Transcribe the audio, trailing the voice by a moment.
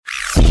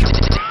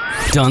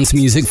Dance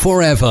music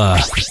forever.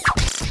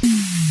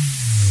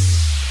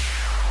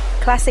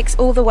 Classics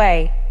all the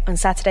way on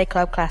Saturday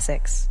Club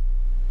Classics.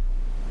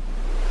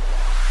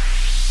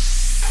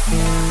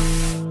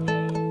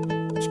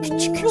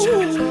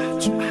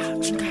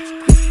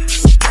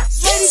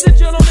 Ladies and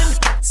gentlemen,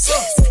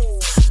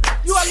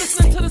 you are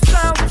listening to the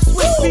sound of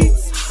Swift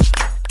Beats.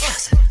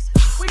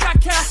 We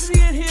got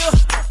Cassidy in here.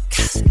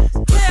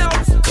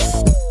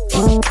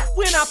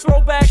 We're not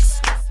throwbacks.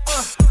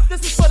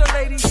 This is for the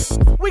ladies.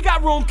 We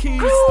got room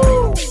keys.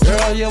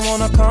 Girl, you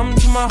wanna come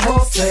to my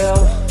hotel?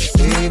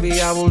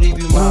 Baby, I will leave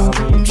you my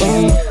room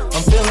key.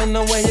 I'm feeling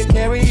the way you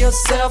carry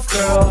yourself,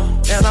 girl.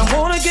 And I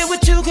wanna get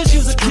with you cause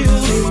you're a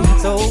cutie.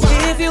 So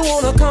if you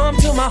wanna come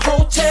to my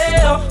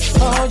hotel,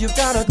 all you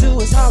gotta do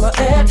is holler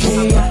at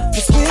me.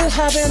 Cause we're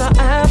having an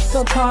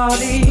after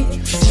party.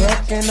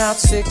 Checking out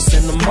 6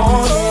 in the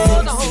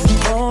morning.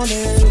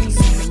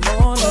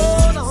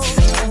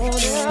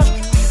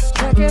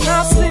 Checking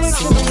out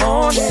 6 in the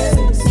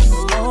morning.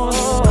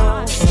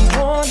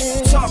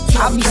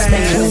 I be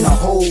staying in a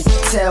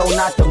hotel,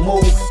 not the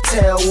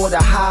motel or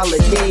the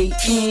Holiday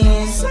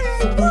Inn.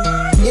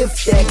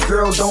 If that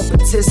girl don't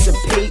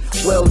participate,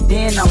 well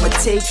then I'ma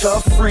take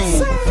a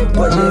friend.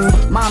 But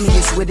if mommy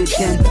is with it,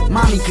 then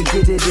mommy could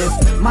get it.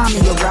 If mommy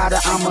a rider,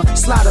 I'ma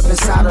slide up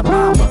inside of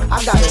mama.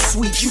 I got a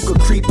suite you could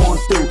creep on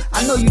through.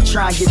 I know you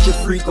try and get your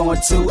freak on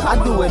too. I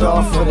do it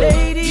all for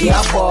them. Yeah,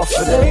 I ball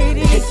for them.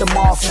 Hit them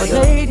off for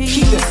them.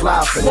 Keep it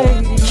fly for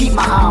them. Keep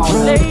my eye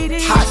on them.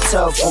 Hot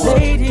tub for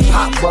them.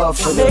 Hot bub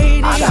for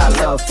them. I got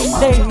love for my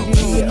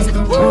yeah.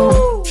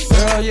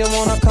 Girl, you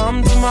wanna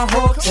come to my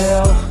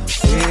hotel?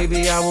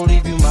 Baby, I will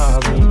leave you my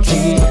room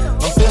key.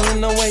 I'm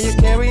feeling the way you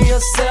carry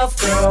yourself,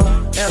 girl.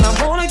 And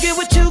I wanna get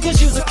with you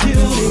cause you're a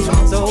cutie.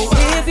 So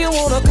if you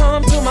wanna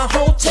come to my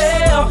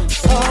hotel,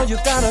 all you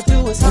gotta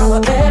do is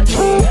holler at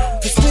me.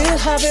 Cause we're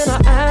having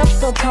an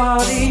after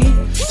party.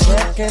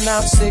 Checking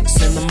out 6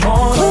 in the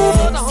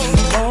morning.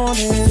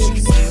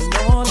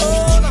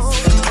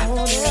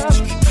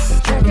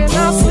 Checking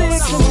out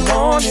 6 in the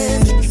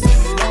morning.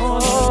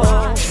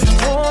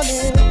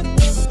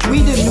 We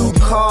the new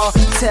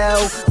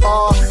cartel,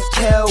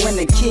 Kel and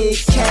the Kid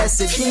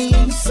Cassidy.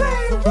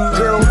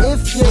 Girl,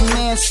 if your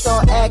man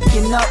start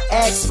acting up,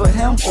 ask for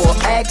him or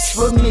ask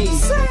for me.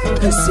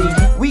 Cause see,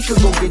 we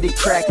could go get it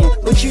cracking,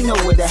 but you know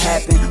what'll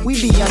happen. We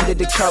be under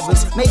the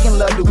covers, making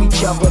love to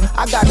each other.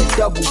 I got a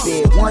double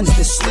bed, one's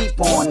to sleep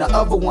on, the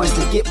other one's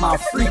to get my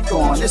freak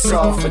on. It's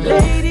all for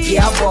them.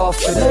 Yeah, I ball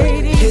for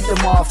them. Hit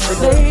them off for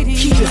them.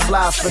 Keep it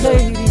fly for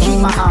them. Keep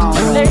my eye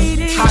on them.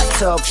 Hot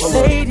tub for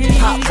them.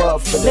 Hot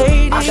bub for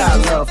them. I got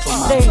love for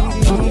my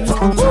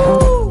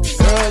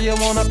Girl, you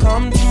wanna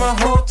come to my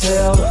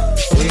hotel?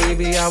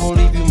 Baby, I will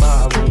leave you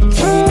my room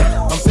key.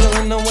 I'm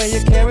feeling the way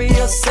you carry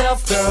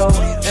yourself, girl.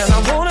 And I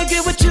wanna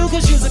get with you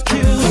cause you're a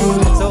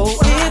cutie. So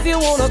if you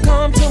wanna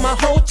come to my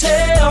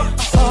hotel,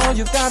 all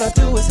you gotta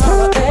do is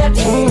holler at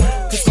me.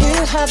 Cause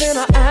we're having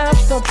an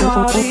after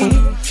party.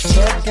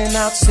 Checking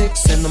out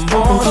 6 in the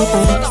morning.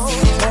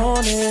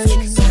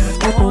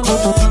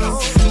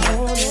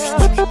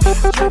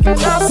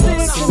 Checking out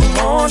 6 in the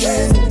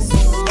morning.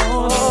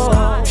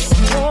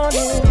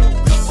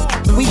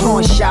 We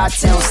gon'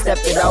 Chi-Town, step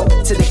it out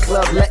to the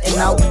club, letting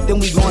out. Then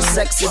we gon'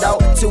 sex it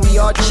out till we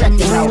all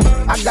checking out.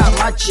 I got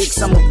my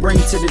chicks I'ma bring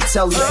to the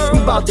telly. We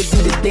bout to do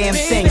the damn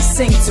thing,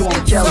 sing to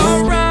them, Kelly.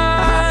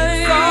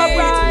 Alright,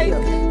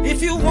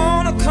 if you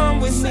wanna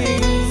come with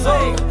me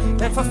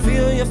and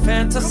fulfill your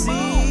fantasy,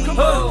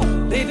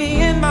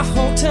 baby, in my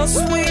hotel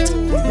suite,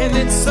 and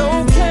it's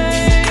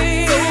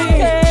okay.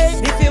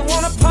 If you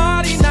wanna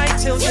party night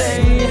till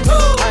day,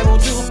 I will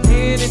do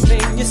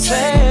anything you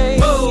say.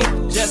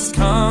 Just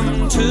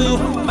come to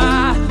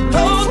my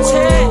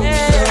hotel.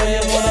 Girl,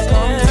 you wanna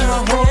come to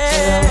my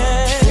hotel?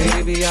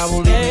 Baby, I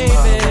will leave you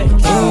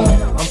my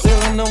I'm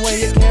feeling the way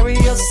you carry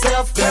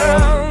yourself,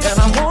 girl. And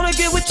I wanna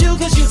get with you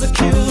cause you're a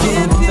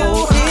cutie.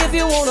 So if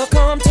you wanna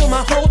come to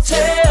my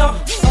hotel,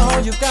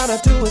 all you gotta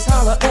do is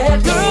holler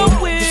at me.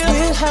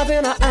 We're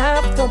having an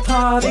after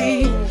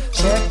party.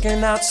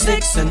 Checking out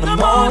 6 in the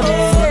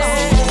morning.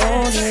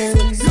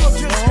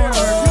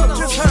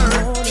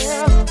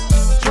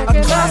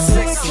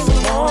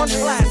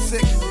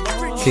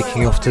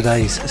 Kicking off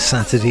today's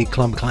Saturday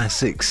Club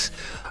Classics,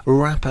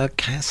 rapper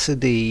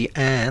Cassidy,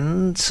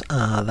 and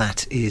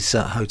that is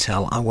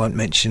Hotel. I won't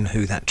mention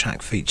who that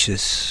track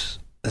features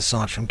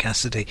aside from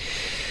Cassidy.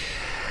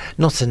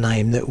 Not a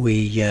name that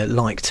we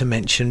like to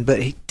mention, but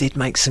he did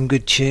make some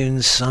good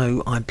tunes,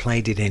 so I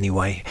played it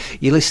anyway.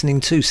 You're listening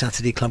to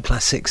Saturday Club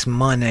Classics.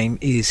 My name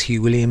is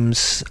Hugh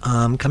Williams.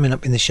 Coming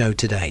up in the show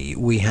today,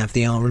 we have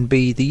the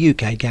R&B, the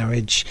UK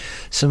Garage,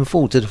 some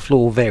Fall to the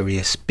Floor,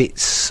 various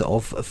bits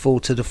of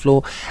Fall to the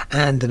Floor,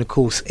 and then of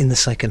course in the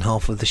second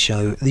half of the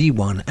show, the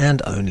one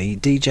and only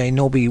DJ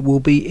Nobby will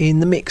be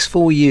in the mix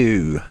for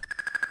you.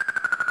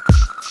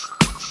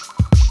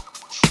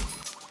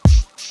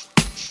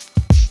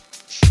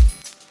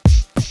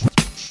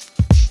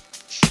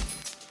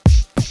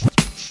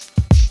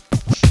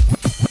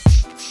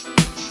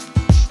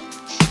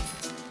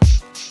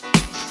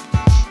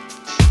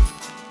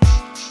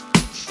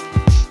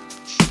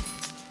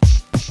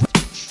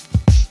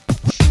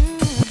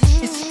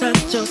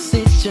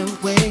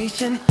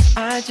 situation.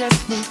 I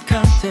just need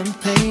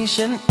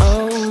contemplation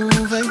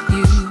over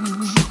you.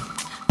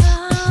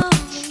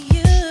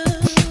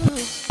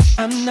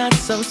 I'm not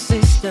so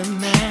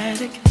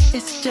systematic.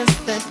 It's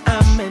just that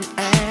I'm an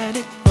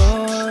addict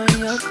for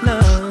your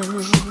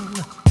love.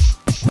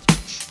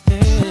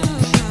 Yeah.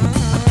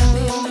 I'm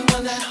the only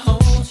one that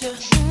holds you.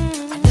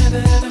 I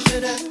never ever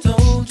should have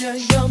told you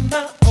you're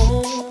my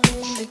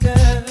only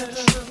girl.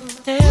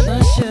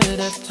 Never should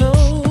have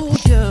told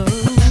you.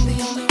 I'm the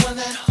only one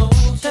that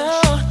holds you.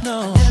 No.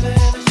 I never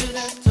ever should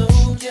have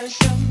told you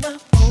you're my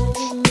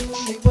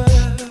only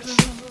world.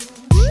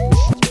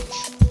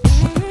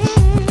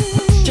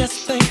 Just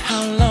think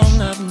how long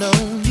I've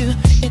known you.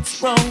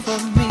 It's wrong for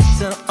me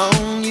to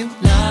own you.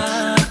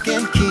 Lock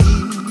and key.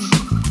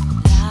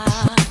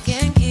 Lock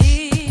and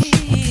key.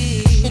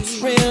 It's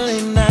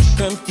really not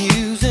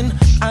confusing.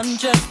 I'm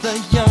just a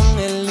young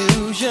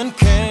illusion.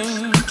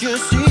 Can't you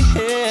see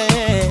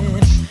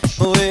it?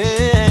 Oh,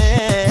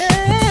 yeah.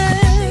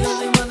 I'm the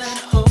only one that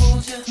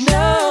holds you.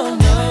 No,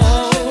 no.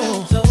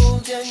 I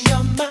told you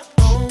you're my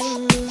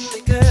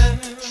only girl.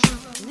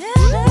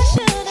 Never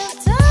should have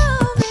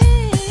told me.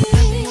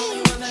 I'm the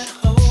only one that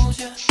holds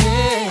you.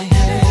 Yeah,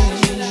 yeah. Never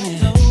should have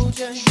told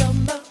you you're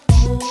my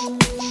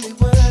only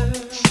world.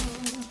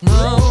 No,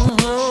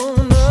 no,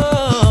 no.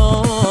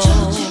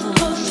 Told you,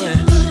 hold you,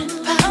 put it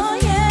power. Oh,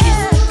 yeah.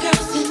 Kiss the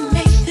girls and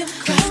make them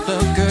cry. Kiss the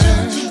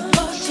girls.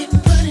 Told you,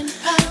 put it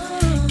power.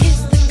 Kiss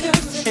the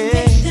girls and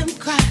make them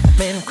cry.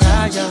 Made them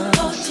cry, y'all.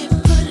 Told you,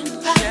 put it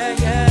power.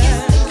 Yeah, yeah. Kiss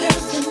the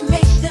girls and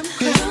make them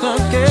cry. Kiss the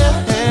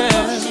girls.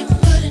 Told you,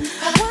 put it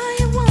power. Why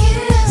you want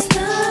kiss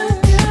the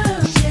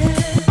girls,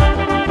 yeah.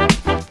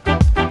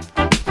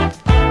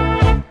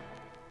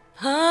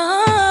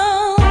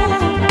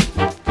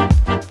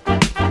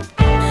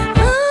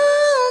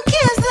 Oh,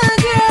 kiss the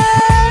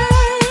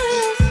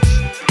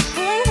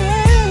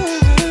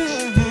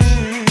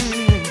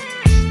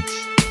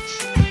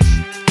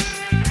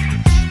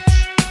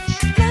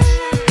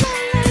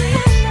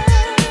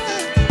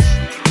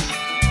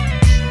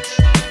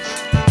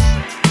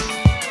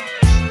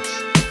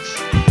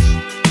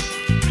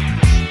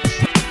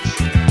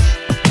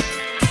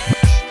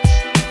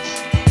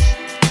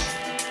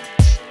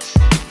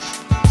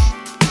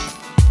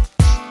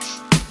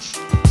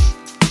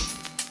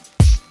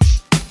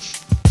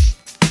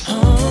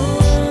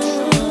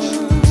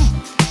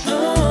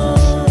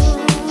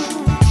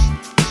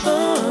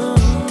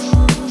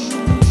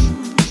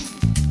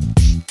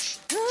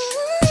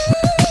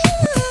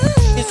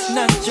It's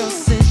not your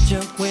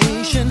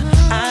situation.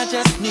 I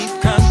just need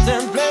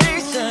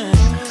contemplation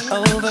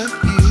over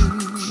you.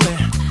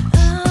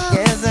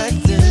 Yes, I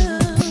do.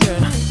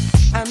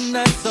 I'm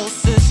not so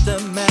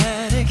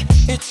systematic.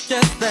 It's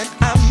just that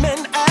I'm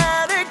an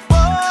addict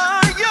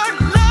for your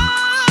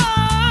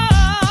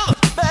love,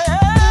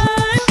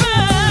 baby.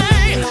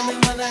 The only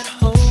one that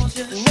holds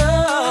you. No.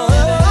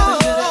 Never ever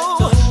should have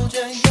told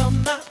you you're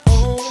my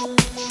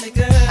only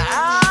girl.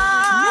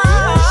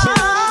 Never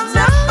should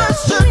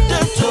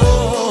have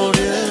told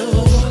you.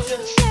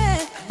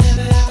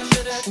 Never ever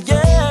should have told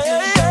you.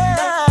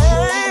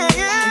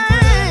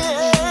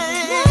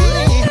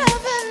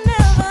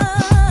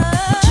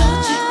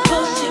 Told you,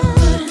 hold you,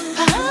 put it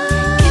power.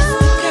 Kiss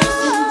the girls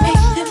and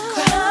make them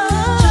cry.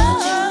 Told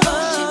you,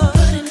 hold you,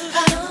 put it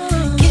power.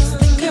 Kiss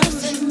the girls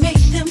and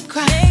make them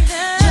cry.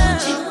 Told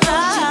you,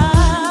 hold you,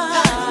 put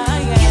it power.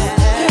 Kiss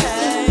the girls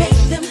and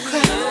make them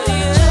cry.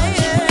 Told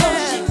you,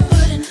 hold you,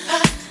 put it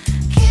power.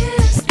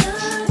 Kiss the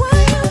why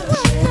you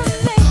wanna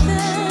make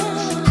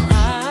them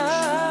cry.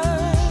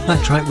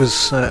 That track was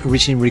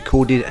originally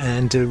recorded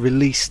and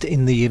released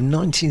in the year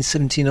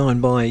 1979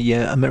 by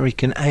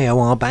American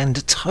AOR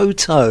band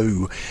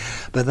Toto.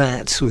 But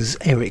that was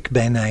Eric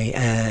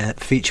Benet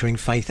featuring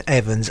Faith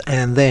Evans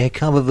and their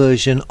cover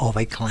version of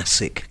a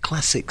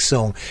classic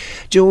song.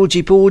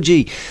 Georgie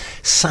Porgy,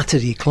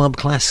 Saturday Club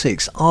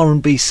Classics,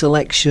 R&B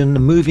selection.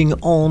 Moving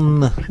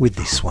on with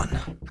this one.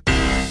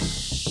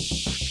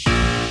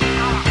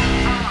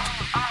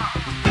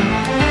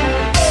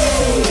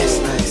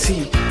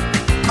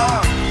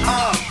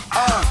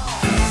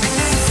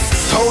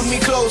 Hold me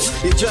close,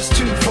 you're just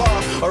too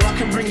far. Or I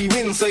can bring you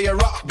in so you're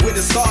up with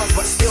the stars,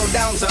 but still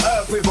down to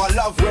earth with our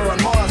love, we're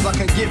on Mars. I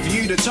can give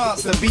you the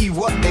chance to be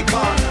what they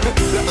can't.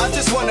 Look, I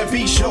just wanna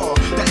be sure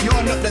that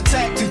you're not the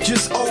type to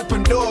just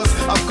open doors.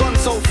 I've gone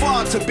so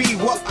far to be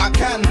what I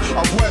can.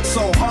 I've worked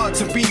so hard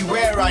to be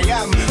where I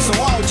am. So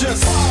I'll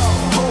just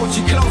hold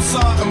you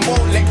closer and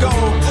won't let go.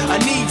 I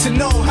need to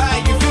know how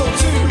you feel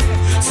too.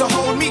 So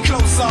hold me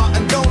closer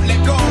and don't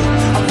let go.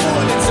 I'm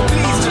falling, so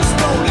please just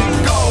don't let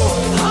go.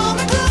 Hold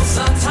me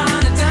closer,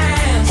 time to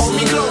dance. Hold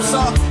me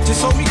closer,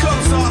 just hold me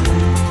closer.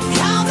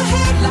 Count the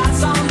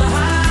headlights on the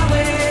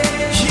highway.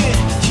 Yeah,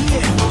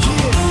 yeah,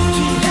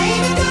 yeah. Lay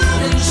me down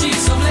and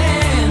she's so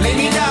land. Lay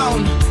me down,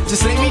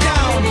 just lay me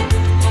down.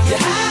 You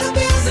had a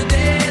busy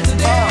day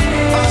today.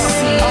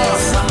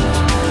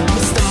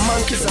 Mr.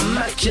 Monk is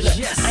immaculate.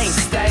 I ain't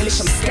stylish,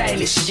 I'm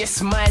stylish.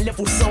 Yes, my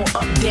level so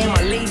up there,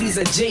 my ladies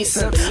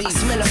adjacent. I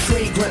smell a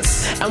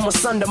fragrance, and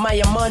what's under my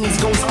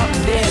Armani's goes up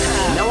there.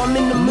 Now I'm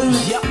in the mood,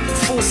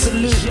 full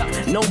salute.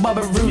 No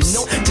Baba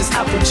Roots, just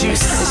apple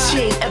juice. And she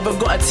ain't ever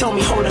gotta tell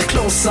me hold her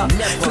closer,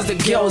 cause the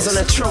girls on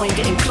the train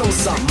getting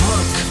closer.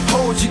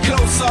 Hold you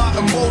closer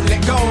and won't let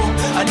go.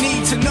 I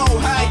need to know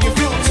how you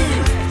feel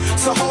too.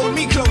 So hold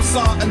me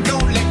closer and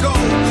don't let go.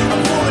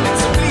 I'm falling,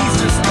 so please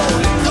just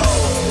don't let go.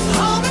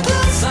 Hold me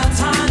closer,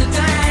 time to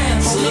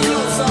dance. Hold me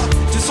closer,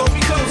 just hold me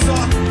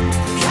closer.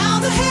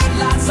 Count the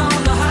headlights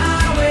on the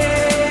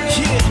highway.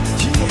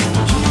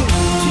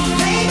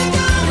 Lay me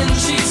down in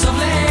sheets of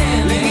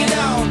land. Lay me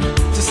down,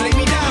 just lay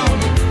me down.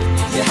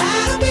 You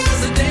had a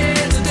busy day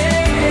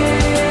today.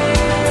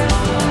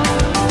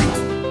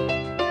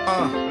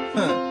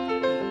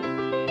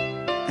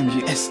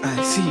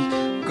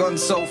 MUSIC, gone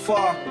so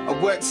far, I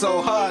worked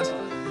so hard.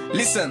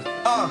 Listen,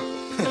 I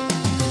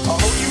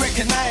hope you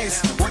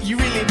recognize what you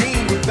really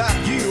mean. Without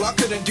you, I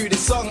couldn't do this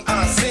song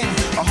I sing.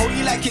 I hope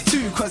you like it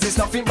too, cause it's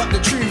nothing but the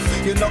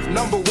truth. You're not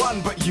number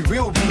one, but you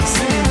will be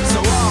soon. So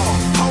I'll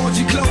hold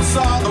you closer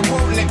and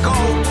won't let go.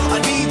 I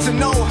need to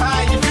know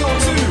how you feel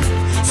too.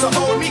 So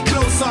hold me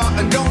closer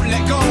and don't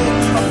let go.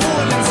 I'm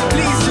falling, so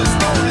please just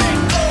don't let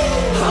go.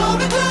 Hold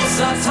me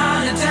closer,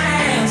 time to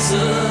dance.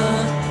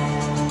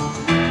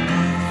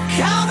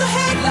 Count the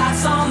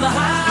headlights on the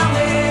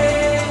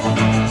highway.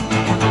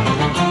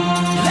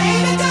 Lay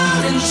me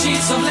down in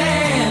sheets of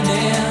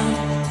landing.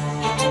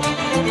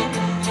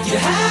 You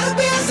had a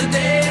busy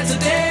day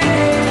today.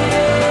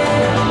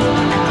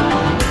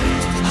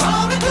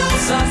 Hold me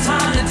closer,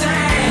 time to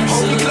dance.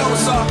 Hold me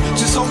closer,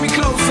 just hold me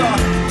closer.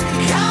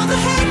 Count the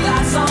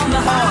headlights on the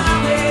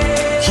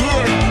highway.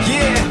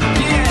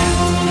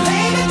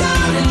 Lay me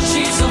down in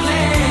sheets of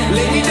landing.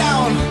 Lay me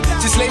down,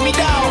 just lay me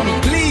down,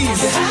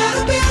 please. You had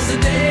a busy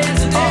day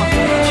today.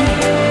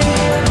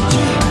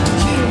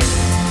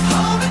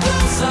 Hold me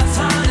closer,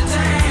 time to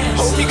dance.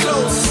 Hold me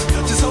close,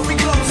 just hold me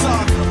closer.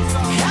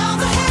 Count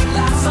the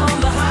headlights on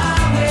the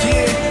highway.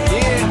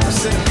 I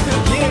said,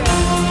 Lay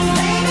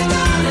me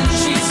down in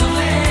sheets of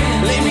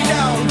land. lay me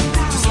down,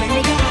 just lay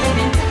me down.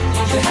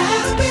 You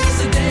had a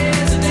busy day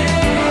today.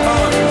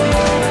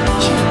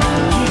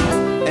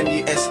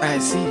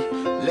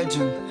 MUSIC,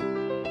 legend.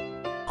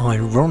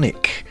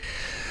 Ironic.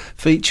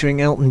 Featuring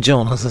Elton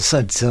John. As I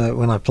said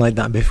when I played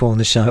that before on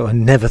the show, I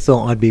never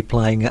thought I'd be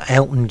playing an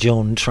Elton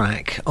John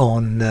track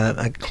on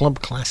a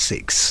Club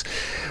Classics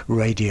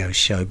radio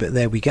show, but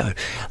there we go.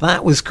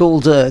 That was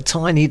called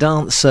Tiny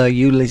Dancer.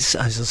 As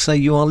I say,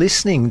 you are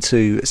listening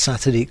to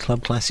Saturday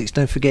Club Classics.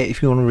 Don't forget,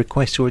 if you want a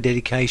request or a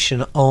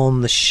dedication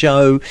on the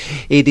show,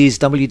 it is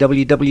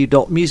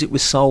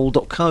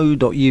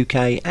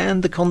www.musicwithsoul.co.uk,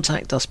 and the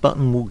contact us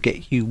button will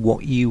get you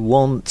what you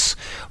want.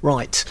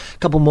 Right, a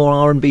couple more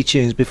R&B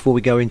tunes before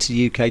we go into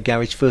the UK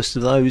Garage. First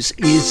of those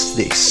is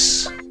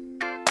this.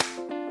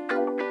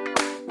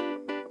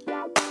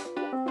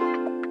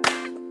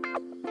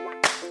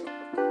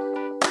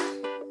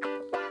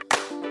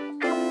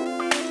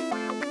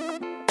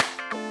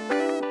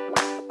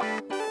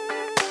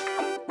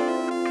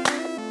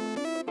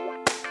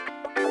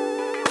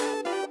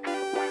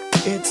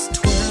 It's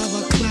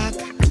 12 o'clock,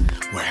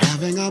 we're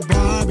having a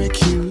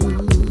barbecue.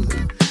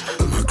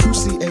 My crew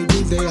CAD,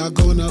 they are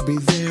gonna be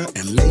there.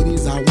 And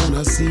ladies, I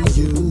wanna see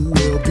you.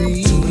 We'll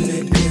be doing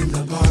it in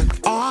the park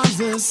on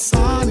this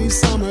sunny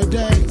summer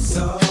day.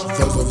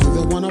 Those of you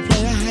that wanna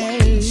play a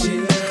haze,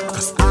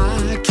 cause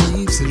I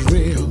keeps it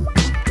real.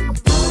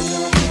 Throw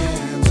your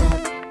hands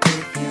up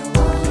if you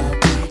wanna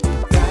be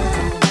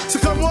down. So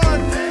come on,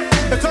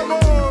 come on.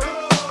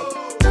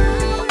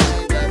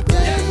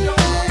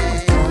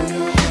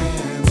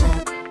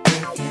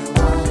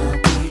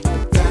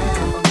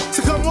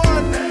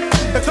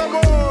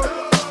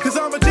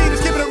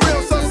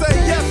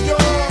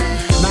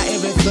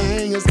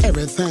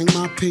 Everything,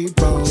 my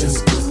people.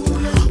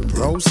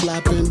 Bro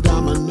slapping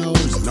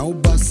dominoes, no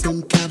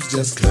busting caps,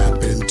 just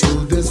clapping to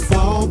this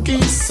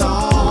funky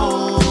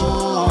song.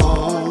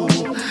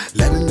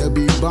 Letting the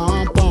beat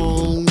bump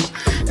on.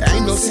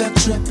 Ain't no set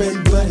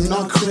tripping, but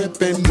no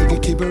crippin'. You can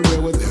keep it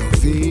real with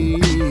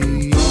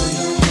LV.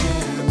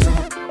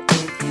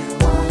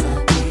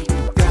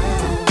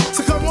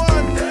 So come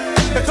on,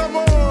 come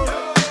on.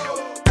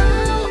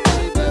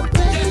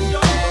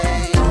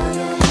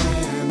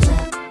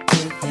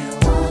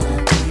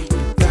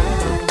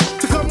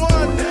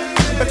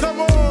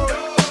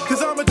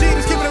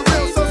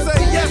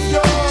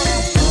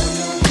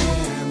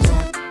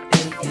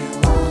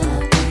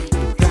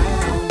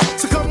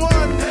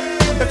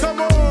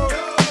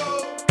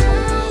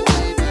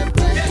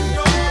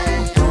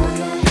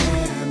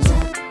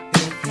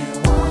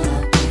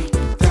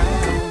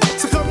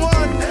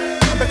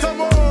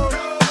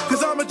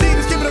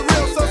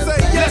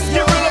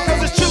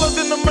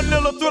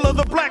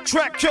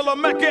 Mac killer,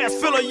 Mac ass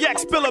filler, yak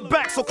spiller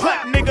back. So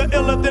clap, nigga,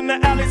 iller than the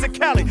alleys of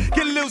Cali.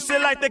 Get loose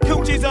like the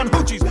coochies on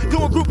hoochies,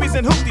 doing groupies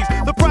and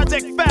hooties. The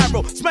Project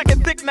Pharaoh, smacking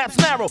thick naps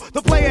narrow.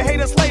 The player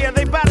hater slayer,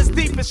 they bout as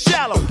deep as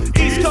shallow.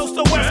 East Coast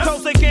or West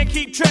Coast, they can't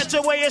keep trench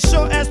away as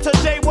short as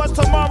today was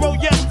tomorrow,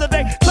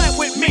 yesterday. Clap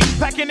with me,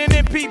 packing an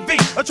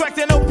MPV,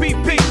 attracting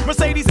OPP,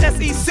 Mercedes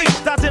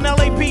SEC, dodging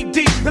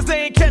LAPD, cause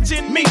they ain't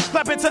catching me.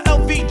 Clapping to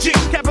LVG,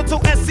 capital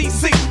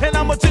SEC, and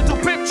I'm a gentle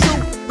pimp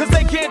true, cause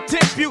they can't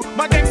tip you.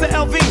 My gangsta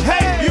LV,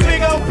 hey, you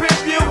big old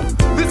pimp you.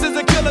 This is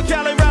a Killer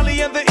Cali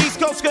rally and the East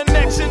Coast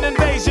connection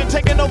invasion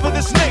taking over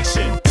this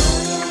nation.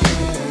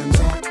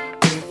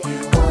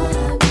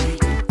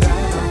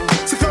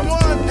 So come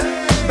on,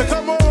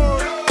 come on.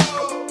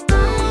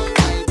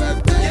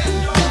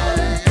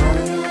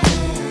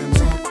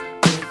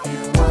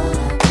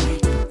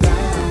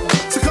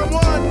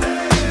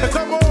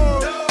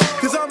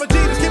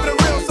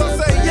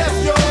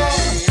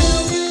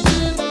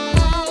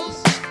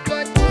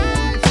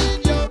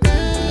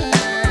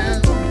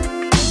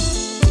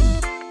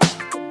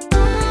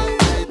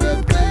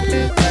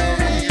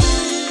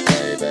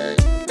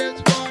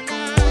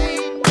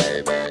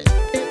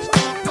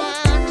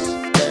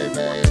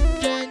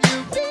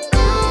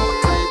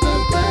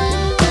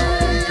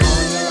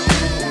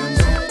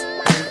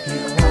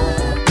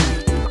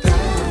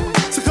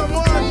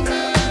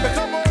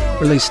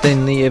 Released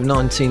in the year of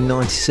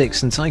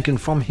 1996 and taken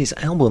from his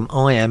album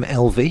I Am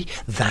LV.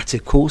 That,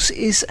 of course,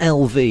 is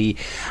LV.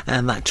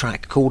 And that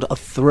track called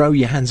Throw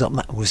Your Hands Up,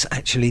 that was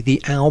actually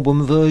the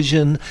album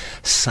version.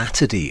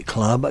 Saturday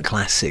Club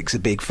Classics, a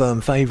big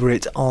firm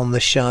favourite on the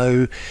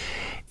show,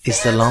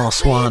 is the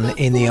last one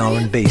in the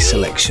R&B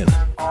selection.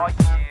 Oh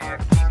yeah,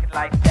 kick it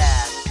like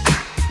that.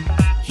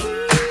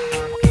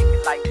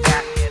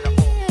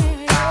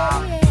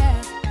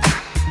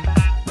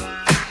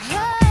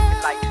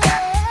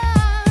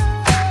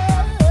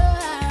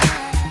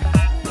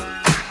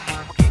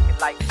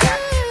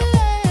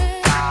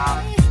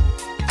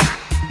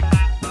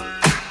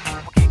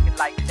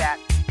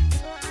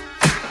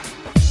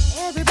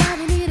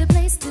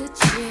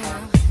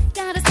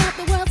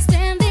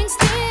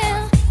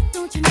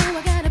 Don't you know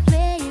I got a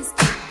place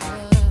to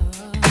go?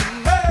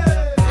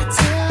 I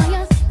tell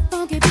you,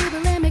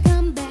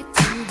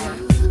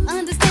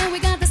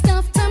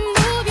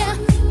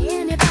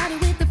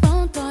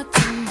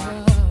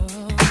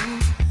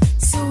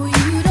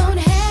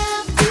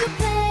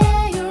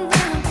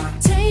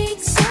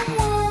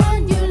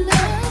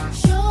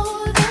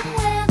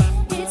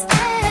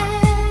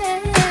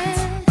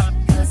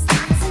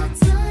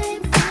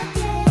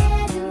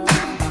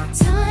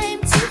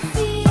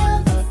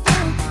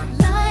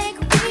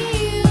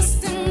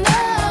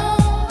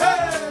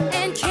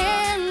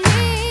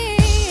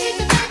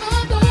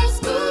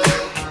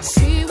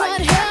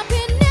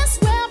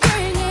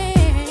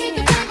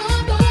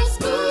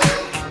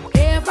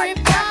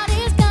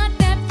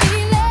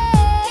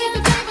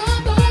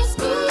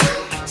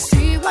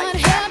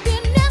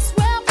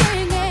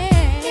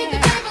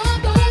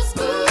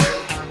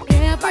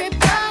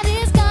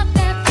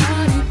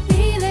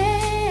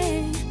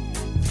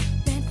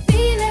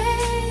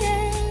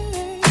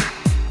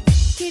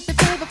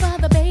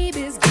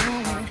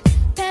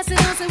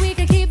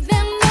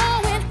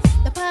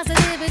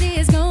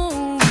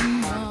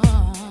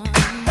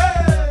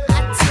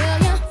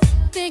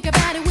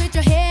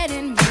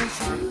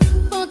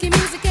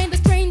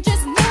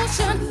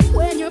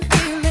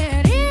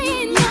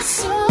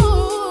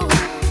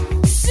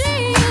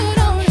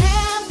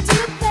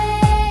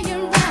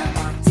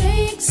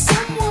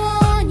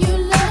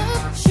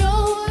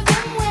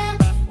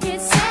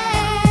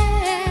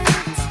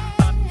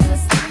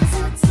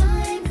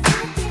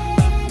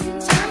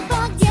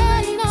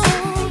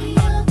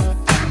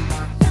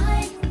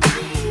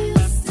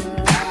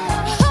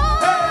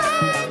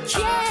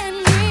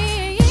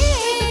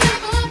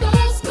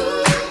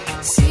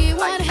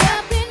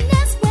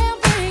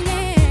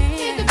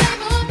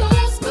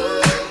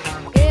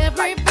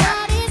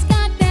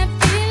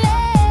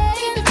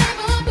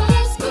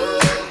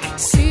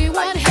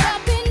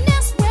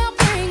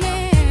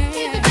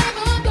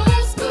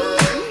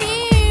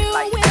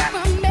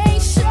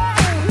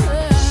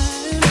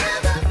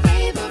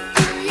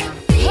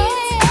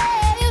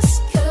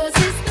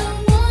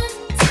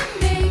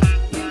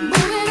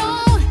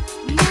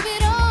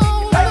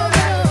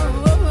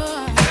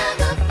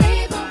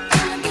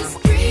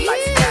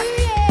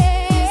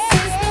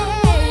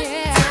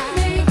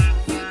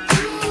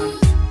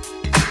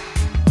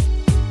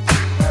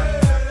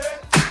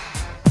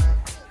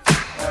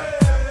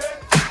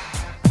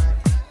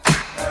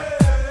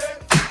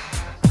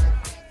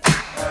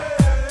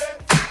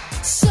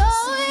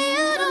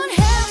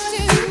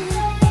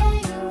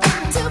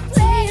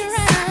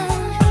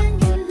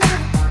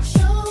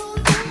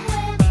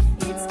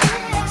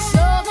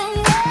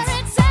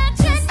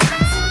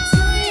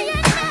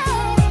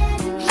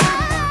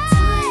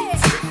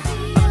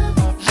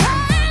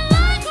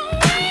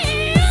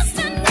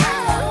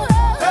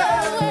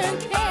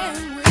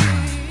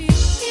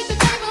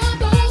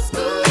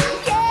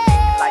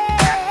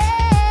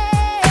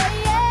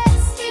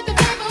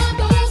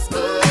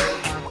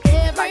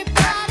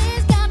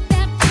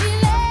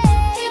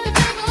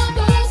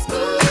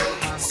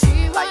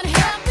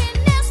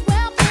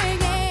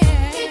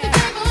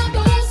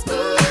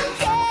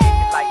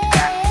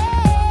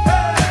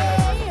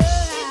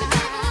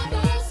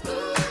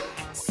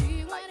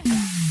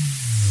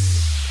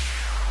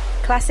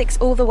 Classics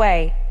all the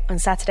way on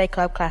Saturday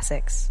Club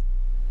Classics.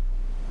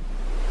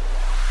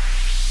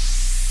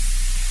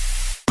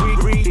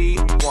 3,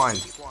 1.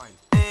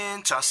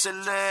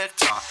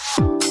 Interselector.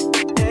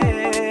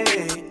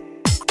 Hey,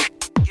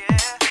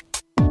 yeah.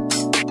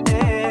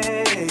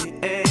 Hey,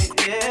 hey,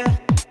 yeah.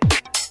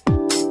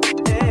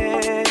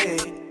 Hey,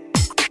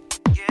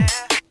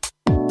 yeah.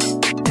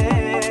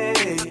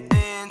 Hey,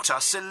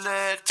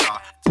 interselector.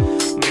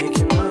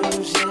 Making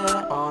moves,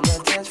 yeah, on the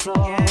dance floor.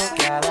 Yeah.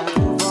 Gotta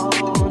move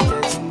on,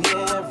 dancing,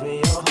 yeah,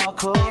 real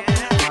hardcore.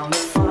 From the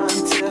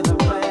front to the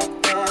back,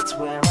 that's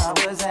where I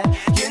was at.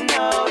 You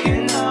know,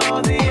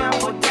 the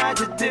apple died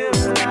to do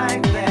it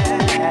like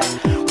that.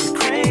 With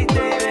Craig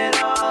David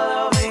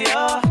all over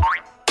your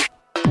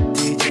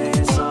DJ,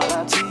 it's all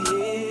up to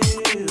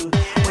you.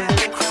 When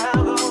the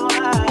crowd go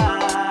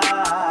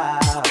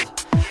wild,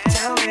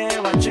 tell me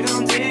what you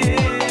gon' do.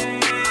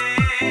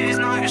 It's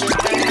no use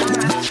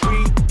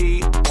trying.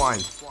 3, 1.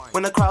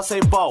 When the crowd say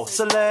ball,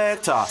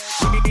 selector.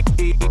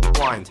 3,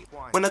 1.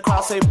 When the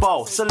crowd say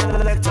ball,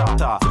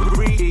 selector.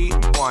 3,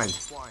 1.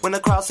 When the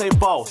crowd say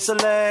ball,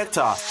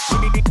 selector.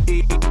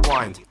 3,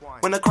 1.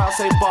 When the crowd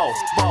say ball,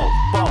 ball,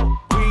 ball.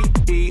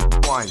 3,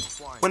 1.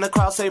 When the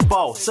crowd say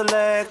ball,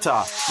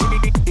 selector.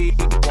 3,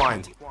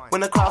 1.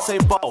 When the crowd say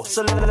ball,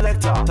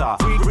 selector.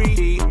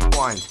 3,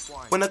 1.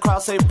 When the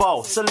crowd say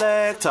ball,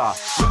 selector.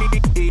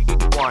 3,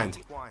 1.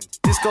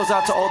 This goes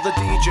out to all the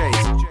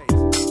DJs.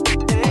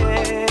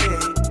 Hey.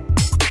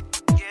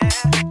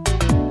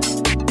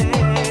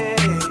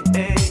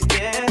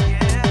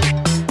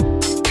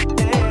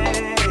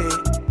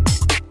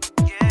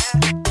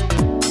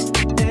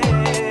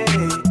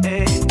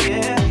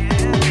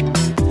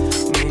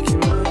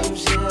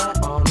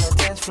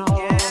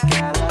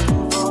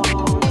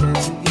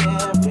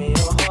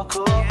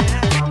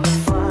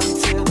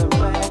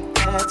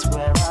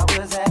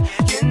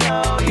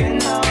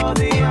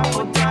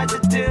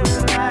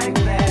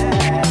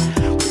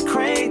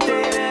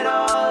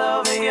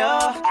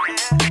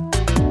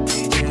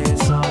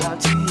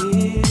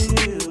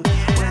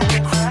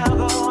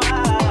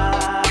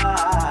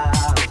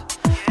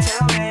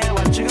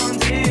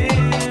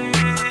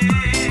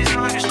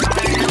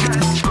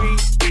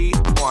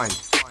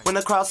 When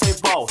the crowd say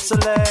ball,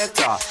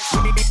 selector.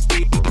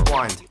 3,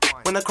 1.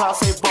 When the crowd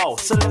say ball,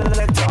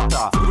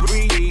 selector.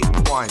 3,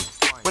 1.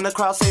 When the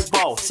crowd say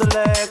ball,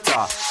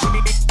 selector.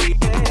 3,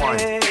 1.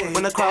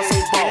 When the crowd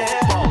say ball,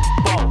 ball,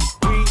 ball.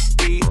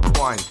 3,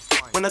 1.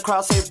 When the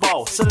crowd say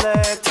ball,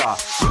 selector.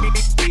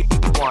 3,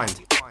 1.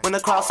 When the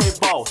crowd say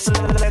ball,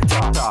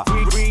 selector.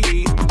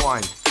 3,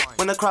 1.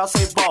 When the crowd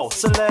say ball,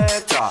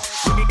 selector.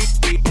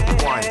 3,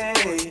 1.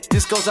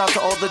 This goes out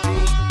to all the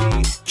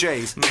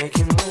DJs.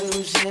 Making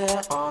moves,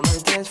 yeah, on the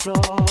dance floor.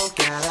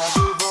 Gotta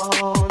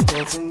move on,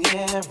 dancing,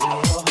 yeah,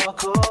 real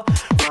hardcore.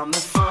 From the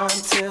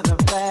front to the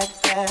back,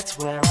 that's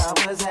where I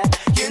was at.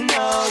 You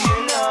know,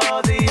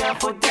 the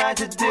apple died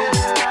to do it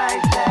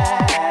like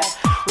that.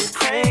 With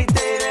Craig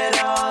David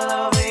all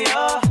over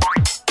your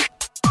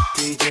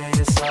DJ,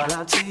 it's all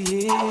up to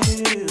you.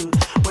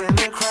 When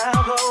the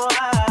crowd go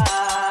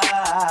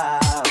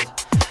wild,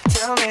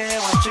 tell me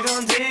what you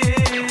gon' do.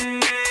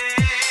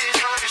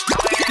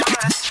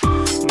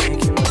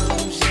 Making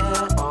moves,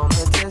 yeah, on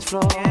the dance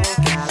floor.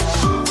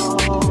 Gotta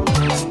move on,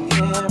 dancing,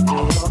 yeah,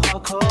 real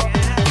hardcore.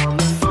 From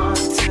the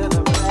front to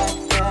the back,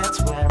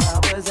 that's where I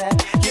was at.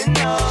 You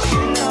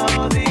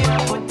know, the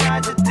apple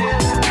died to do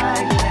it like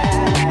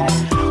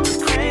that.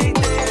 With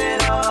Craig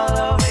David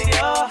all over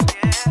your DJ, it's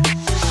all up to you.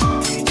 When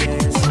the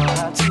crowd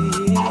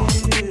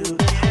go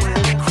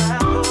wild,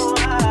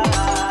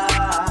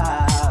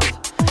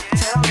 tell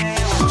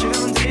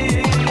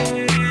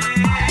me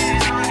what you gon'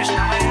 do.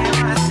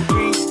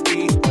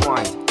 3,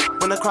 1.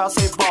 When the crowd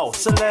say ball,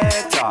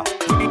 selector.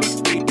 3, 1.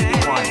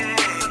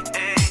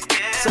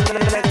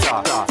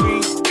 Selector.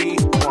 3,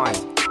 1.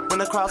 When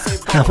the crowd say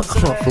ball,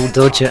 Artful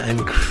Dodger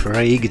and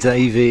Craig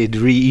David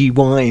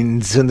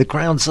rewinds, and the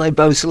crowd say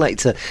Bo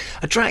Selector,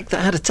 a track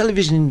that had a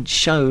television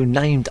show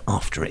named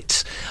after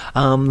it.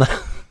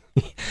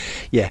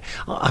 Yeah,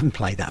 I haven't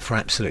played that for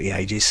absolutely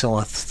ages, so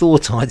I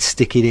thought I'd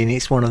stick it in.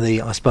 It's one of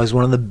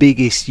the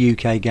biggest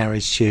UK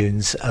garage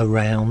tunes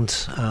around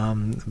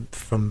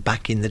from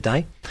back in the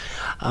day.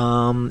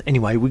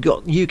 Anyway, we've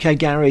got UK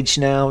garage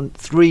now,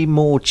 3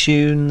 more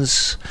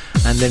tunes,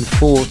 and then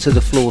 4 to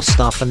the floor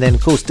stuff, and then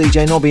of course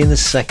DJ Nobby in the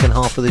second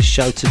half of the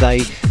show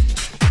today.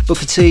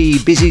 Booker T,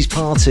 Busy's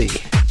Party.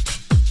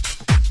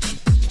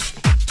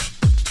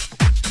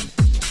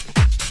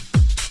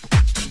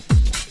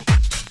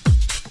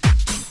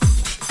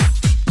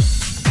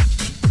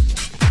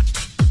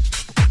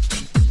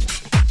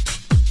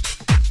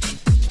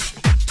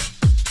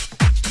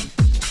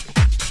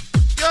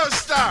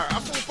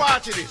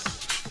 To this.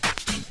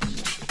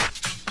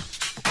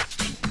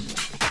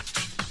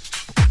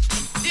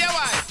 Yeah,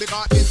 why?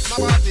 Because it's my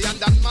party and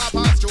then my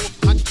pass through.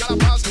 And girl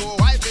pass through.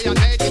 Wifey and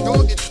lady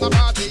too. It's my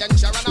party and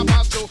Sharon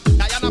pass through.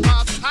 Diana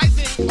pass. I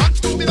sing one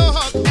school below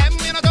hot. Them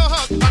you know do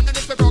hot.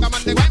 Underneath the program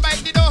and they go by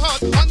the do hot.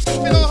 One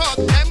school below hot.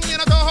 Them you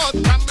know do hot.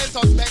 From we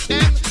suspect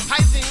them. I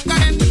sing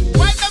again.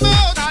 Wipe them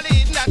out.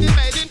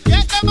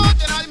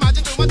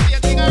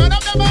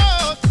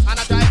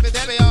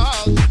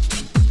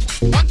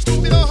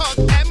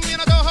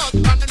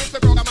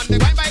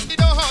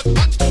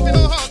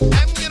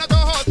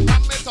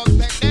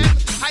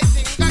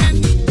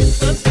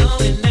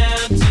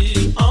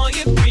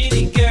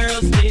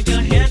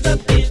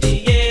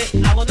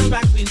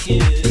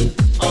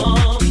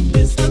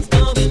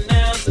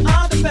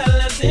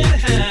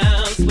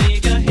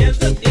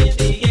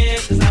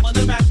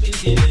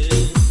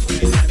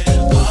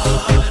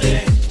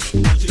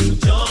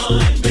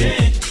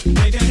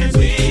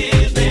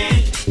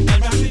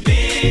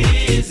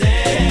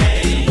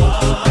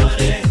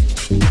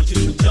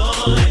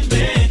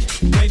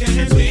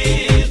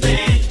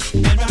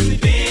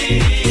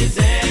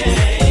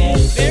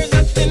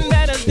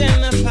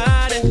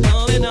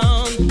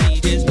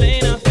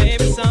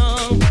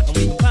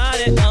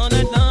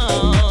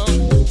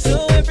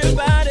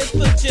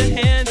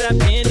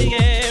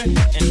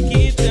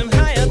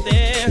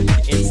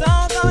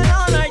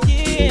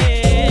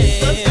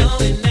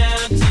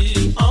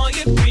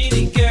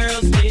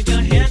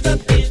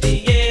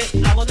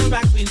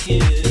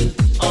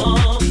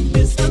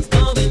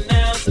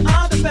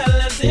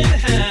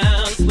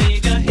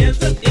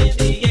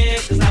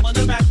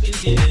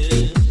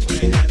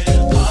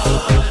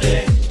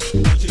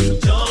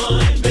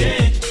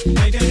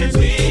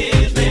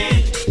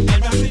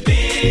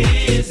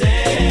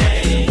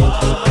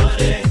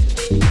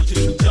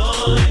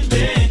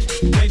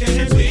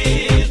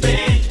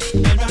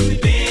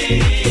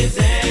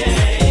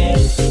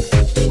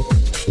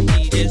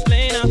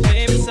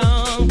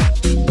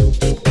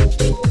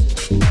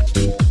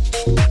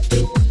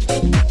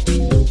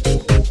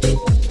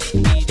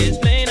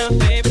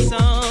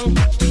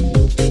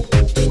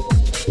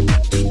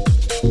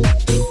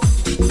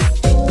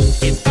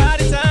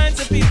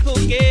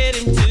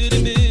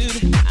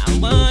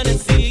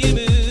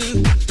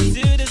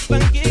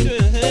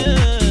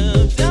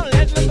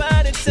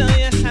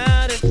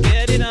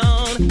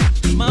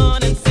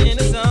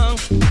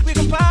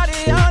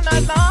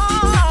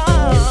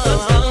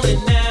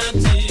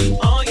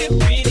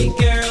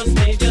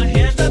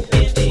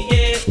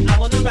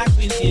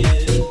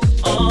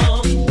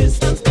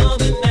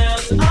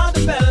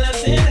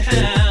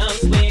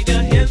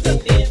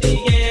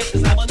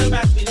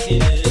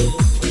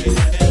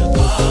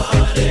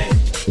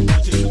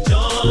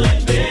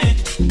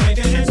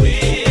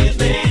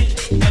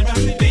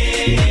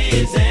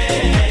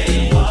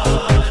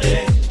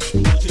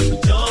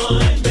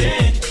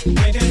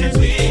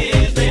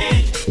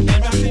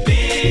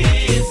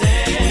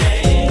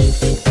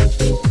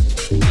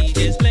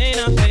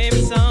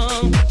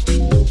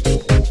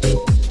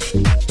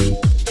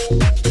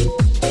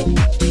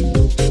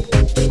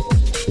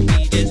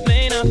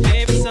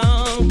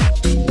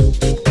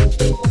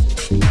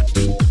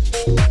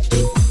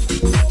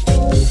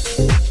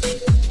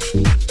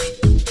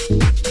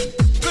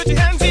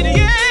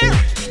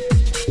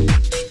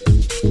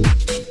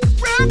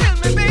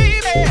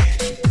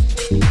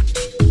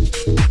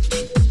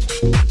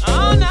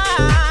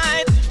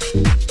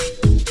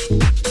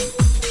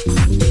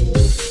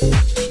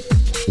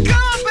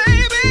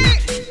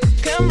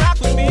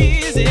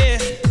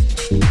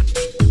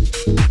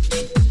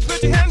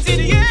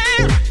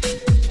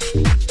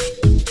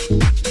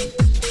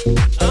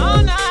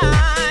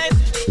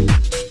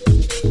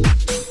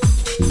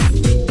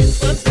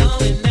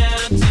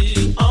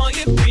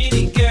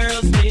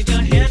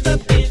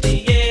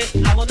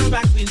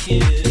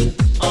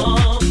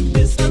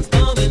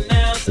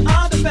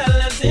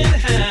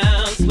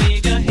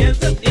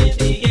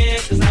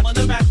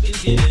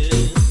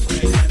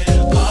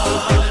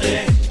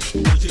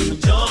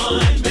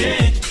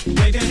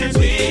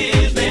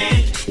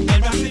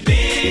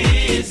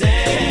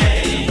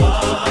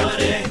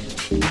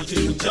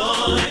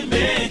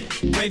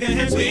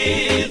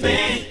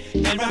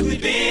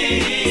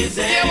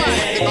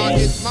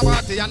 my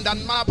party and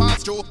then my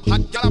pass through.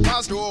 Hot girl a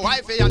pass through,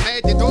 wifey and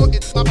matey too.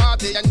 It's my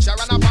party and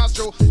Sharon a pass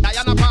through.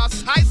 Diana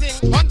pass, I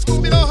sing, on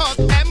Scooby Doo hot,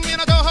 them in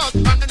a door hot.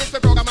 Underneath the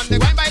program and they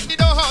go and bite the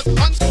door hot.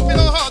 On Scooby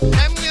Doo hot,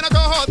 them in a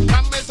door hot.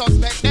 From me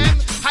suspect them,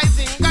 I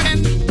sing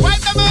again.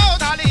 Wipe them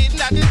out, all the eating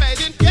that is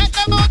made in. Get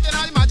them out, you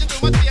know, imagine too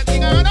much pain,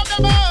 thing around up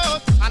them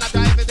out. And I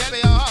try to tell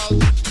you all.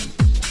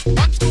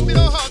 On Scooby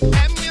Doo hot,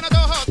 them in a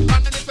door hot.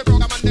 Underneath the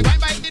program and they go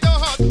and bite the door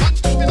hot. On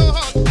Scooby Doo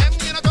hot, them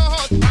in a door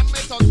hot. From me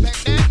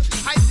suspect them,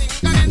 I sing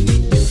again.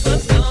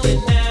 What's going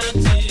down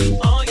to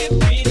all you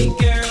pretty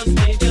girls?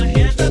 Wave your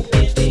hands up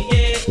in the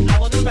air. I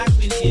wanna rock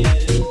with you.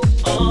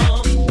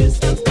 This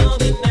one's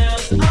going down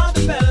to all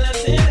the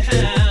fellas in the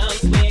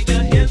house. Wave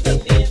your hands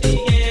up in the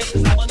air,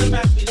 'cause I wanna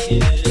rock with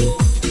you.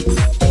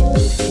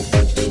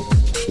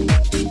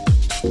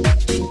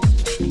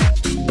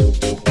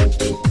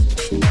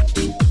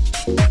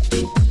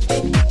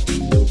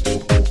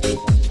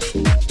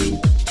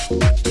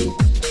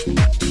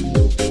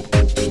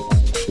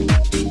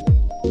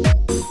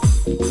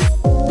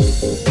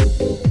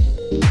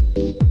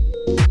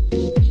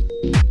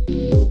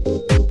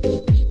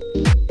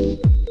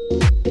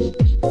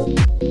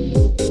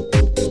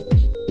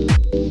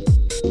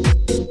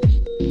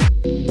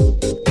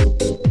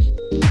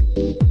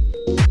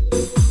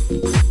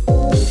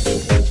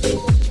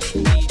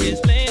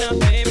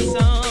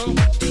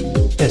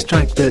 Yes,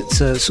 track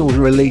that saw the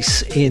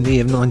release in the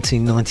year of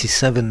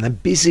 1997. The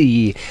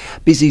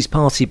Busy's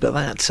Party, but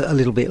that's a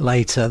little bit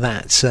later.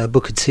 That's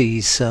Booker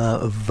T's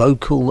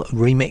vocal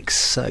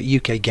remix,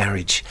 UK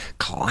Garage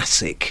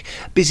classic.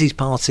 Busy's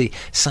Party,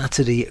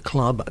 Saturday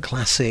Club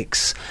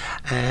Classics,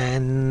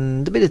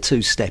 and a bit of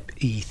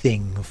two-step-y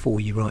thing for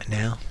you right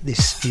now.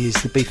 This is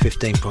the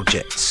B15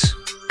 Projects.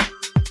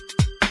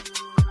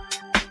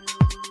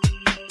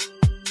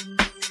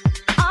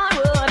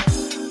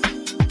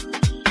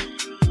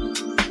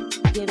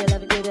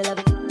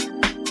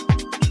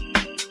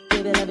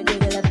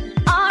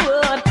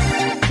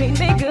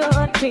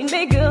 Treat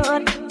me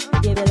good,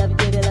 give it love,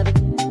 give it love,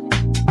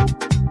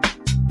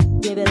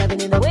 give it love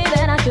in the way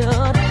that I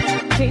should.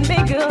 Treat me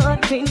good,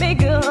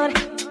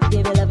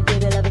 give it love,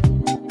 give it love,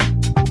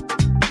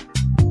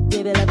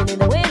 give it love in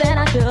the way that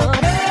I should.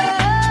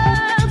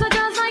 Girls are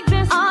just like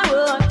this, I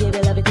would give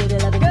it love, give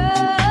it love.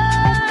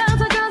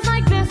 Girls are just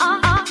like this,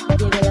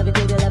 give it love,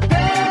 give it love.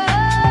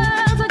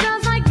 Girls are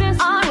just like this,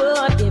 I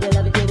would give it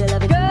love, give it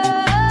love.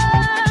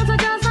 Girls are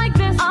just like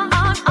this,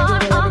 give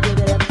it love, give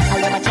it love. I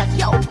let my chat,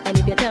 yo, and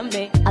if you tell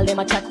me. I'll let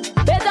my chat.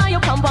 Better you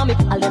come for me.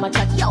 I'll let my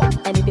chat, yo.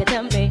 And if you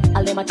tell me,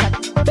 I'll let my chat.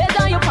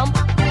 Better you come.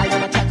 I'll let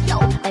my chat, yo.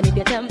 And if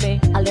you tell me,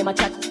 I'll let my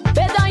chat.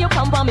 Better you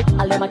come for me.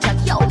 I'll let my chat,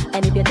 yo.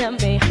 And if you tell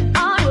me,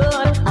 I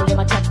would. I'll let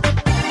my chat.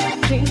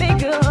 Treat me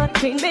good,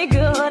 treat me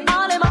good.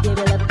 I'll let my give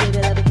it love, give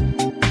it love.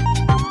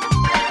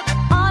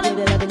 I'll give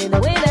it love in the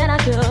way that I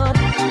should.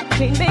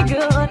 Treat me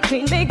good,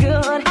 treat me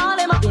good. I'll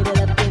let my give it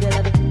love, give it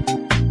love.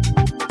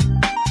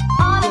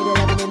 I'll give it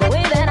love in the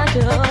way that I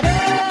should.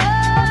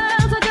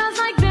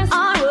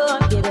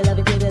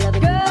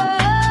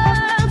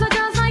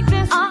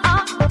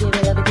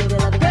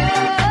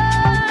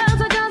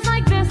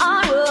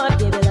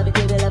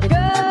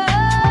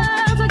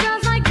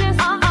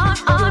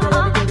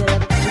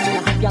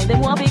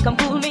 Come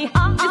cool me, this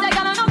I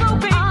got no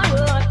groupie.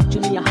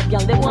 Junior hot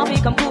girl, they want me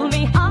come cool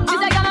me,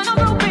 this I got no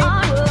groupie.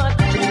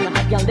 Junior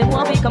hot girl, they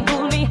want me come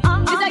cool me,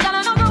 this I got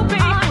no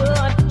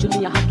groupie.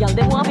 Junior hot girl,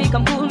 they want me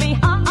come cool me,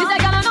 this I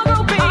got no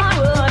groupie.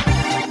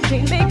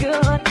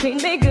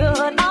 Treat me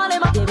good, all in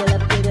my give it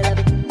love, give it love.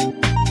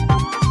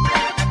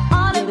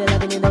 All give it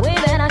love in the way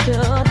that I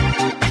should.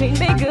 Treat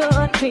me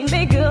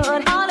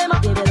good, all in my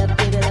give it love,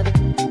 give it love.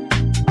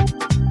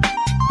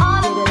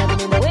 All give it love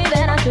in the way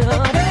that I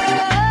should.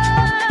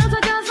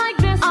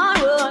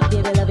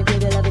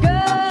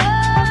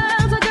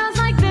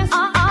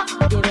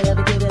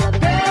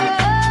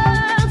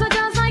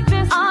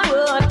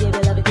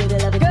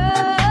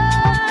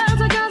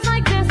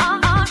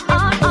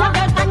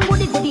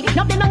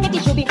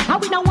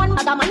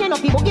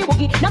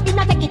 Nothing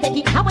not take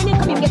it, how when him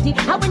come him get it,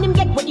 how when him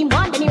get what he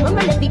want, then he run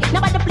relentlessly.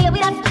 Nobody play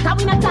with us, how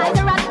we not ties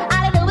or us. All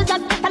I do is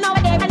just turn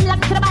over there and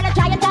look to the bottom,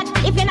 try and touch.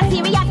 If you're not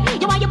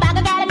serious, you want your bag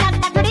of girl and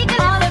that's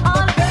ridiculous. All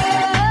the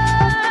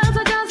girls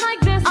are just like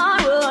this, I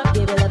would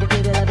give it love,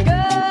 give it love.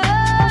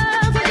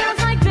 Girls are just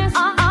like this,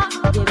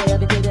 give it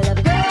love, give it love.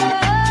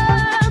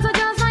 Girls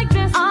are just like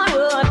this, I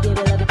would give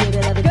it love, give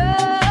it love.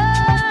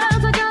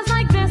 Girls are just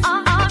like this,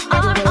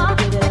 give it love, give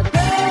it love. Girls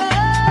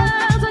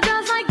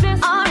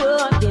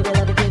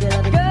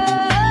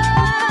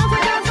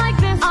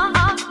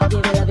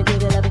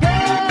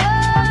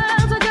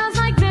are just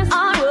like this,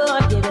 I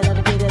would give it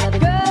love, give it love.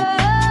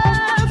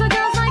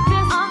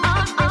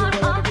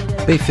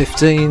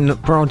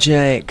 B15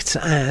 Project,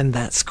 and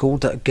that's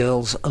called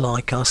Girls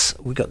Like Us.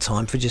 We've got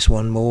time for just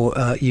one more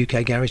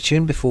UK garage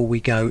tune before we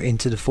go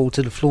into the Fall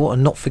to the Floor,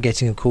 and not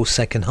forgetting, of course,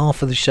 second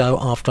half of the show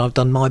after I've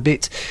done my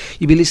bit,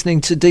 you'll be listening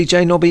to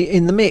DJ Nobby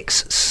in the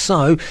mix.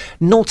 So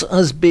not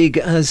as big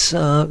as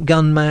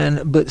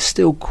Gunman, but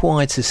still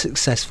quite a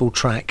successful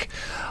track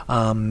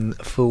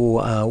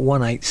for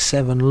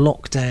 187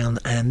 Lockdown,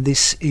 and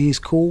this is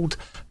called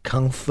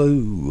Kung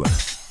Fu.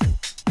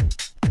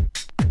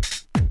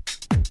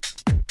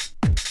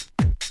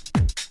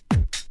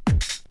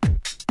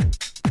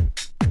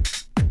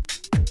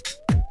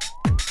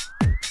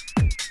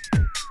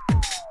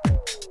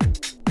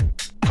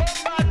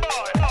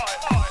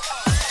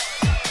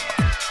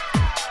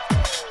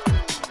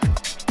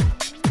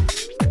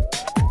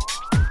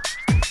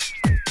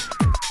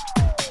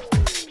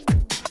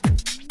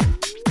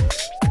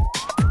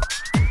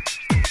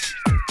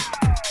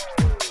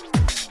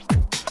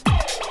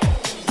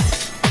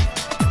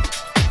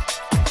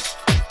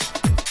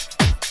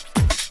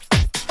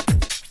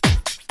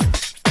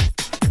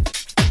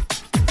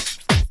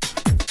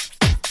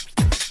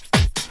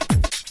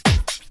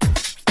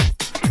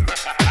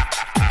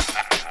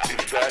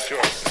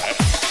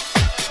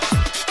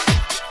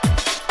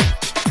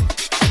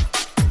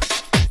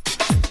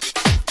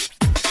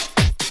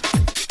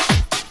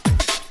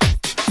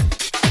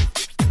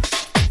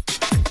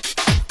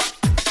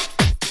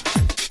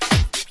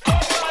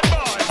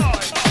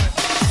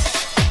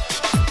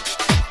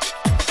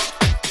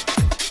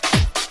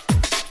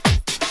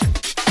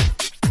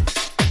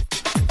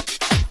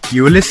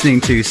 You are listening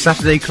to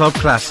Saturday Club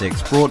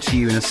Classics, brought to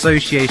you in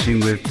association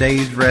with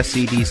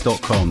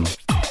Dave'sRareCDs.com.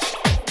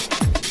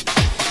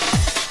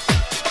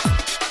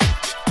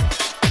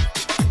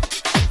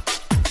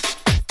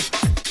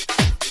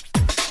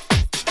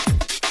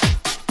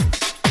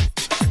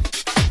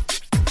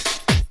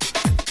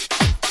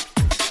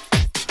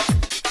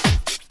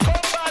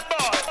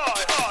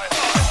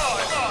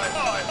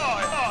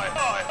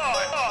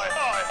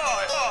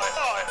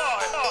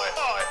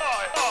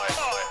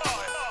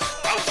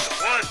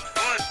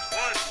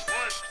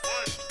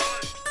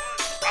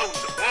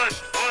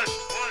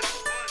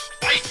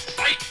 Fight!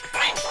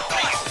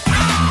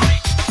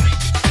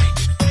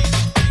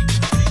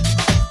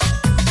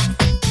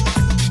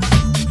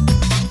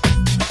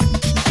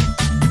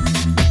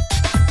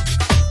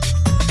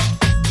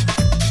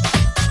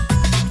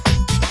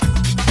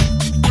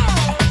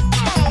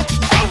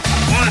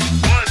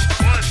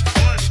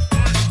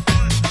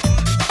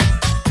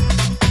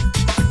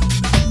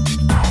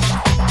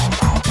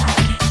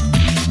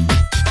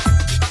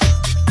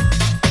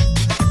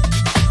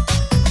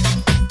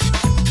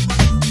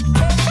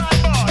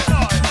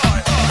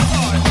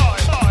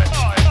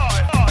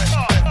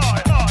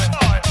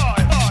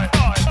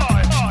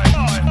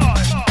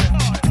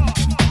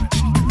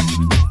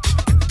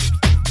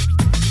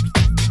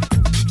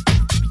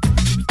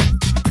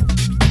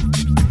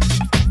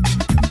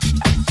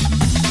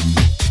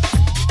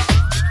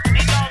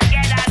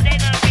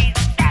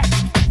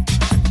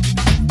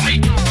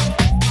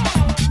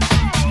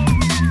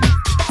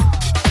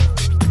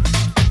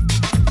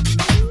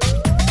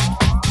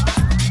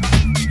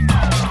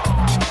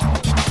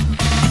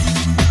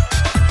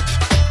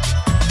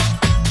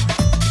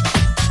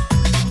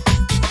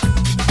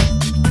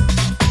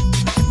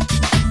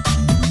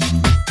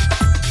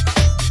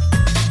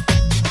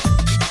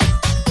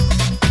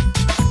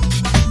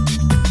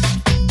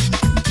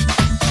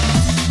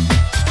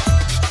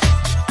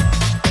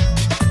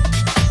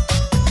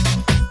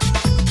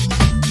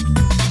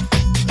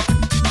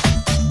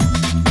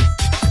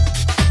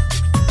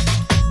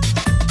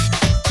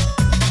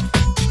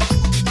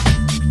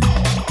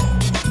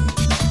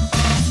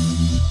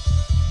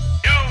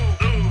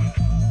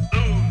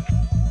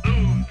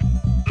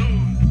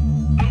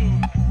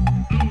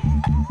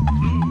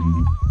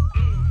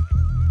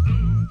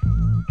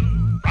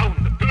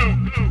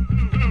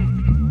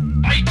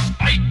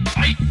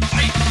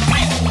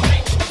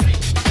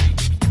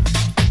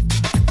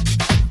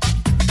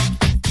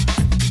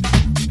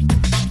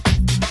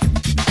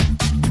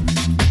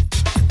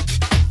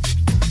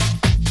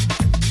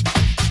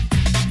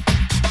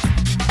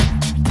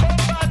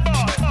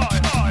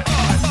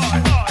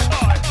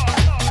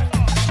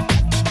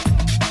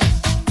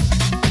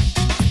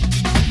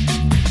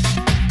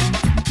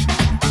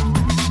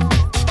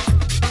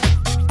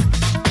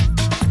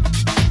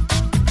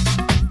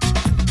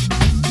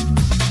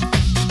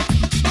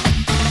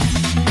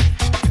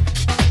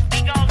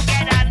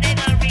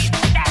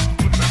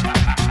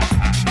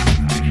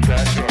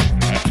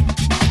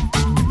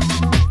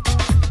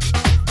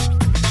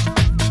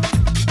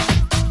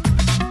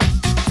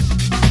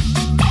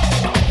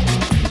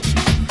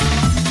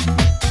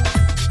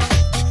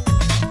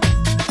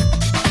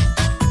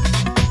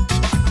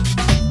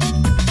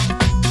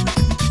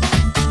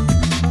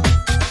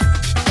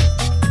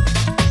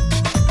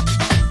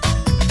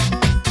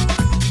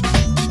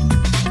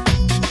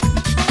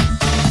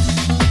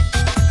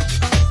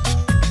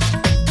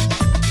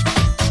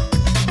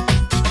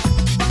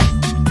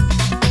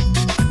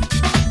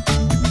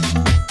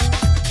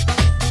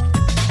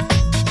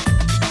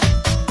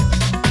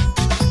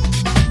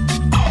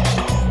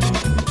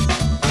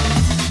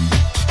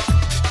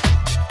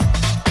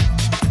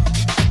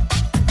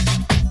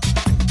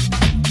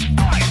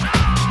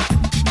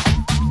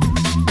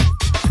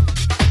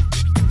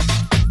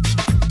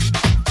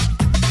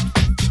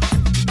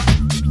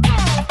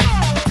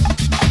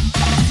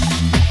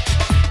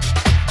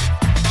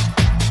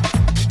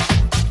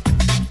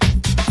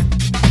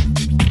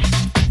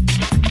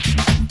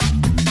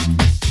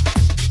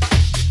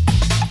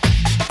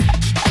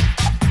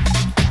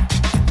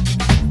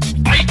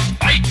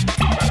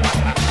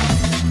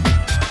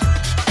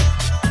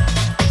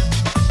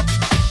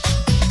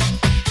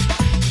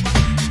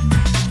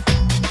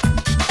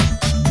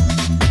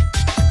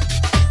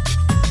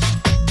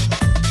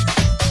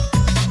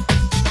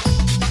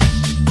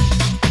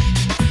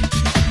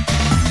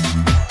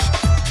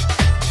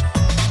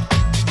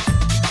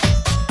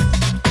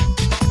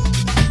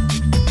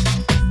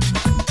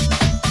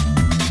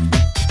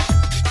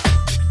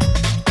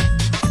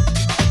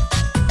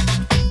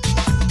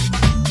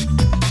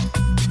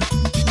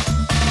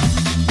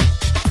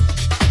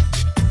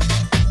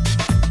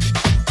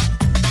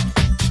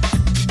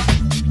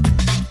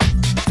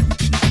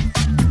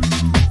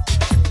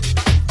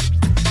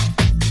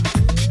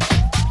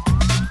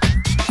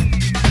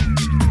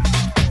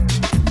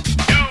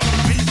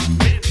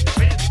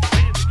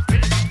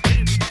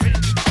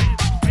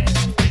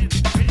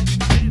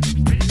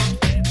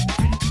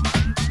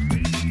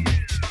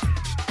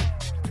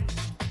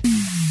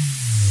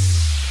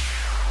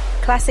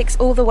 Classics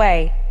all the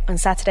way on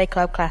Saturday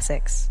Club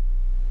Classics.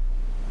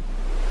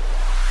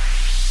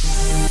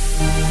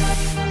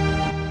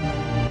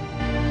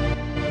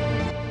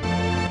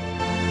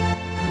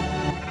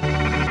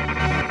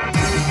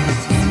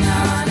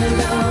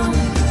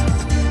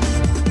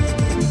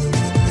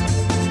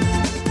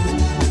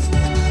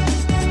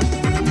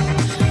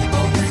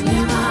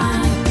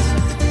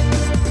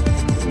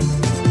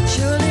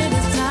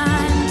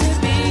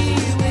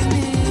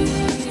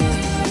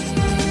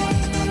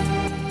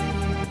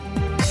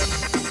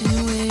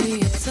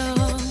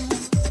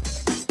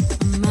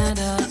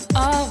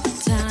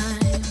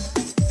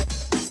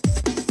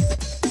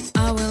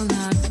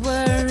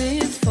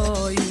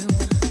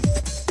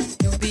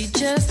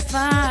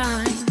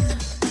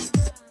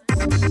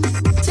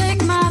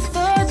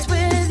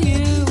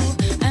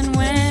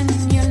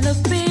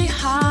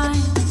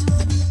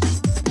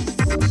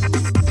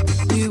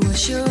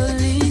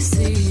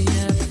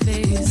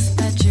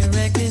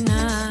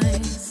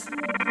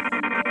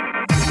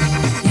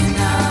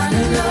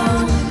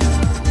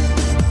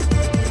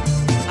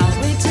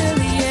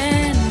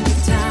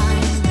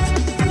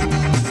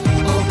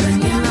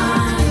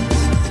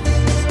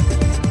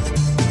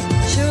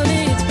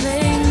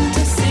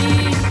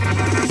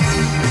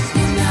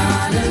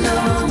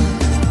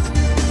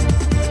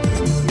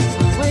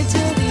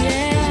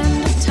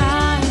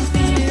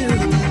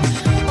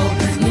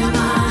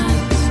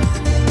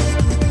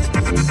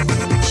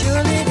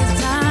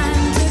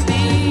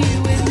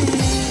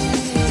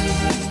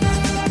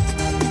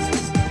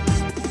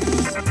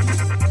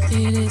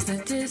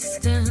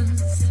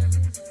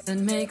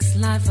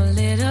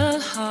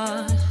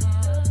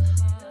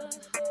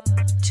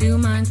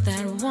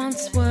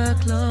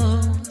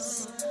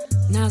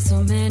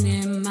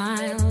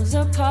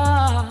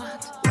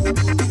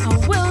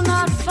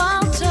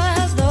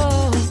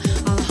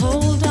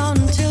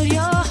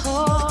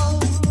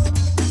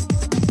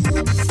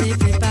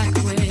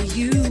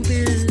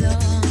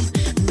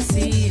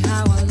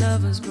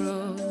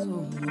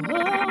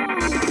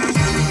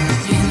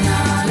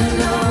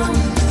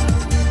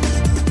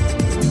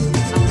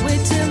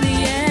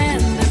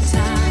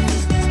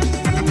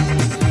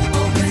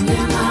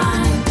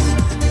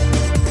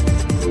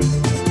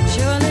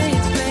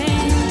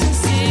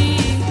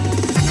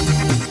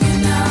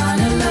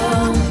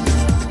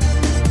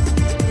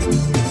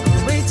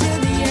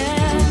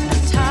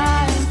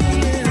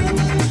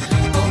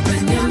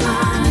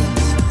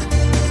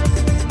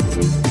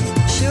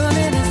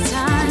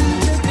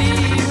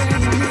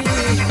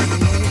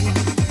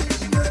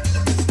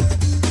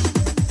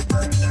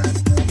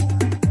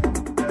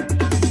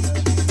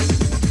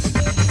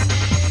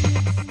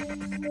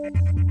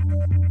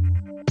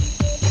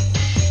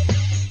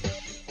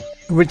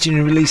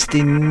 Originally released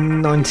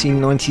in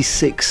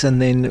 1996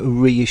 and then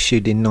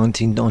reissued in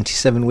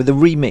 1997 with a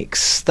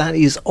remix. That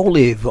is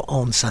Olive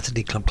on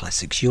Saturday Club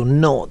Classics. You're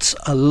not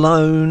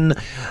alone.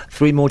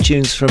 3 more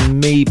tunes from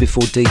me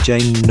before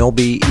DJ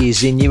Nobby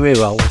is in your ear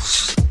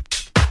holes.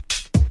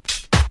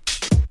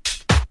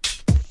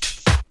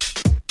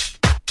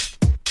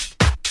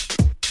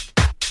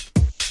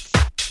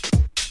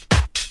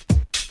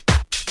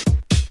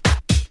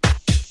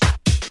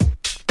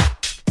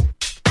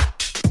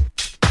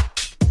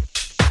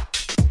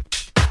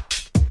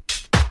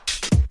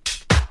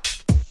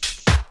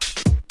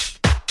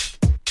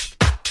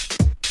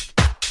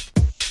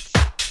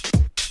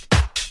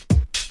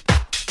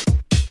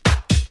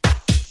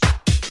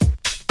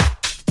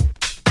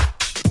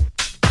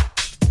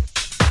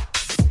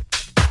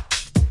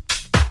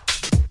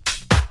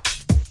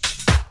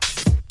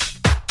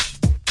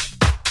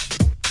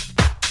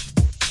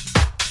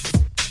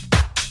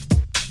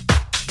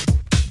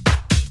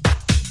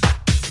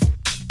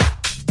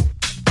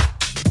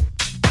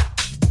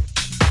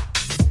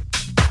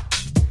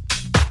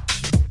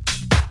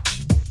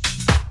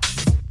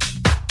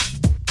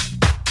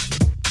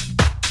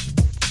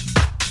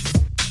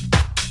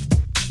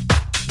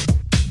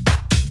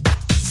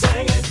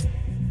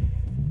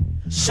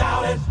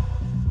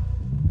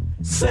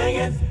 Sing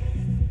it,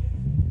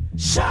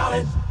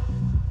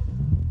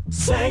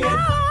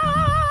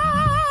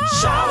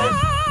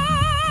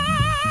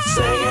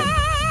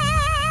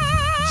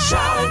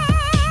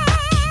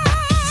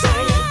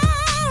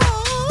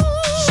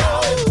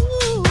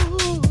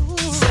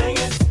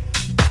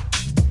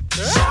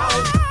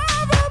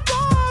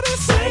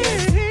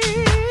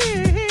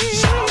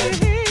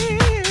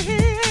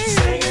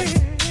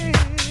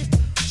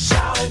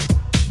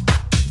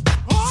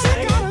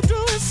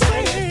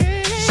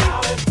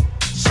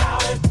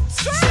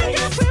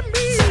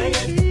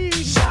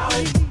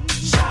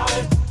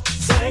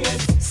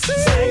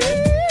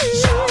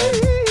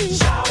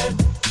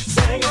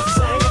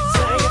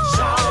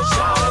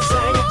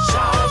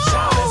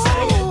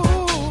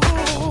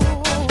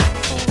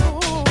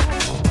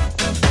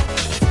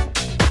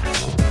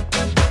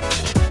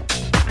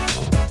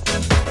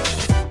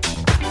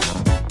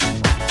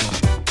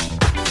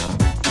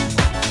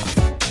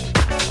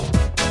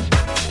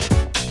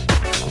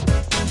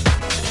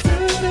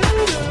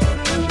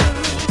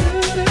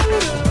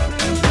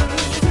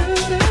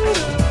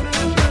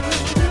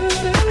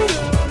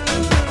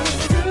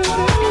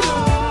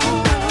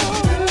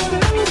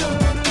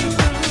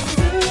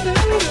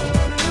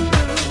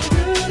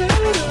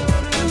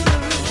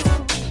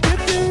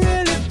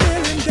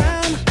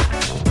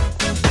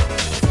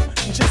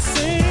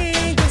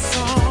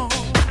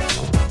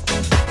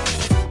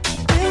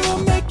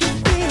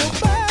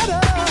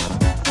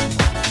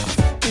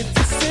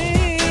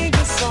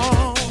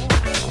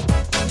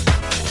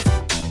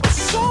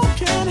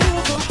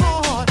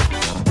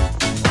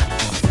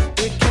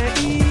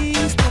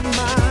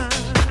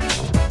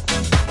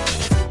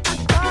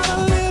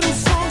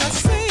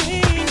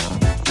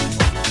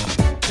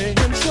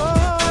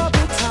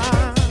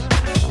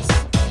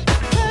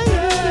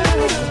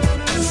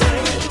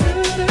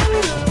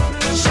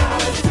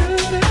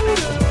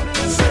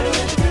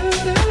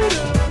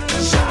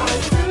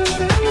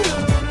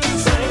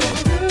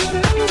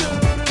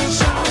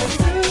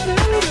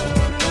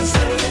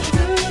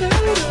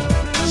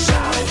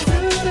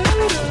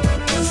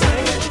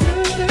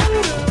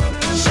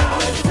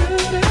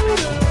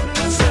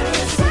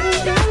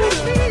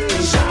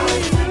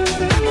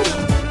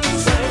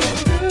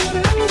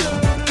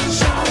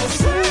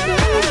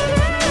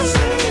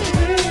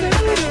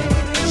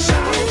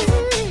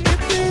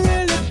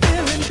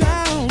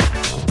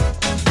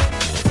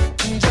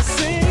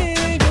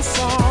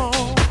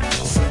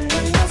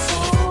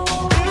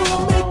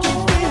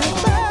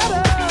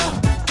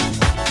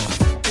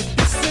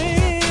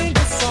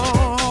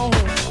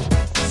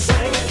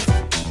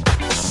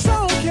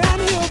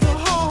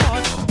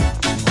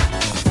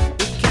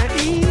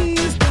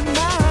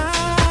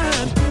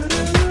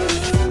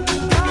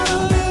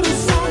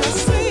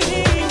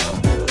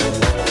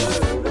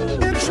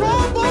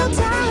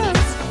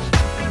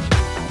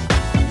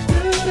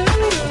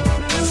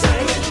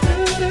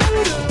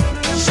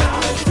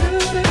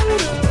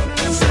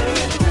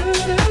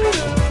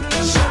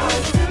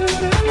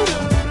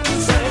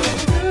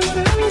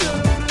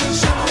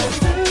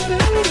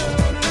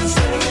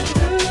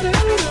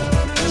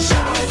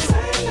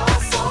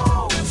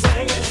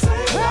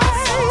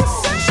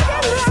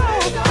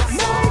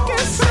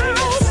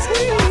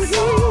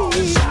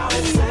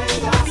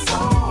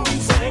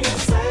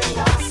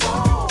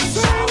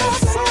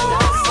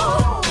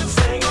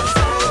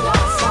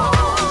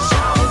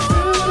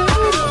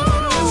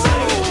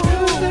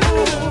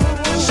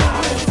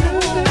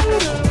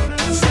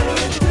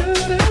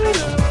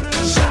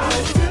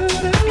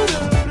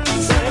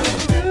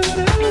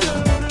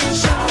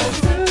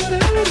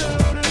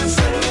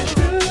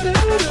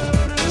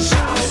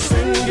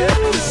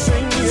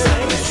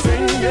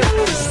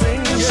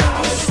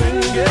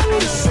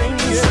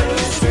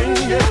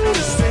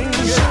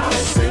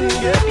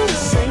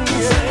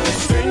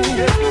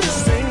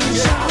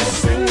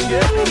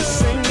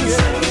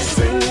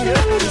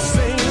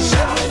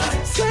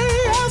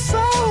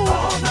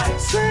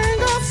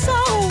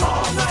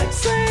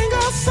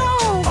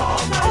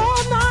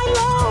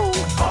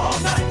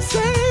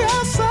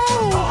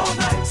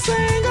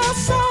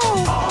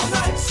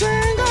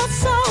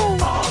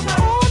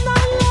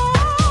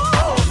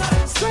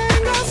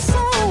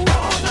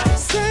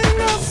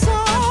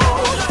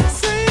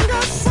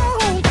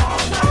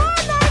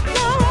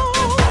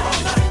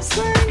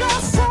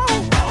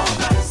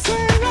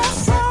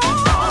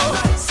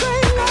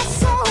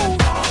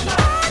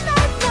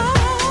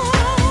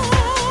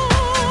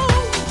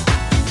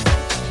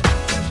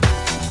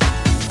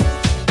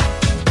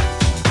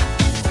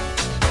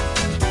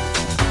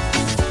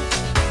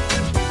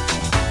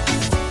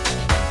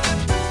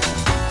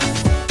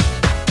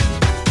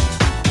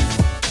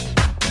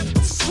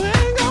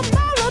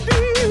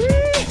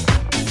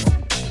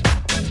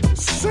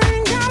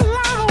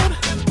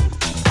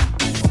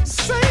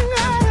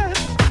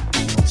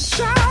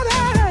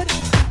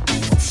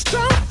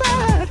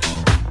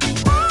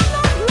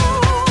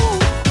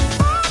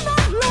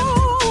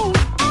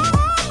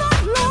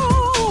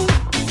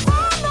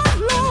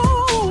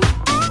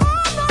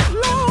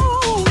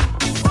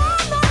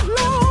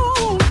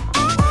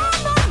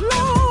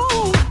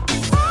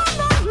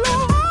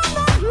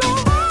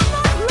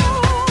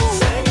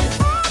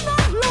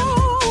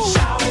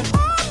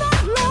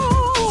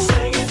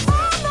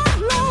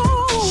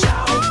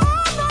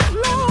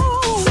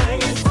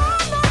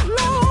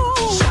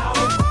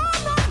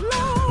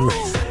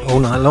 all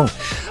night long.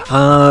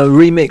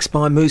 Remixed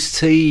by Moose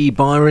T,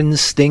 Byron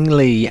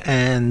Stingley,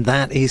 and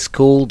that is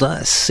called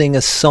Sing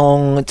a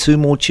Song. 2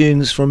 more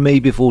tunes from me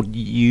before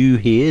you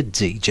hear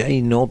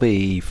DJ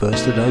Nobby.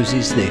 First of those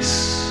is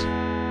this.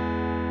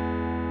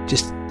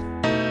 Just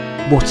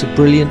what a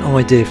brilliant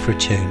idea for a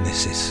tune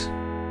this is.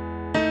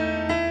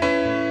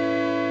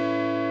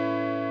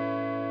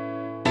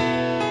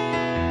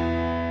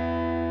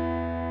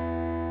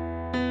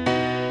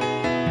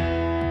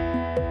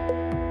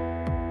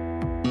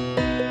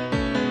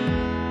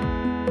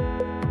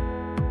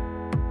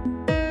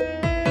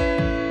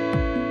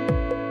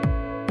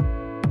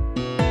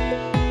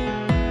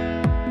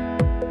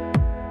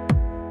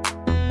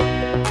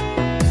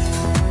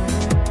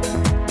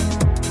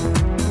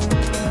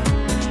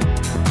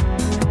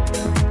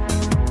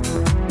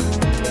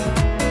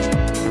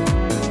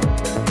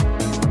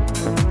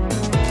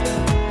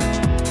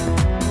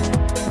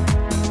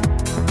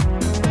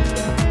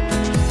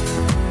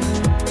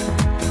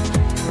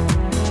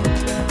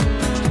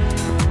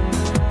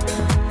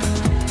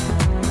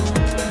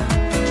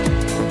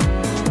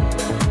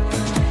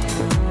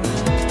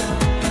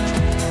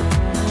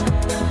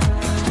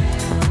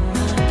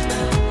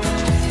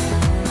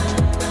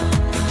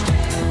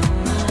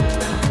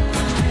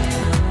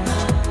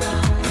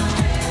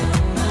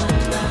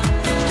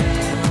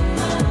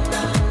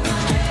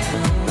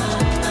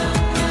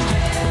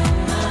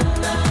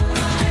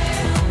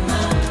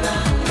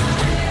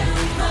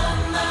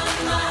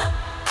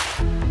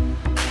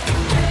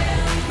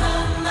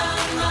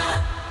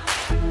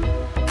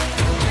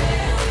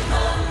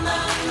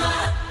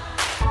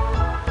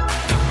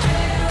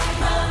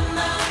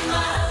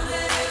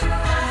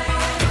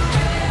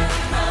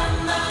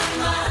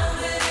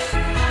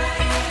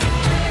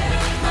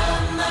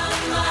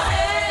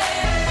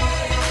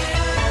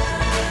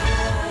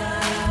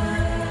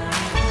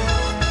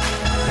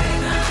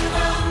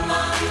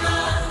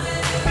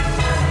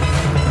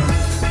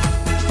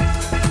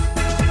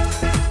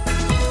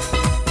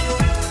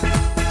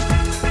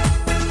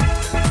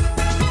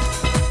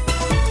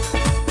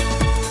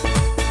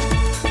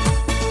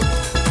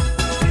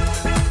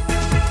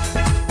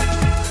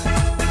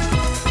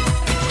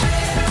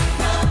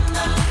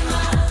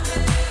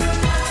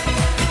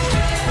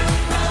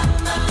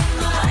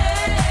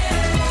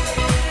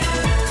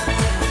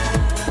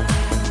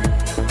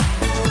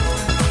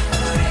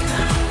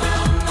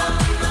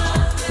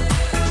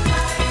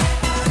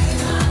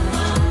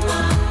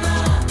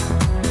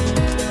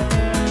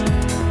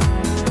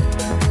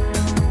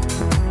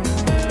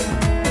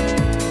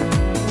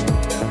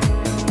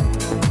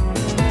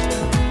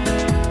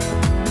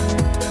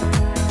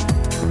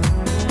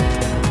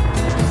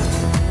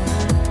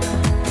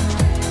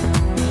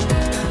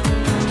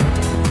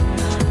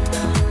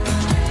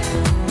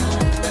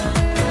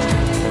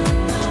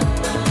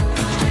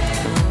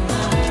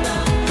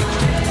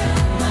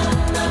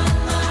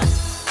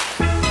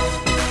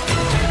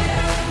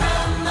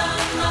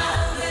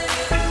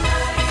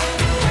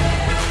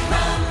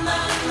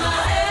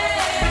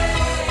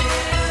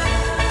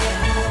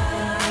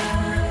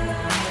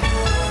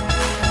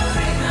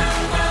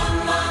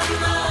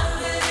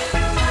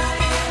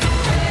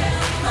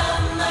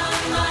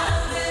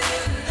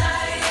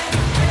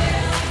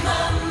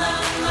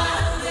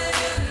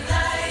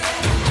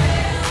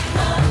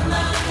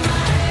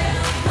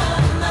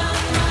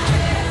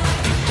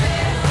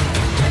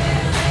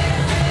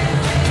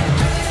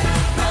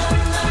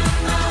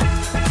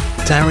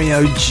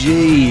 Dario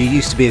G.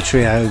 Used to be a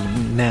trio,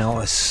 now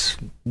it's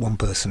one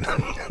person.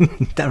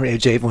 Dario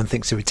G. Everyone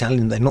thinks they're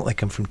Italian. They're not. They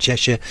come from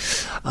Cheshire.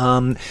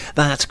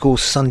 That, of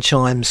course,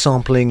 Sunshine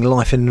sampling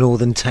Life in a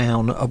Northern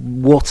Town.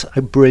 What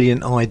a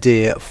brilliant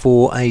idea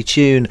for a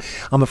tune.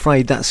 I'm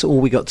afraid that's all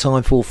we got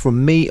time for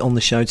from me on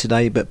the show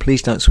today, but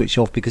please don't switch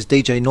off because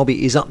DJ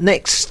Nobby is up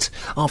next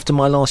after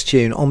my last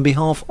tune. On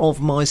behalf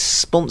of my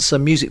sponsor,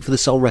 Music for the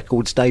Soul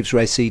Records,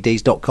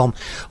 davesrarecds.com,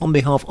 on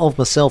behalf of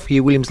myself,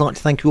 Hugh Williams, I'd like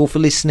to thank you all for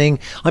listening.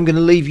 I'm going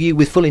to leave you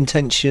with Full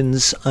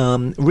Intentions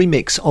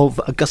remix of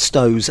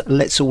Augusto's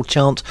Let's All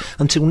Chant.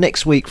 Until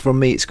next week, from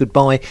me, it's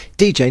goodbye.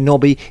 DJ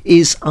Nobby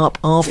is up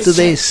after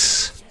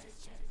this.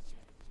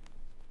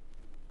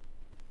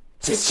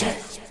 Just check.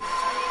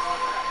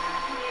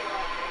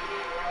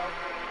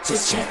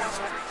 Just check.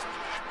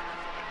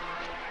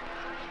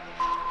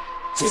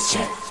 Just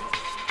check.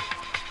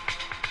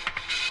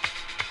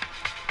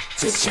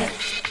 Just check.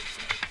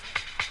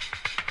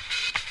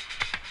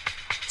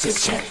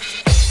 Just check.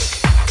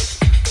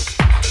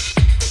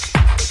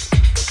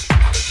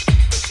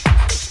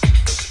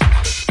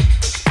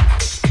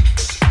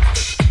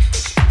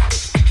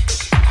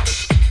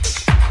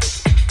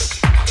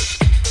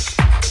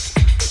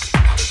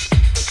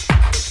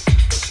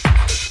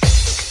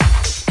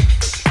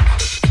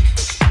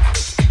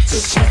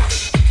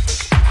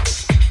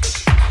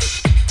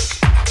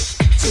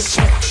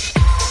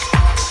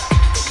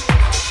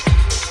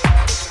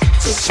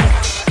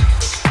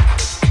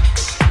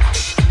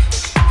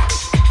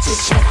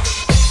 Just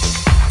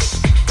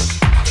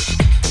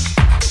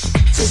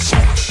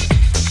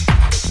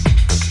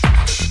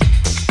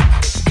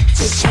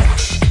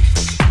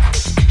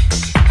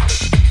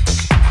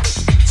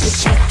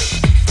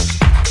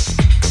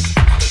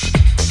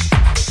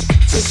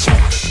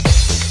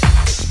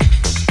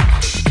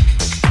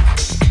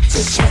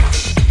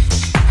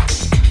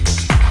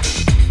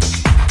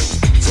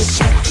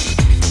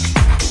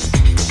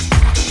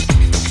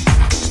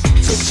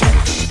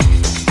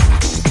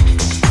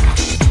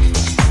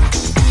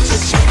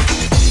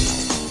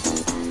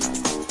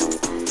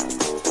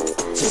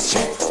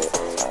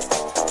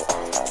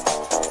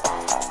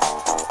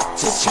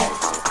Just check.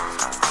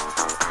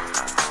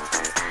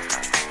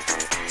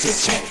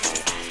 Just check.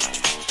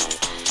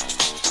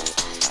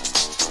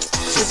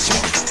 Just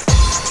check.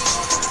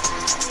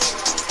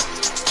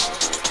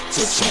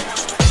 Just check.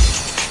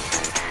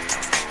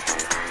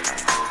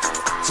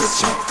 Just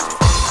check.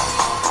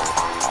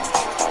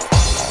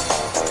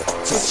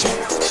 Just check. Just check.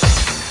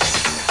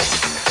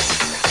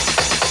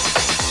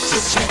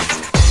 Just check. Just check.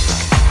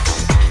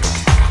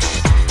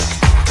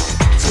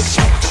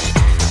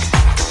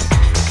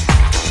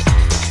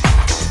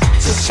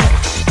 Just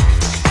check.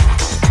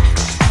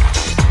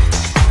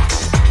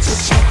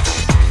 Just check. Just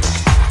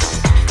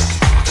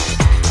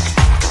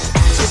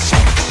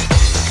check.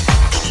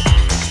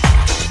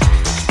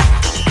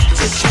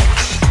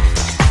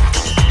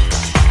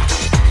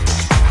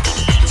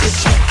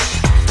 Just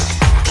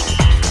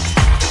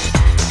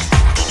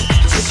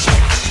check.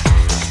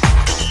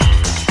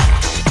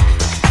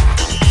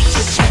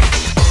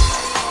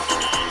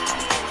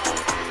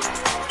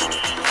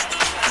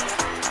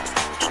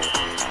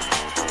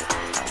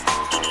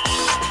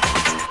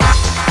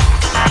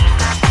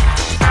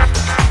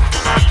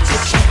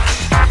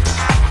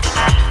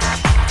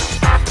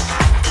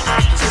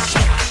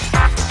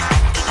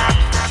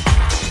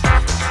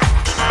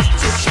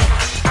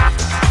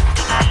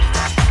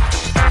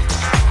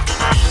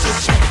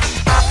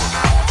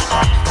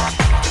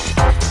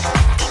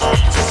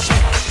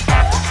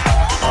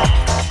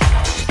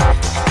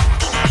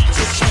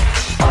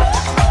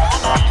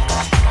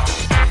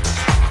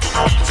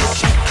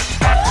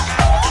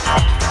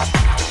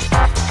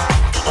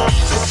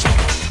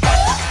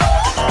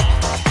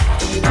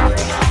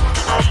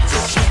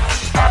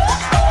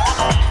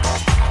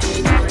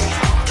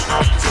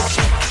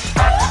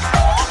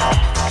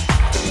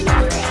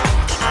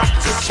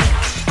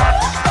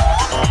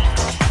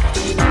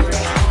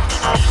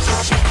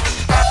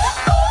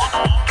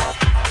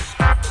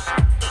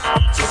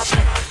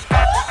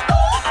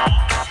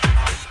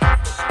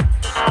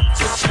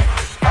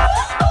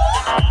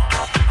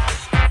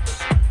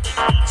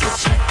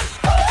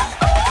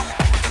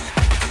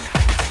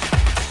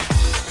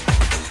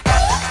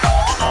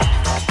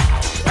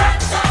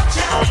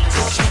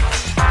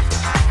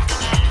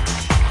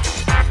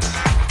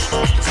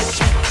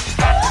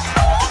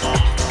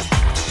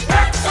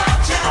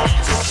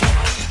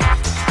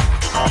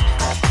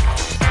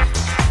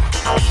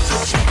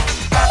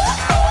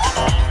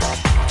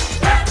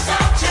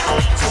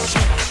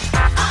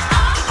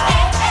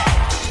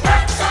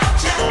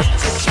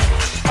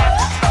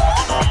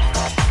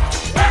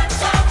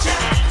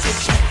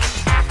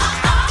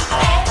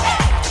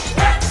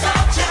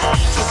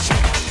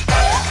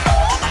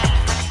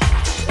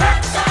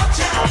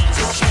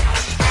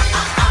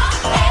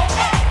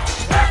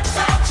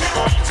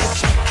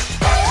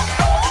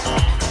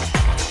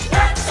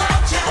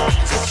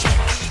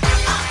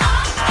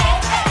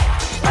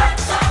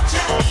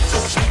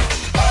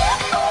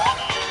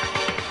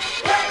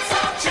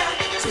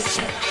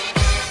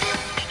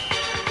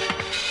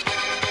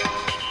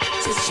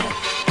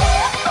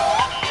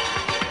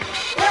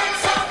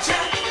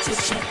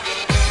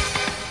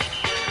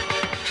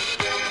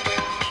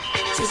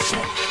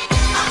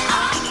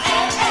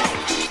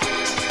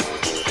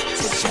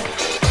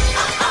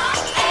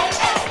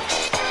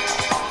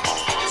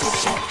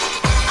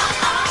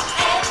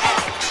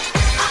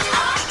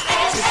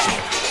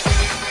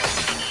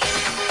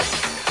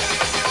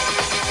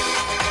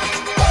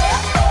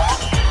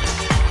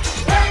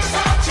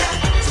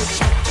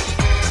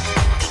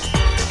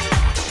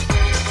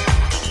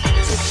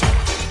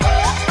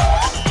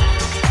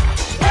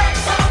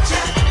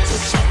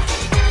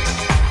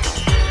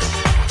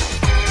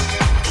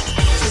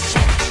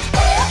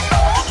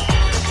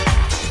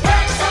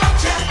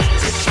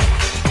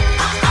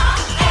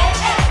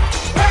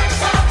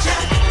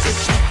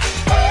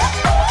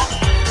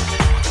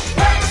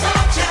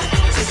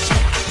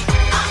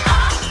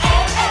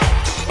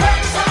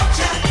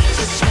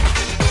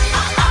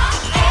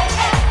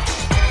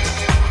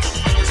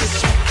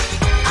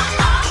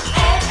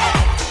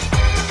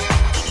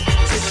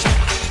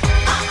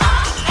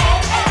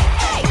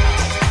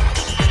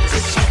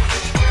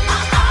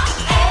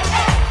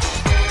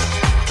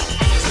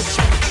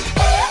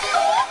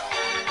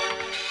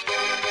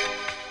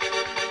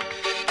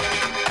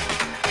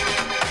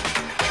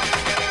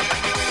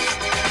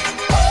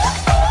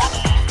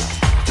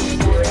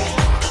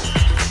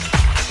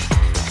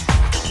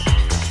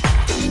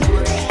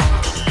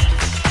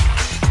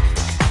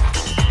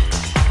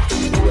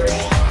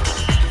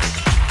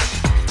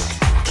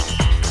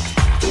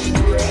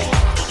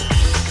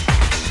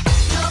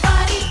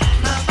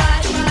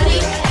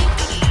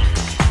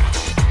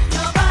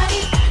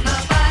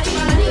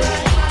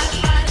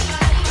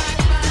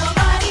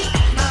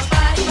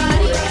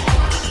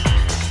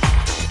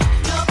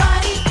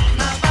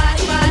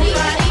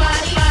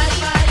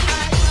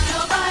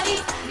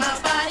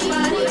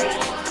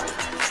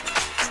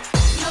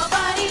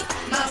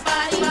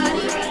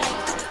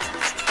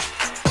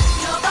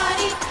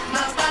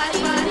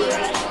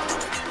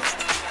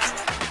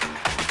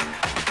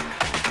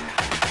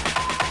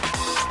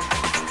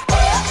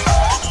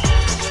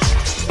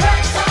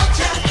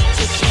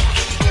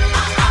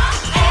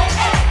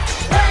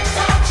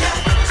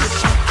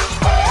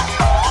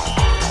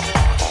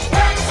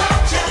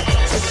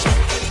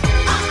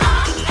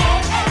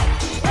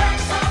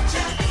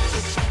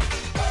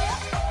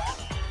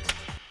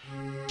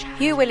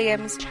 Hugh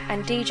Williams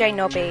and DJ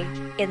Nobby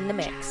in the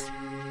mix.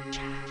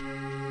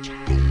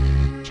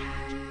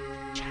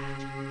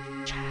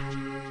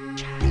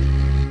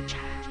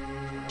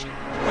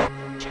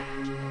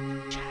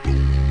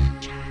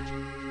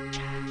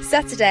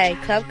 Saturday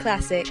Club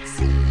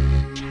Classics.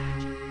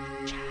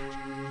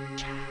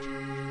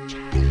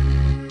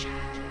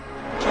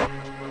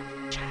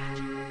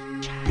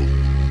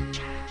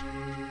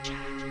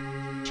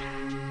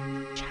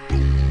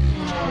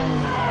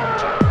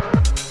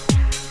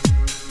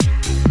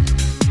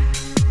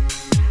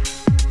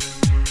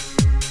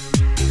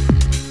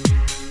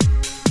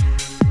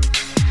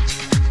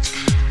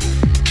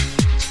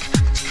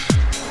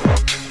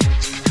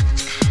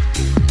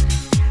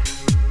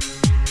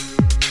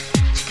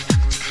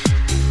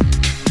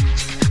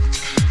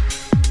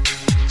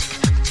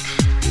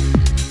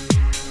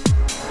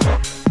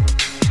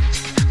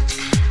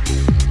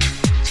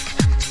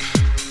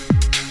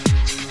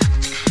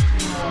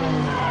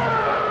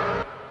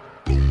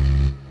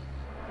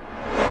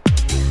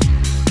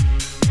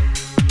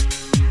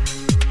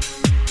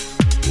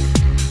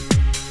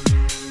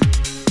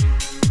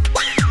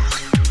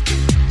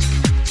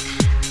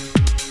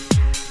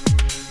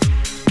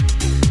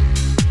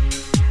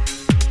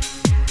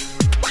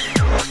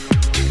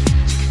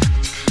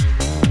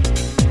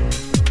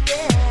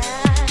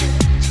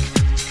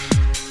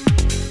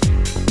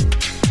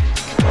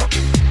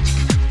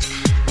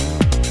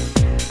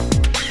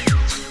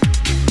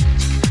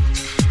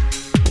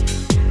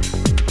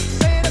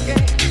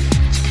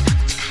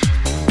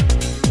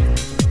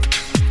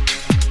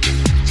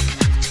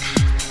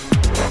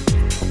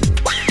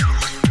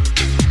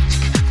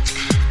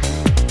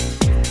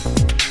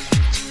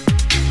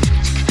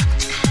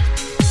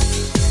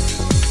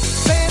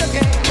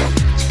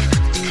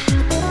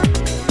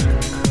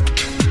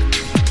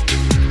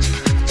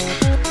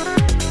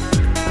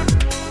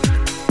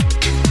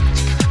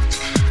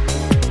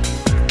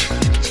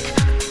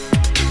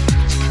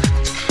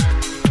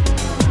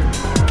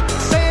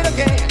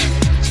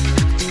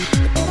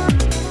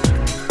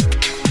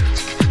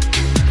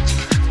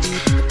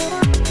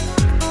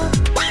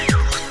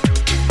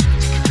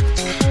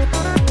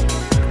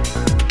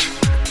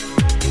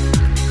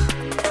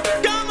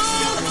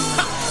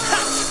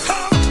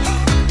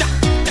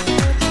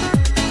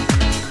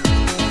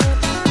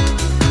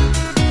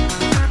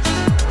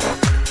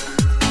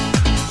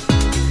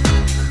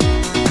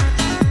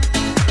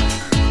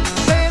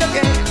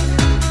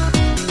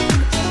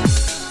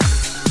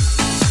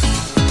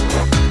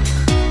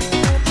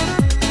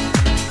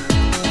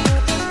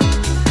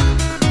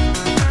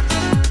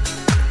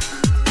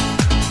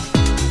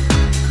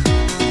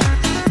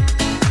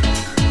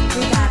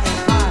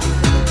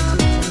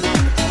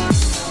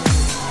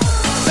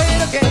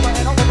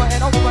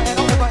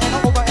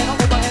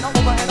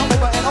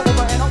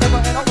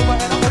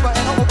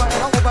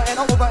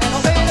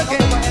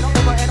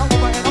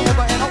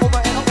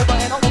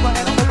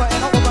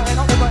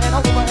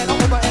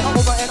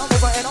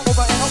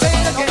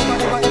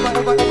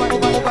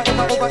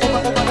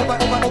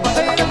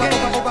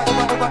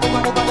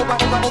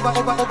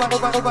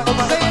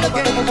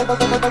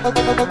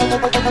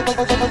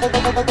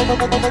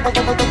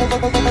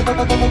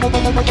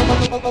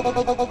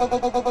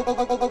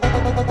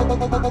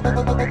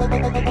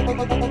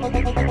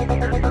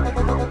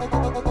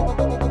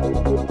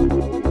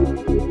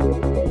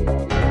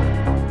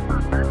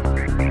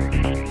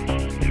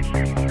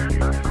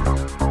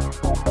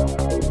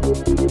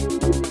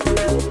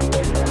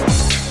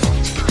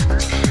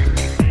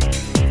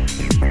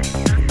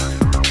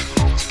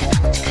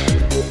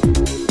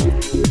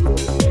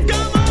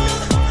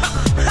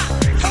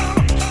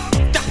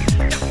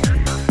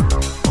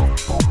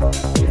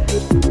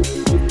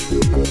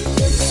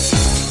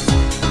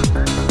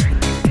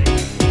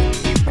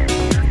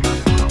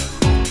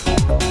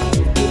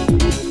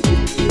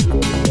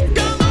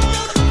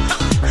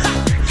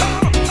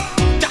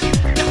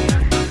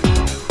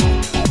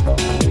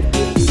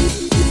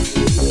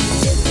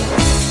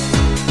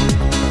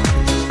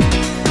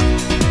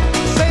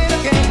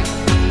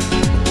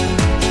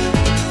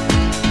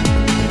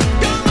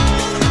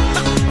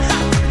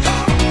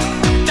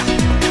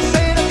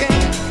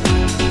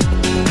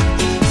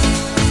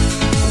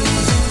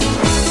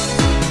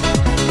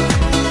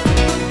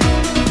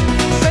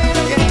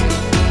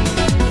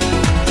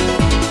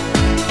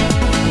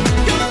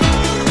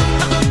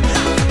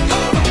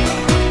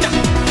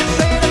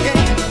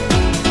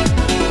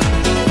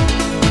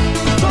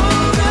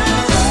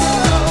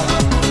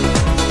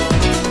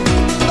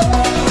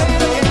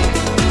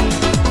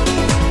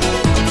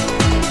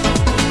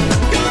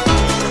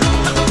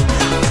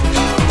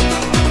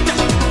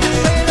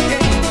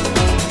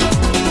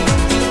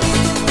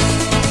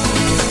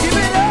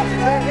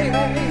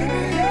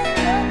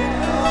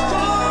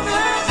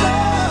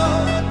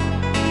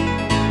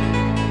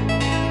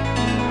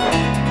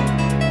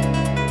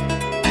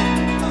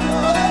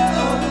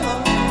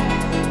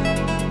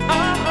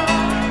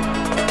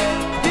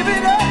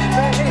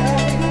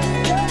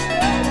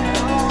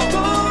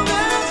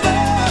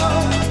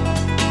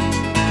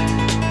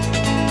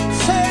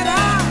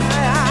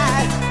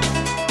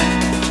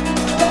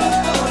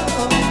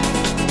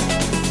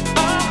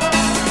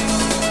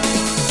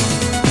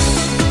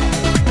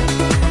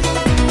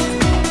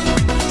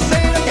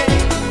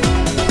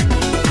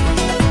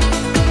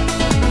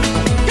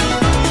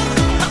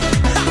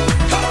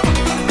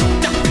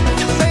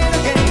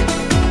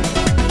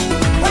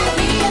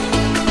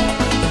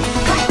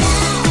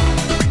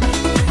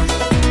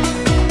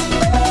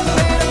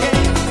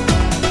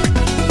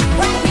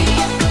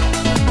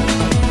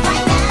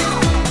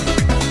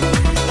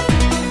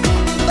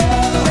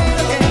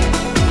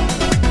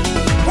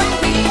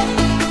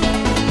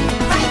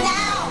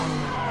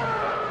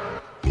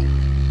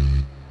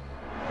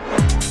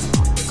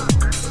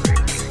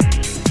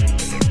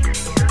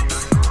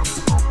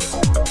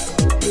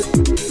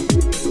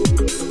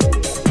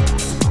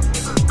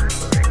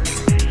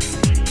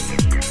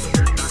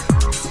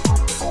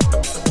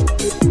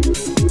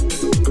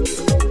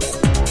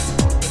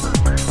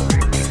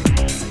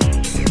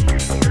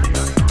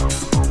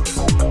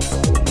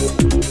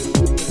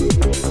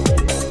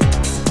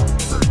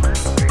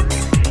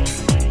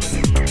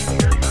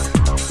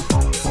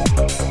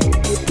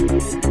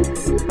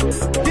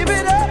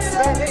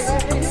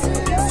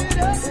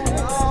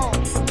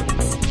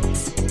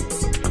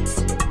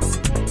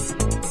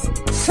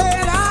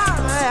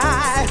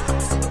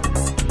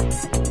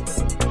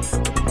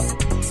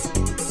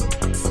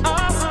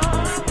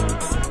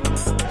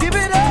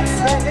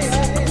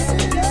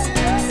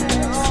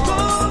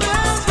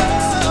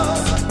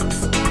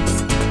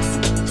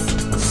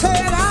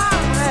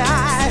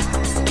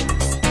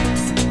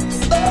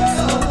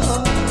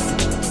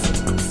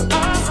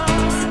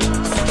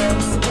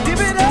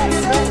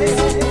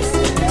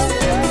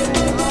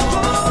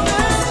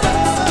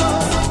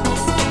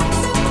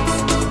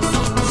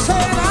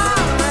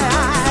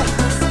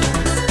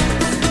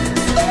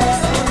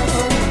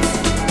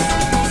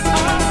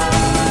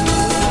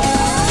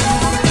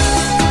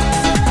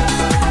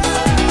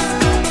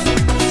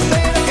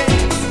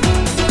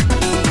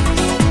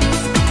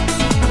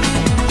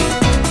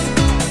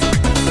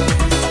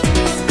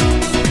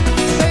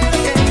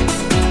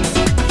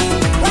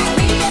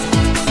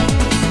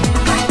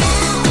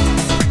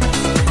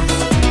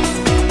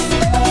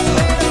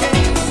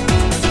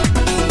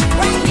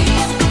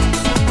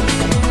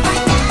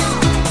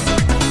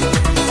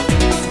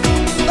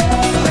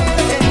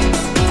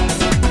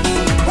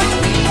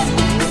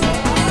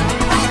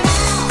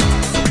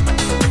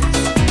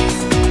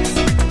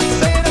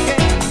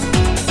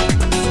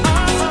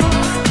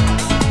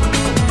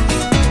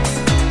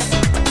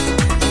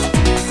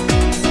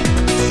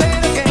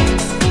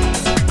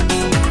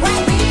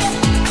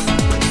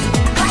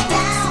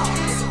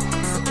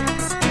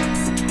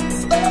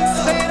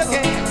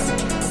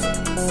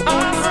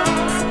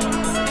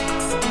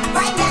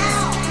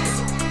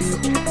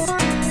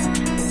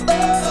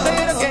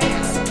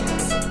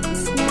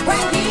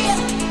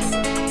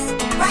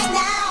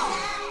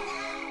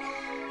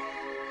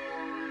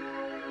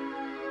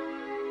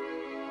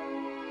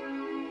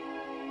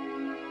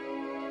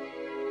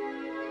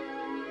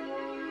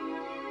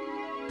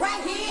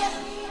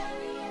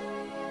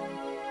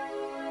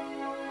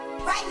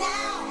 Right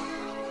now.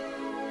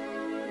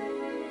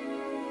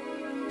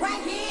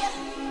 Right here.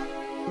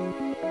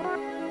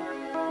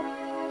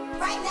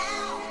 Right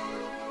now.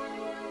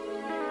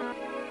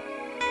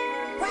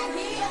 Right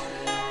here.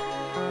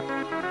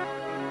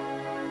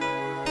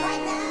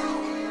 Right now.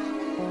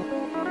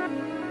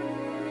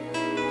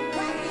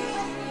 Right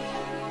here.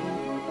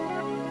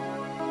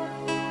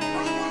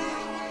 Right now.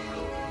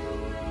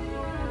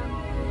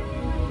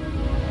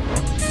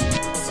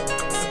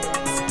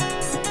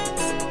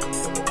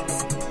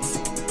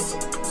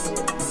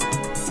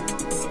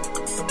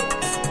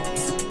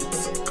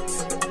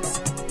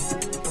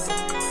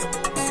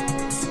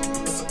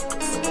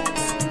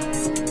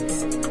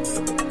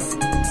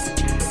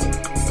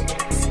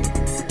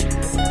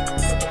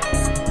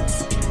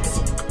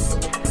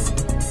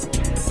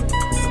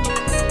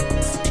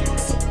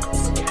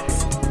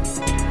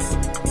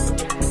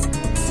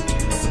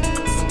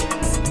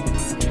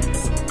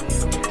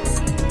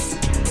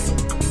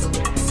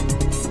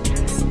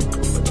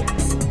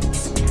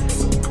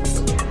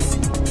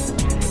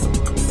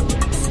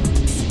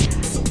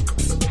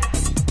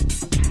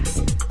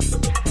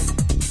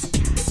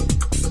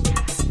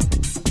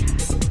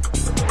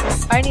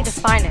 Only the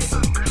finest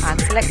and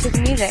selected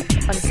music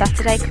on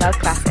Saturday Club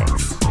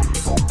Classics.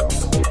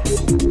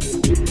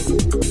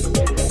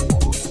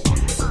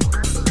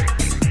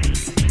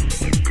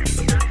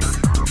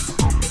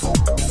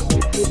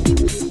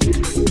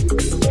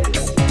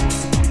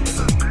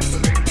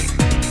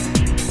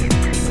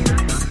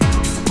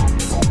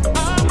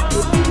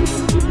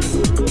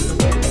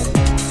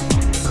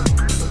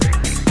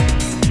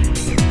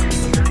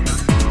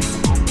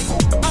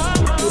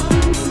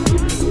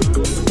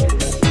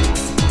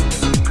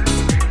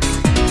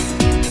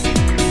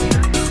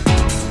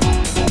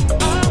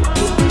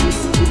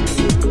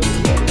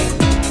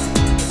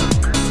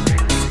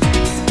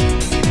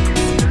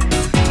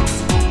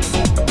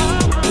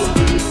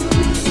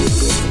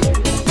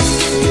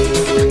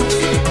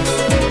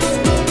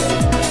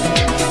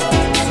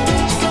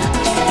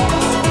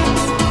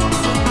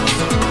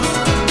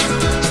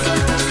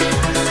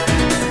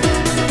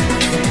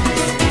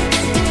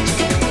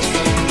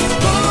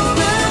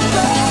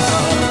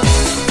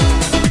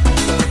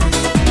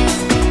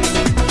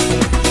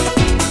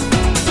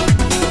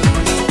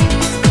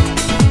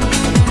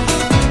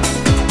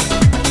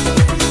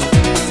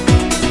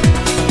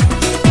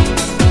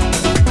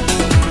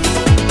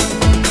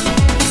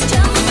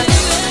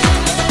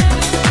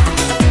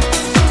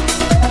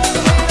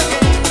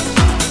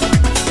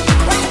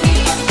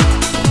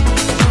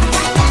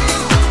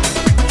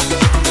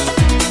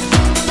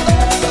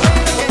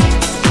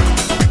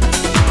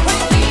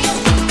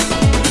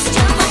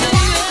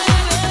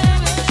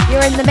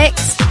 You're in the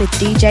mix with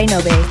DJ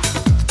Nobby.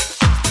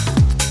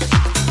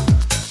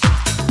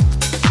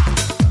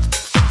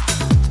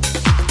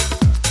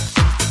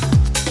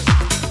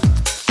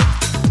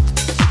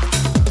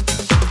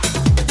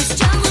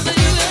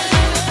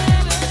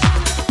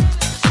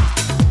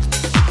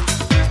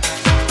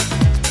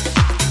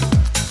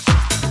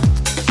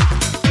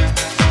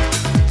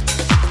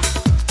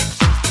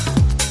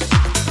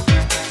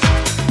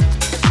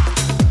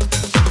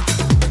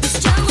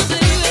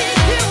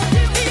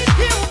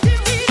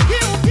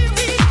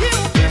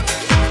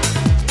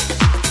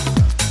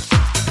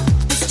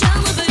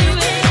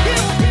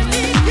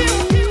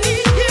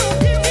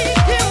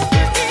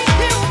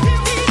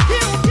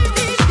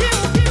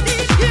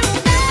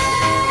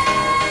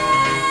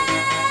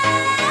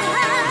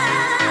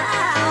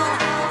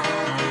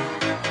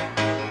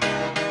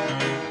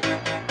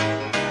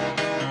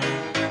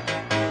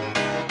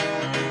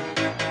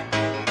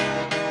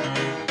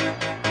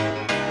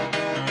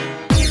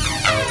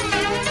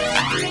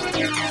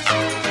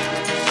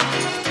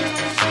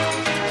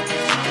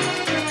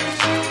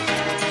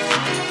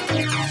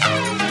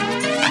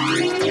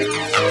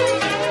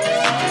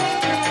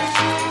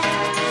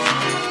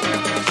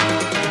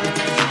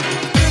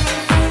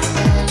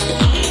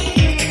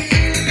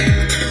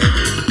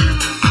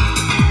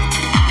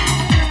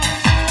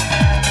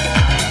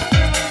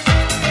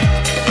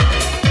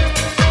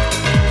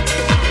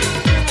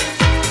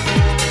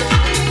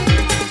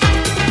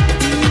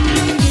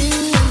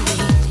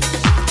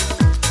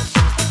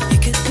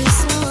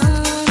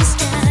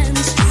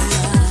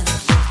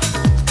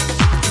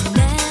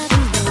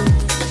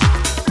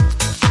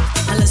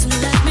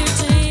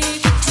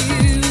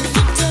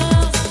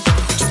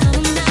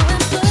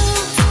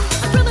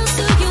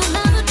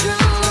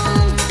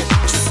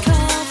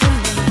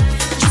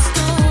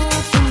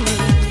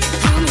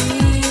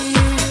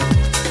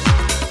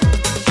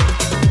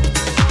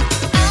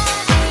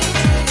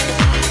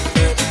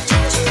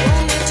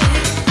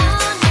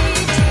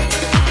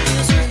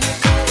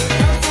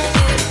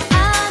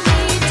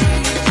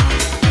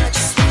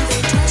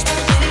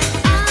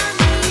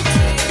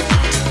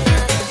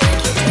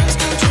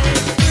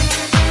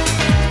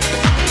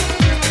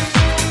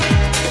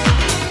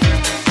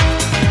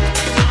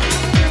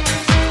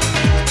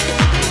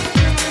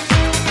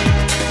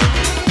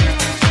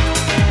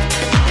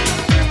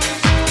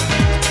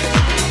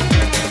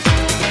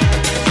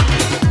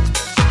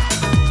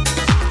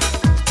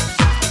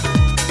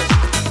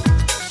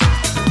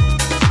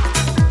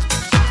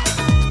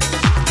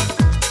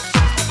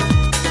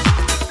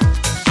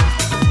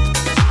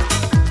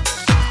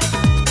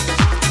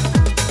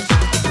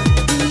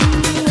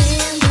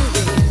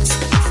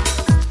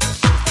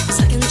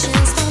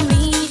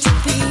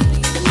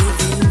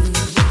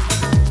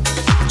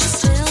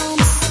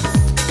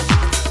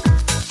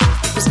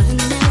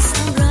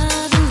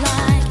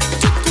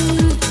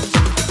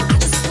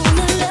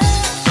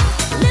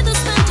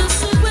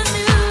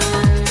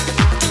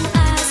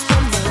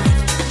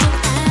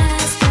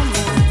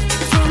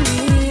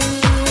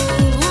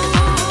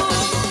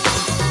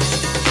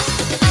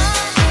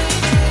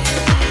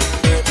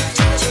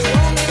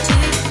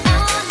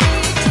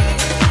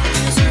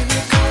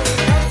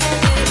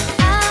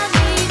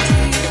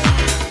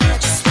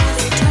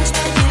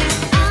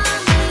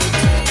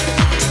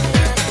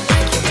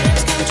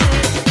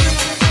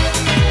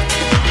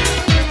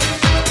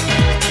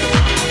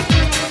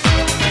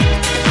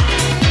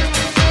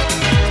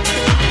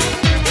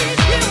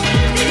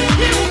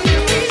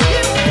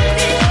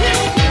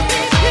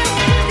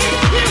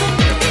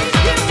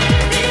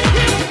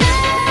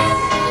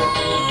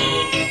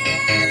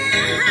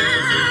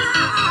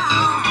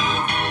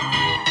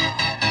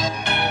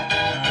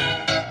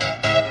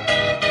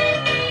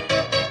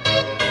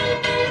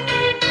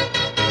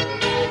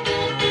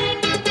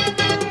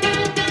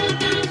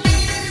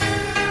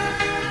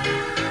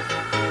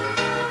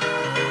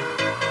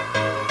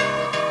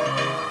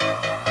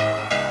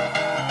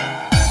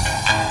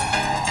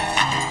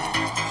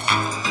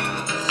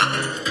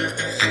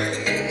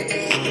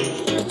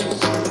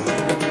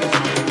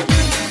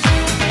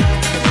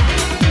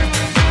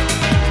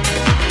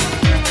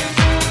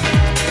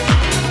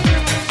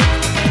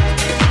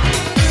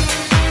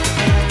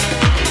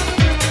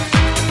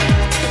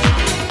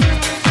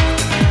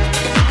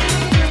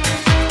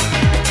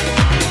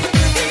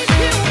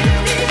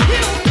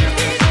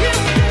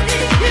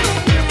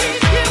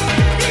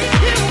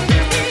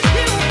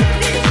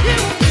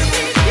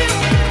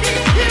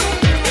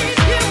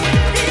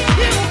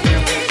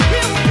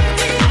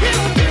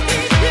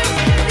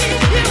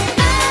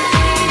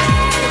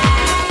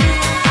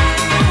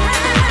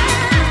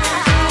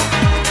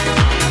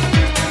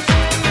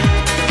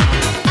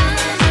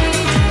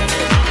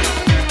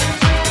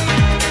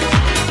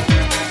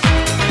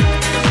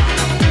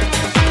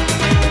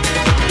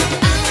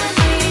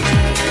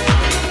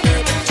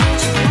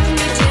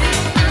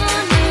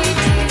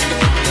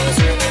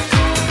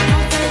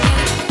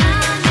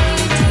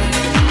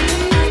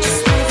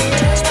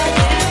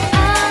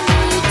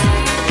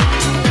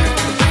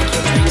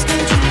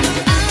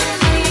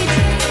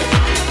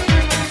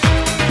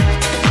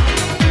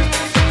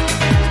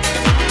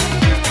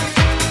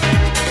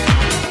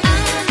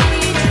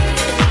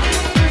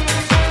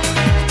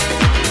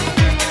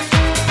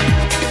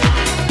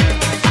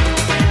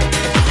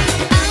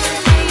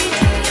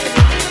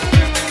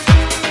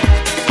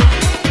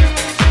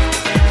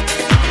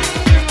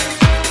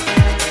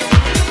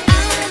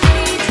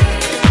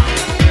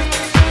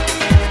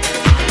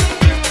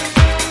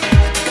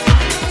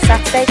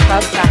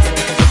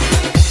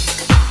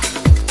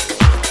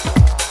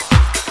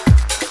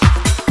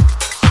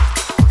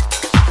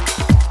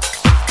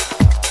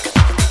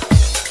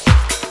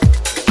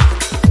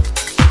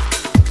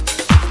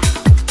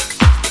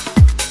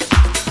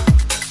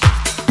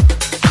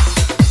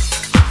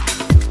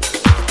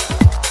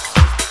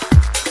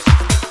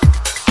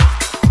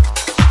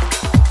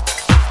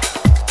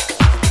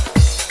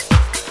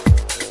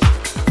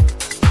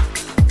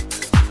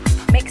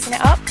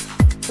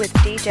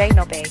 DJ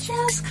Nobby.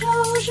 Just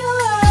close your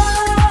eyes.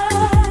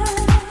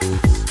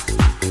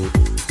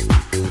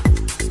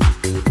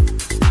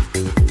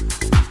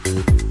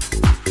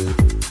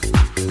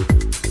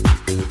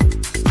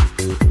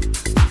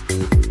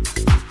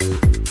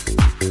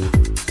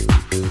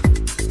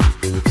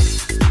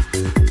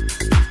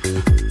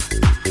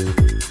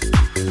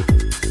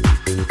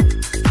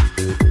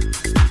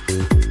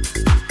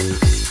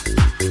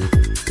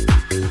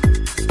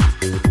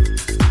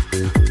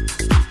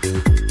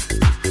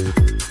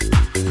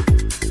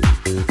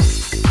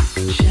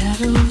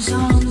 Shadows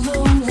on the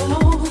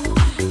wall,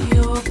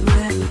 your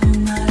breath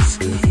in my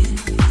skin.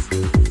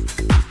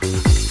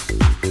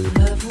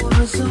 Love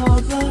was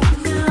all, but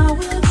now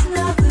it's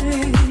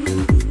nothing.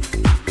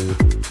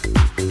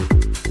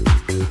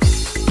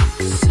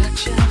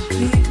 Such a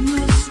big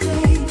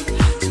mistake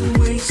to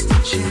waste a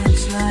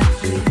chance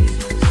like this.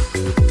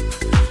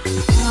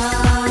 I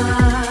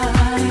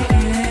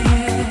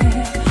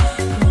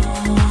am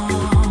wrong.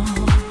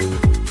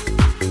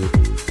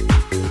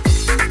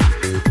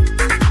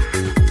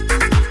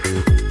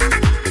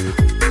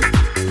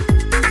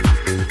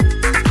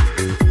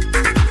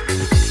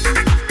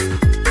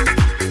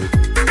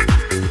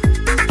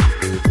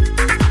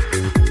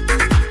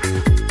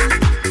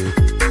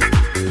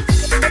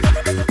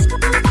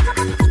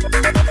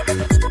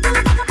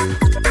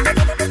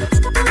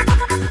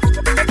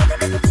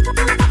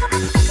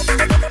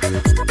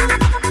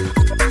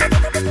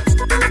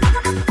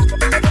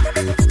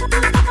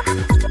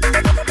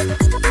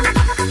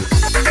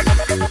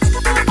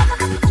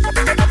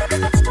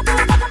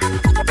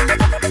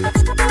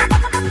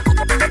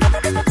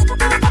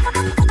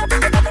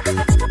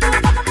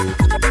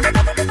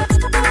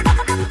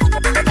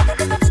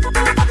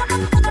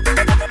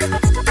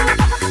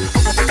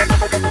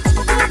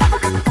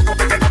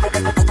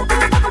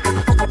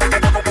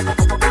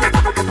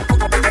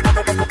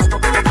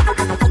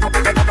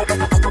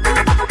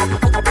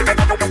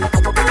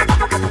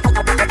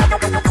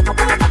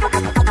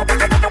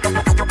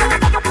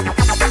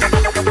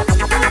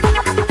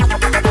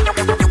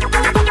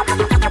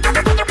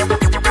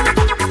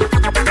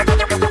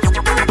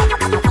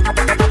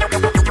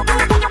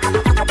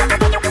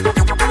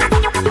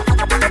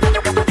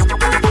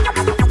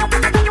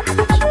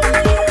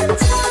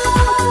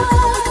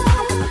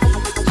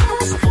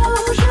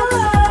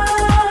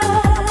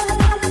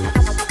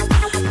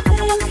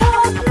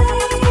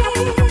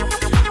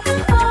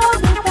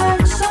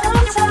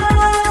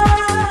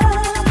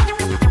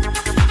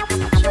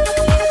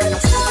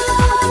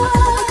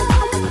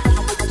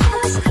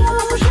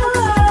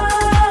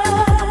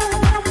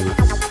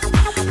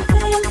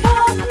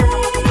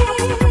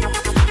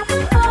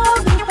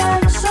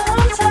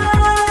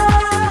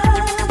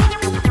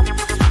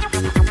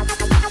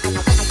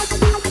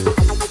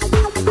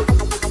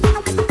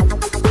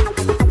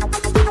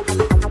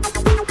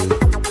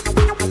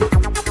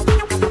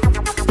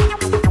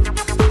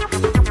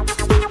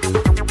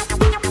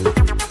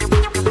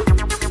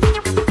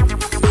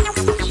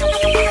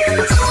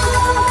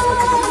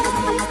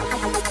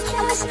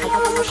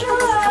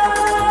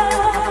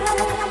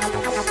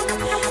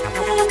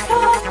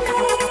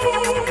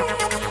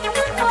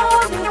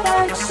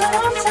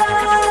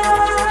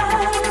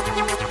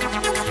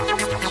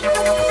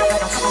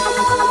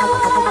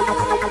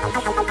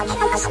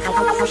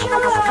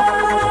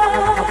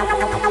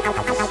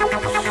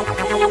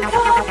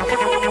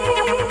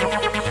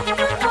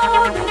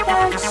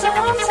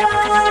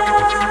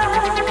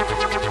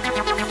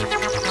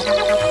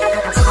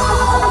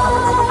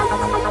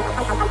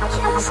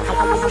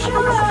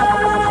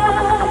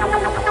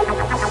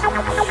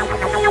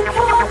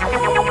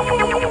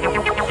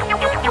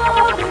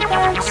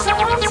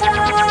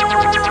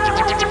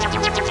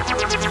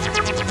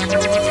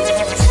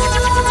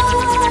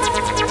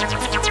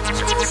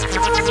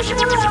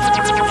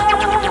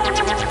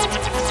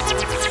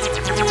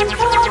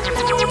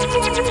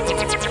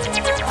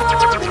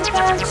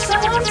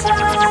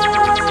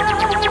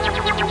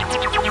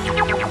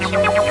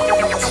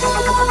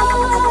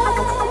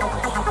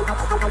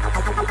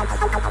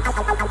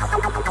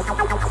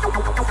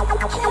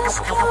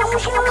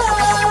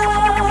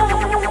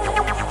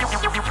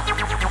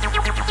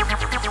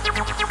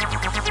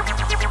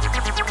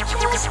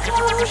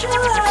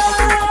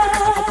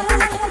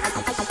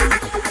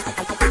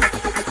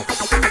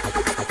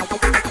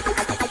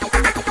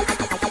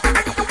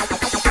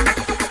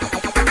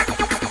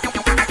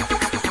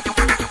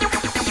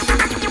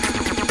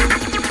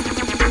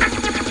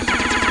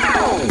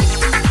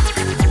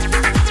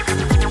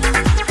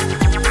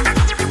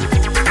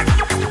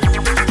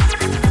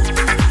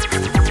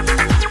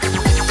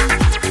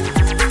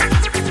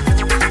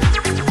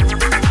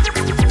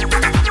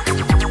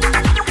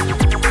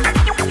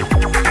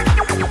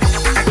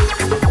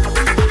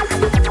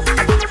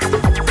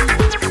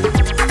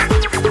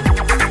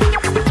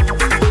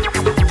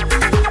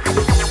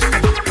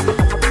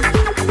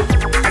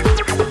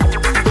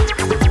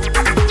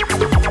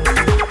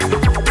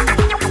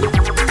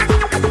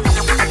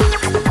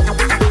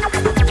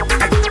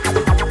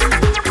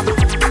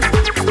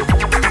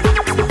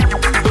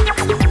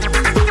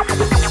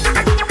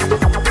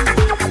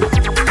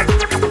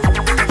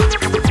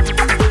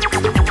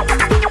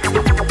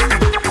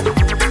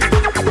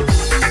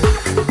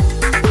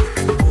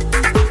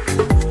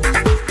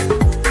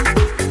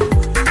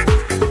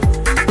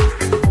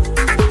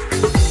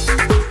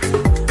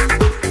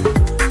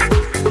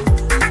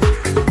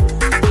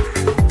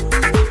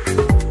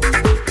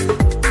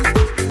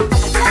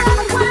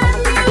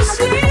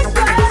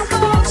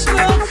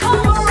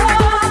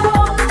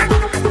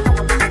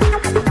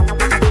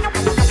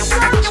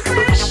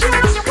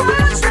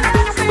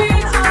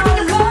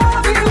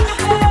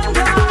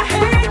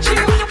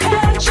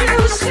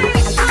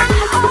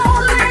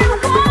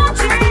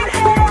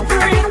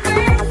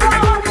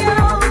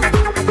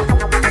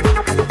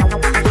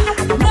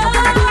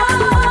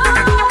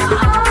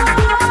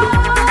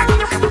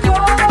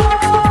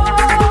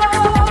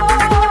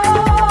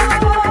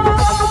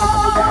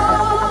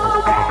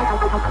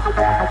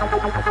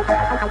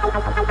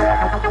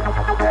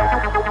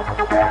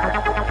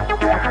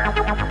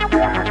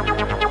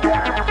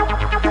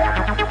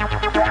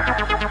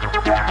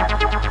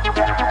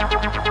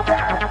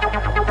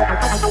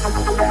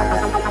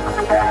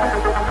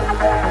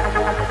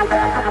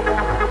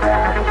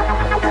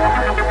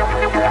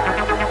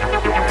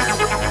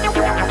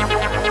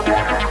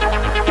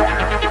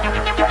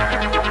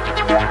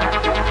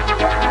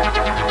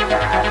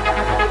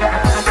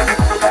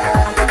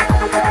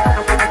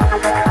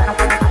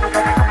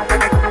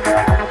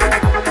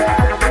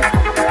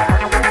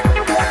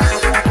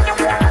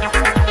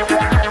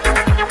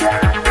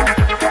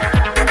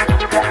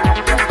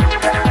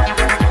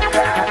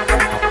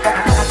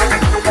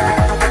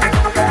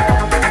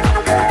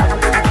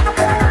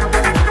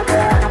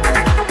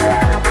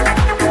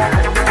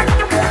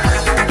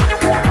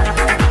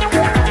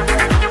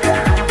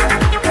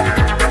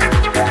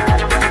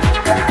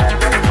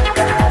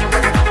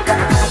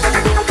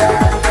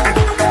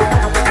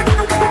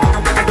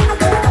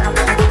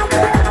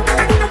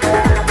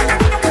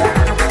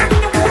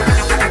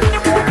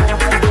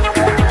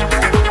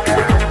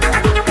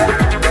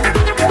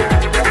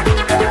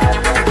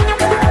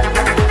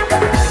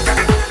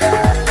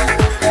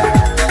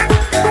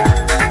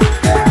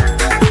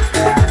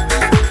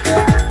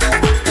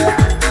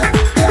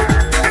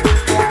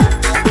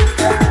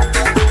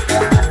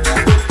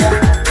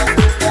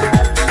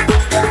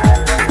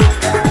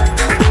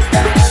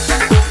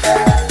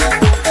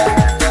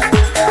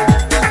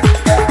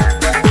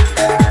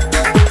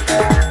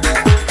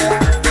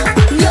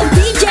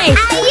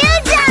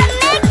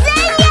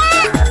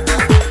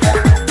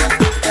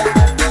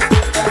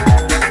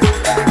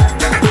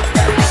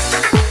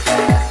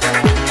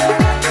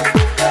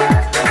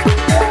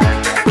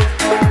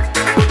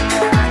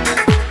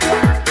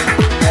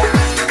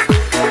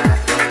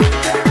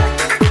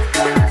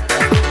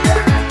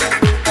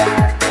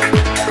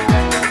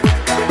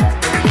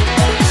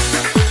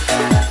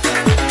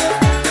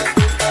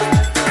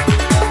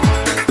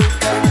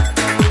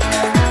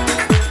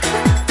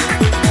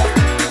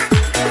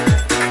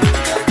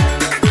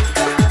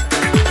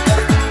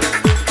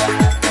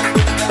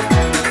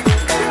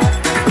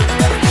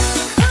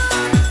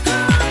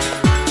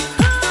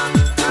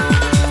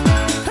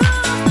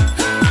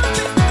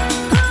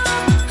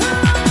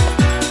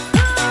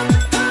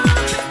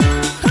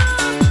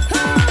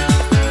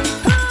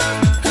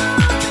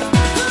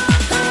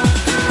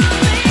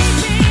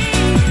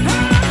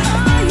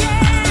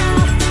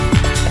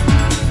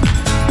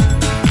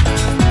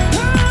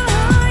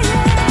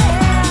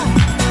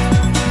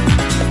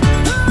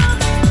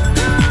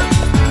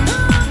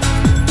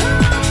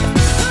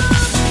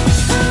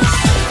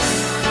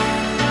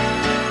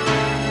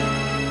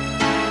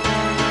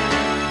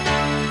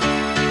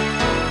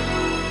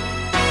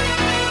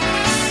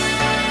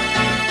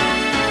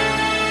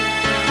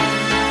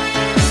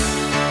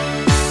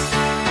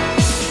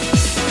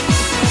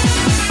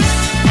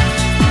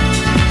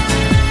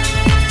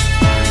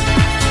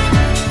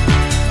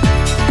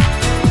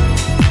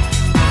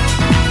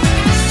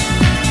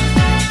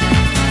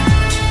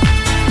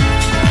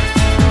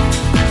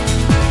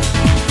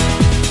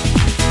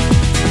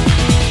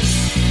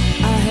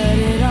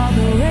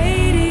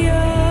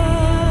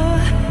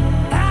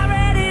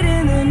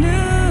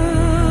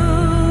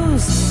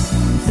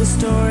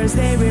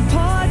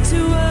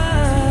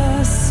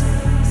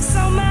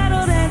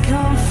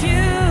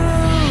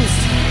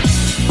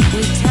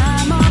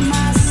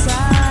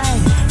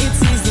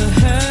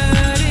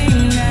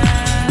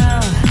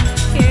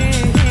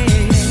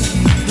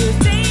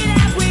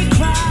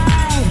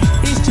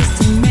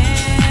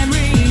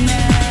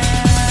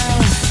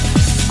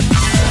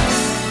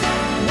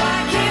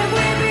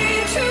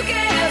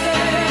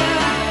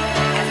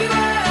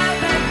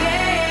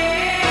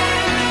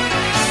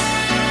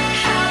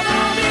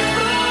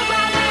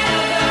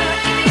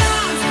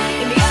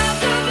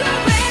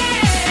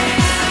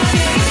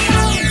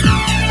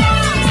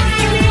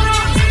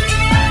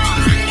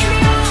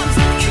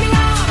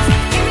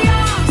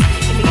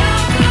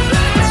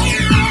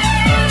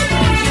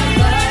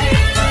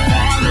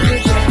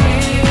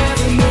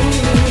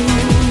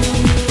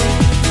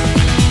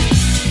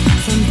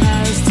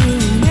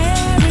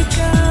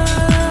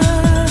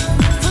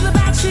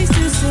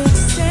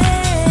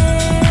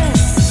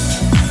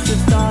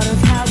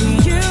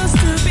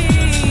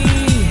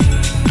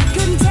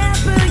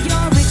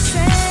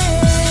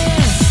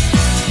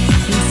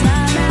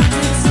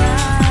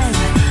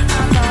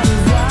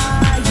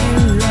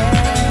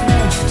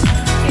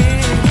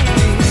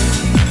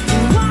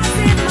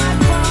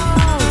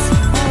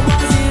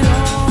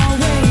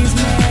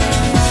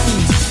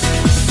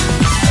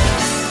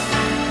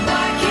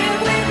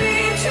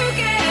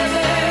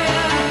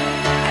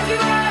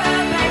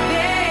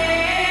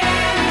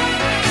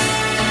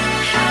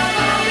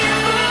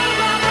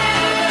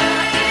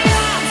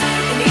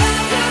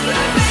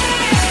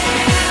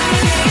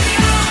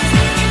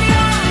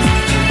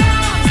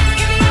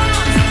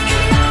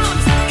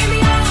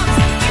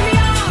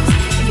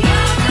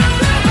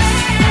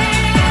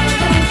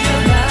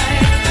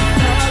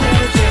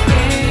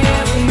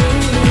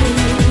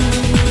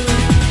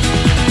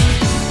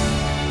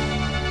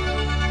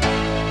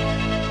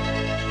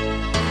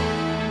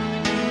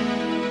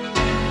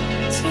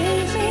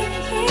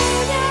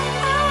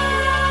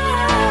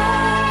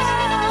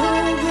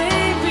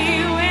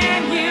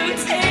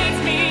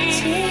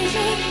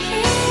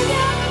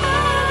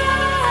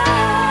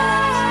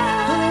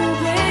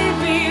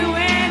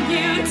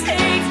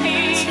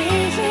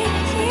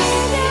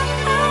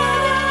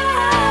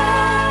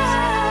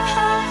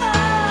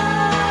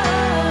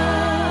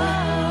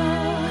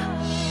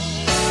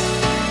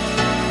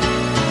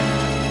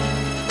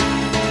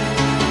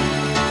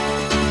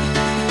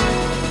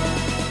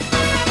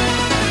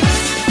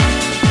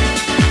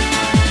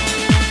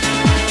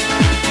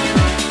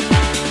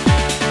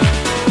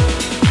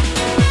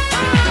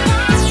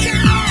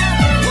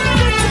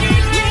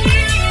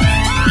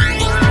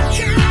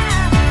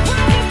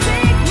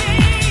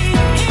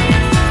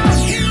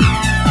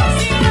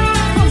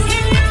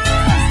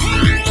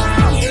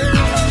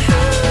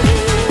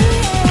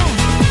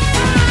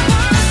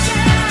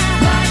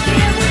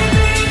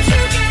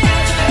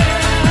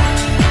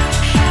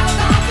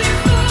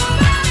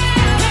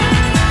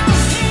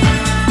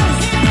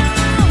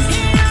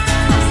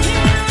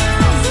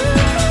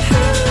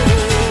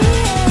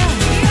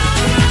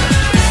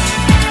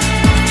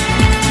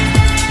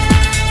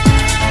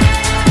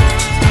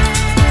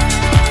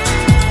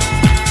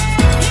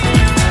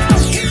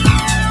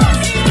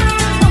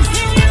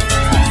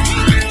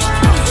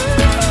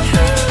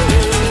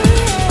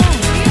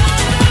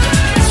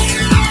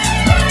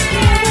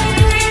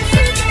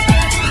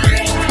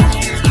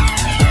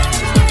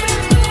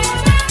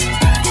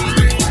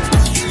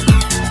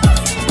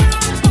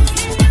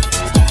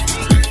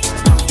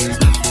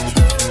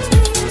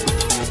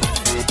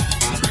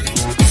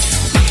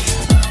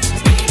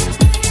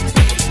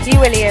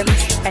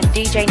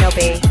 DJ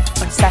Nobby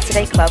on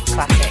Saturday Club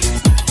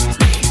Classics.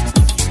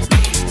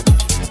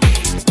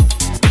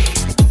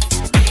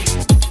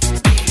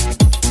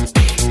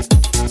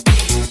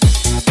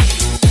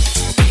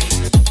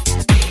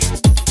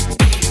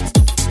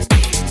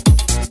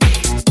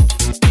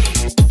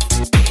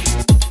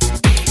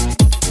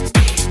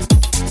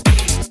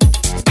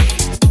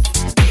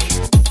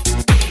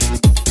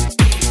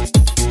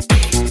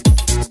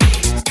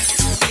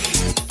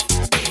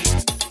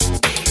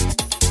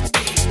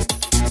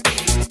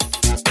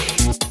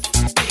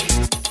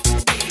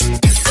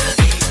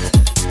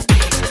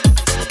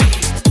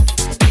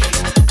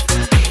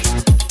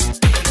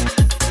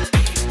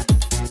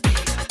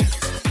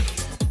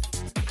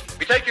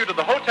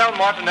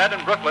 Martinet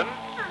in Brooklyn,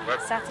 where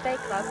Saturday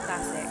Club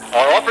Classics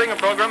are offering a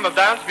program of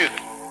dance music.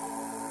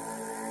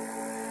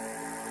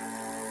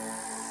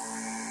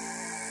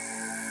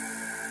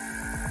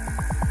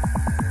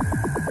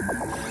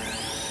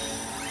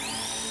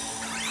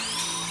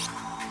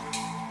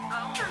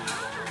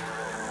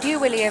 Hugh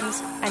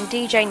Williams and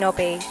DJ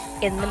Nobby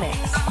in the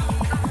mix.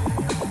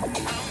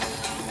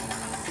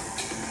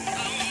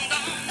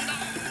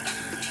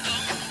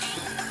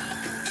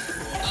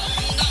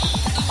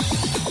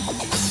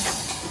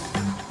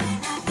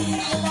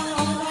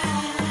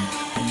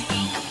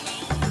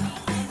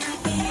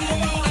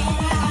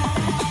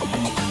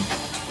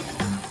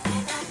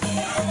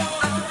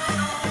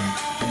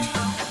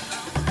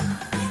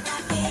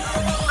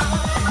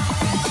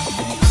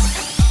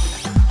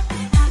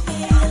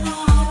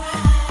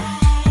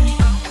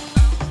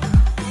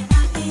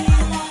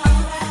 Bye.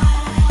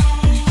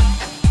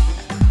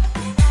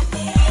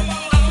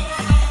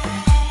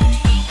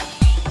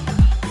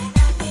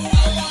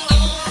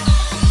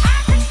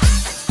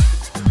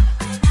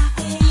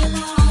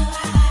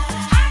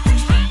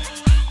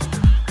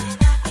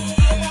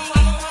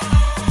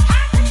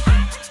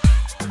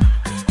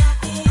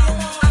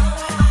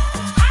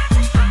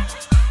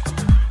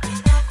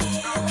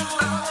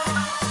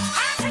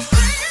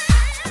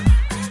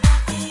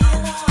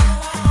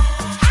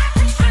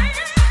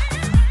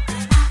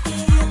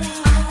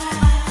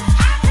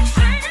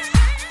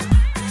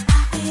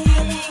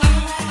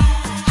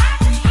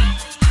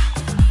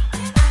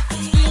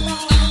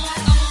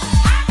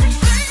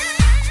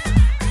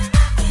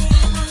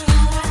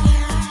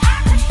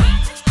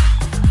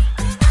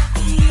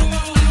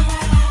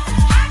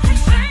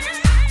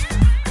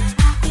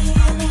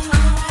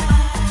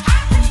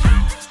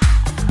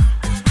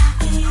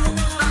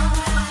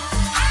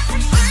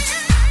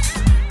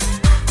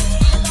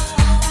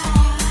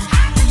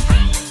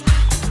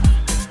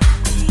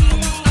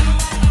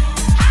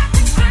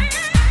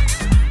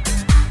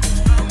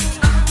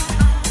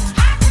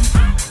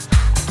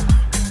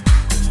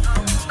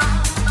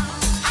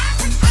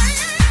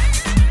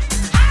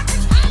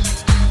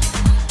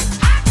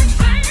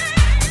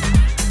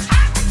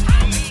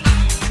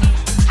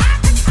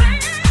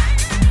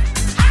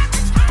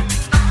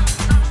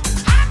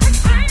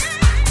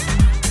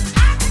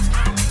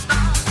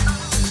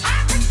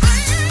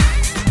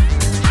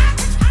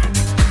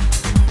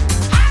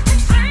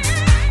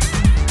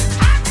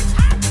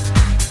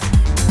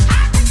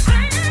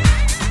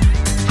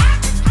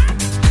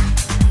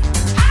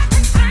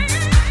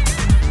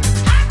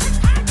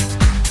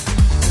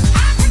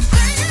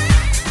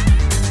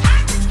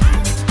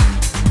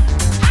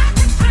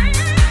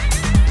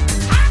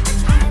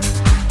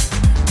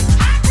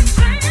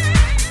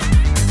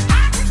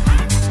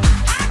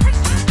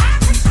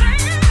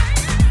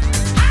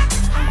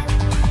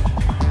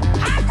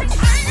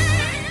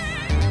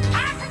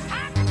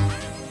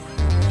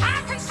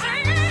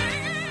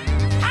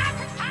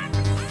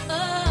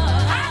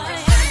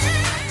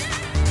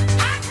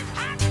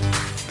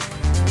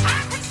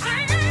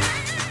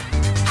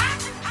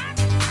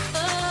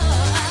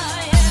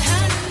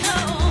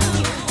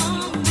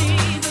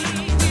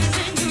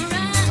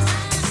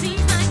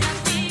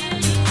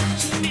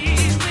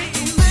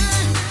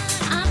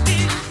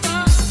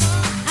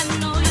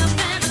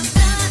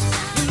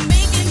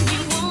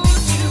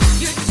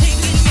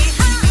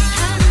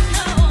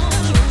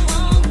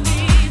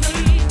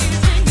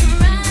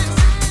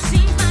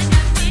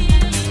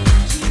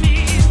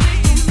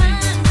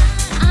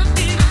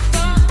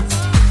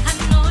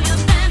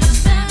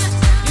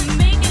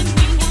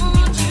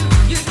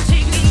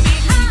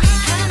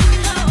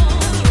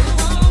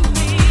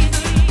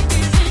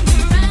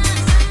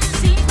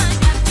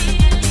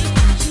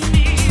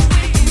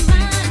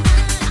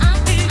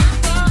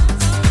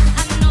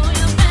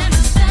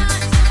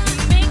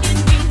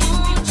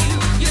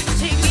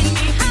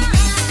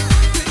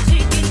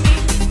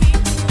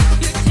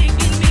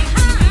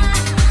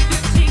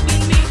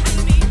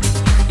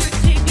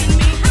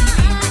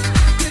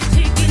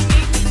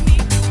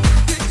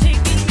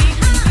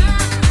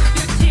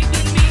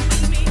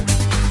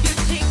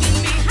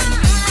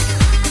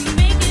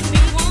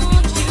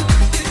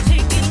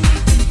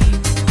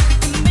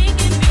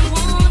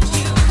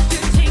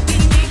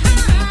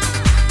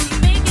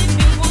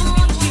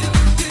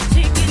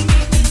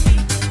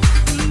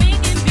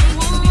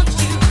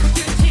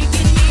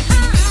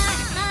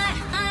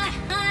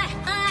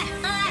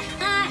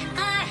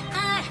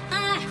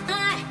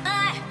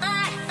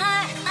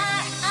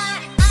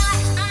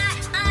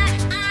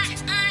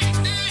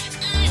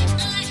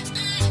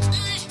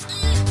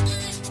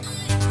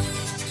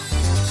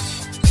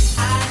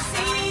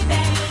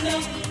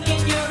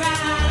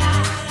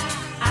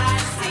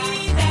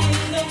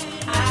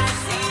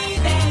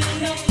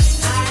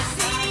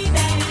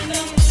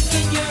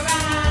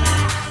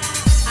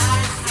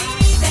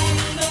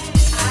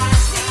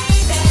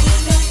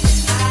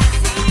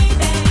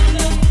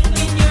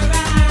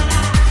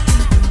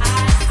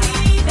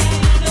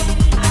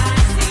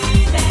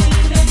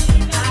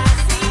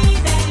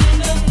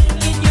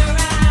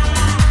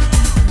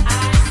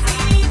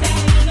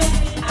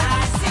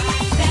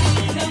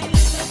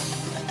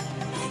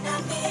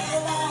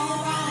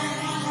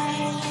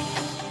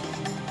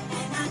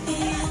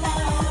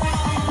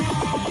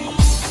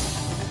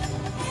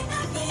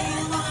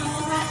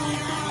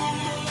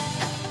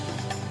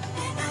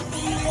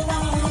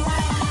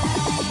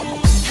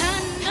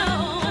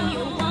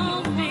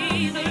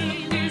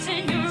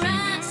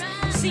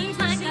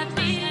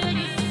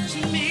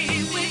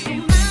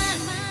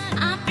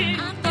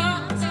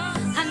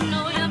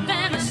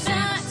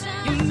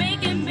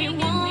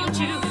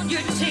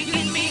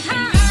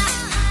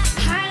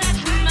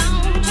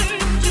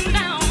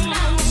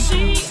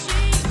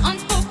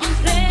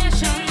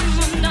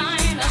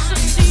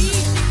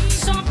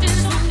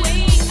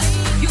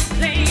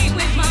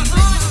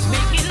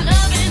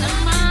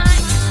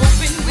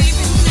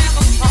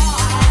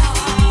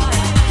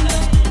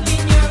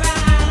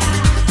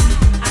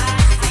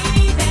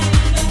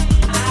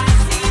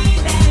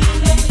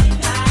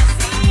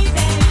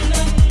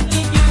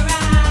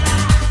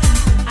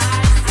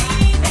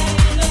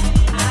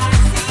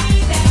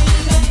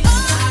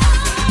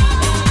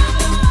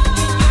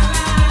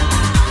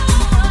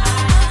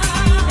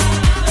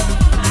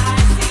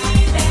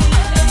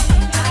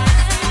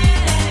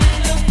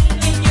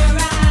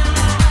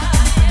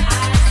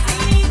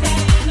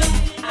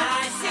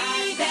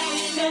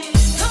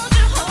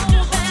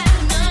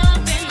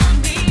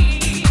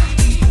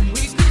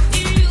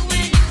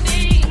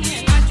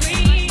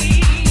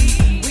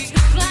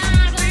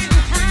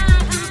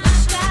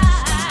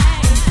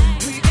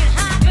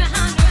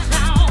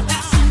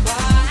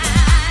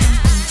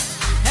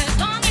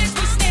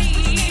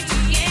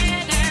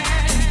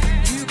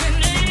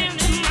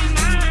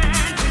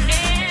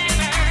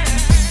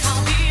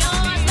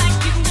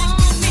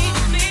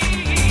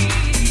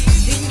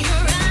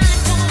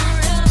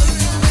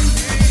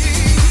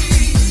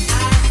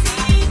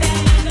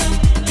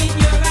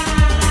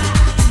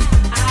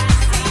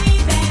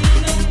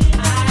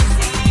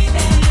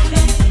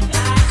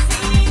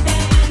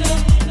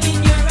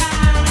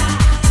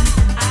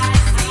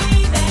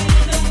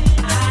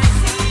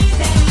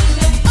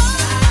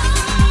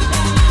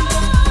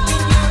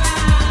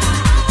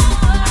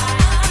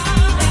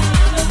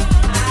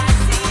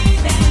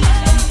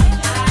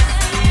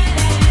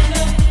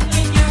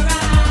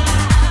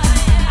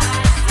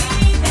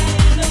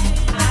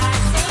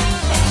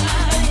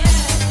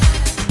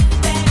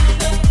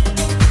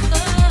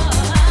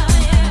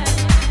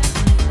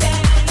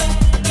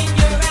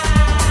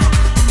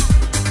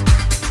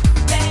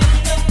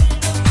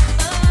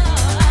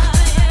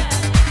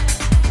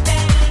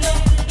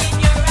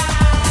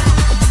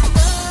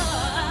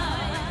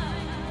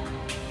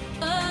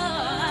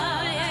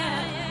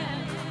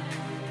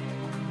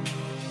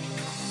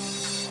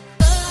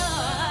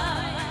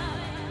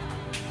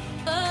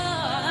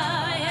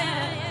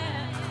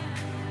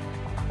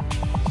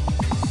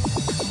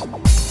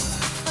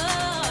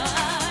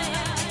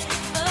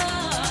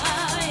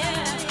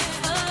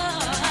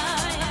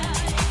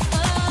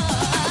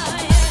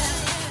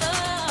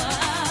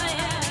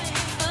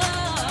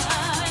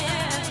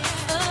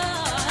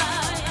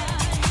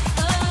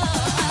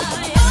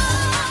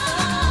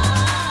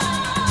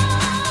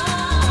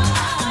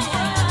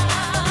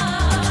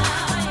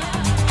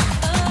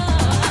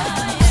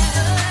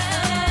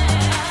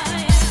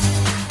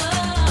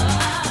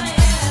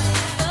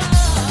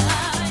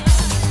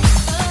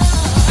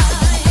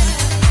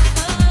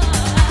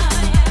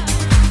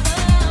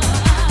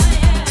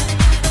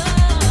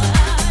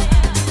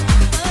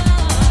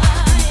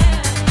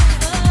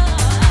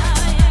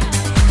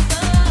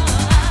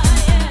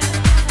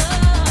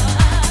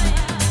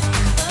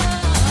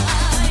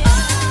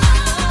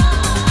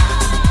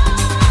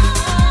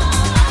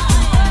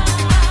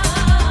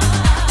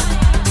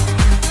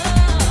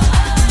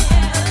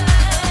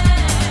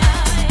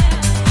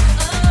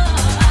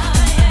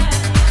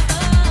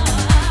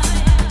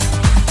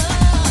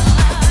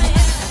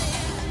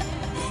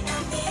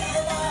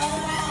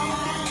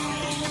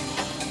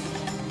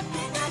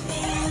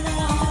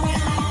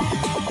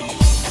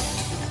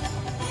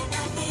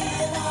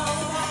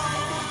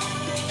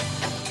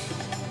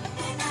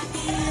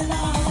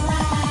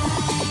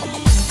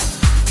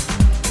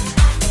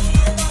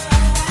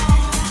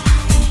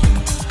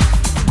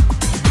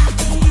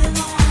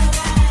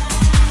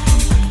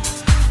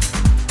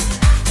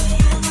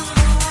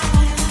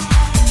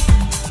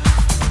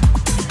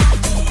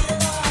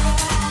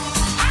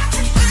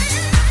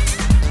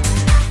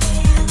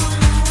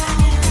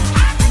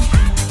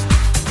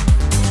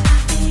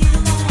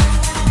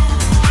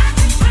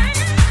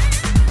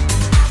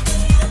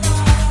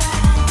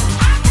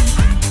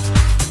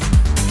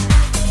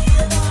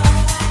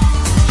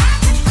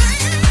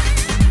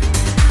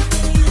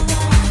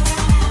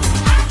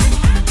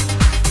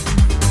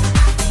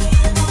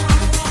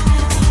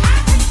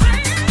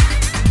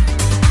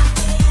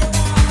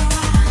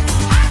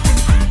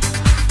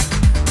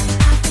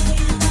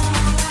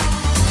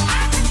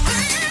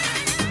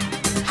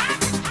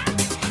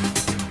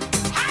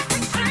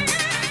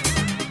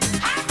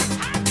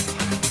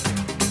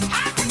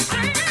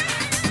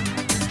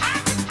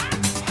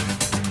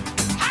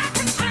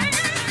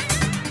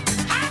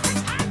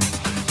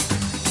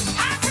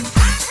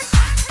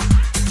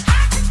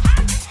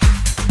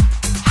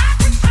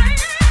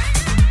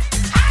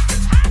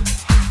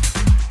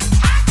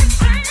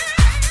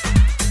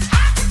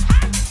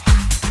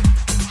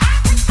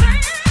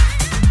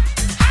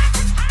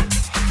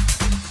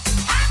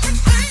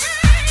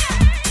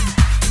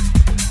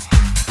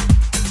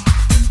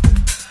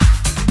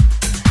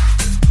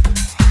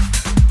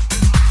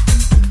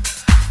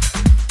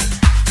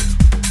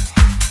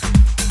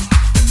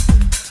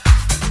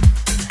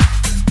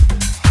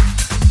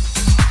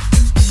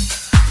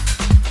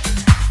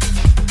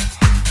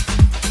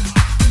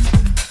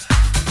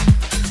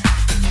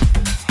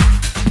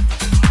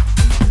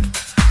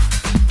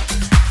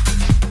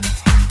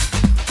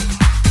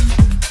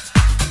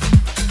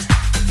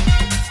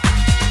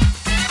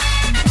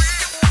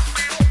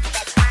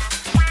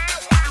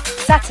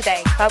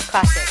 Club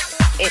Classics.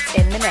 It's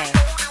in the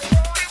name.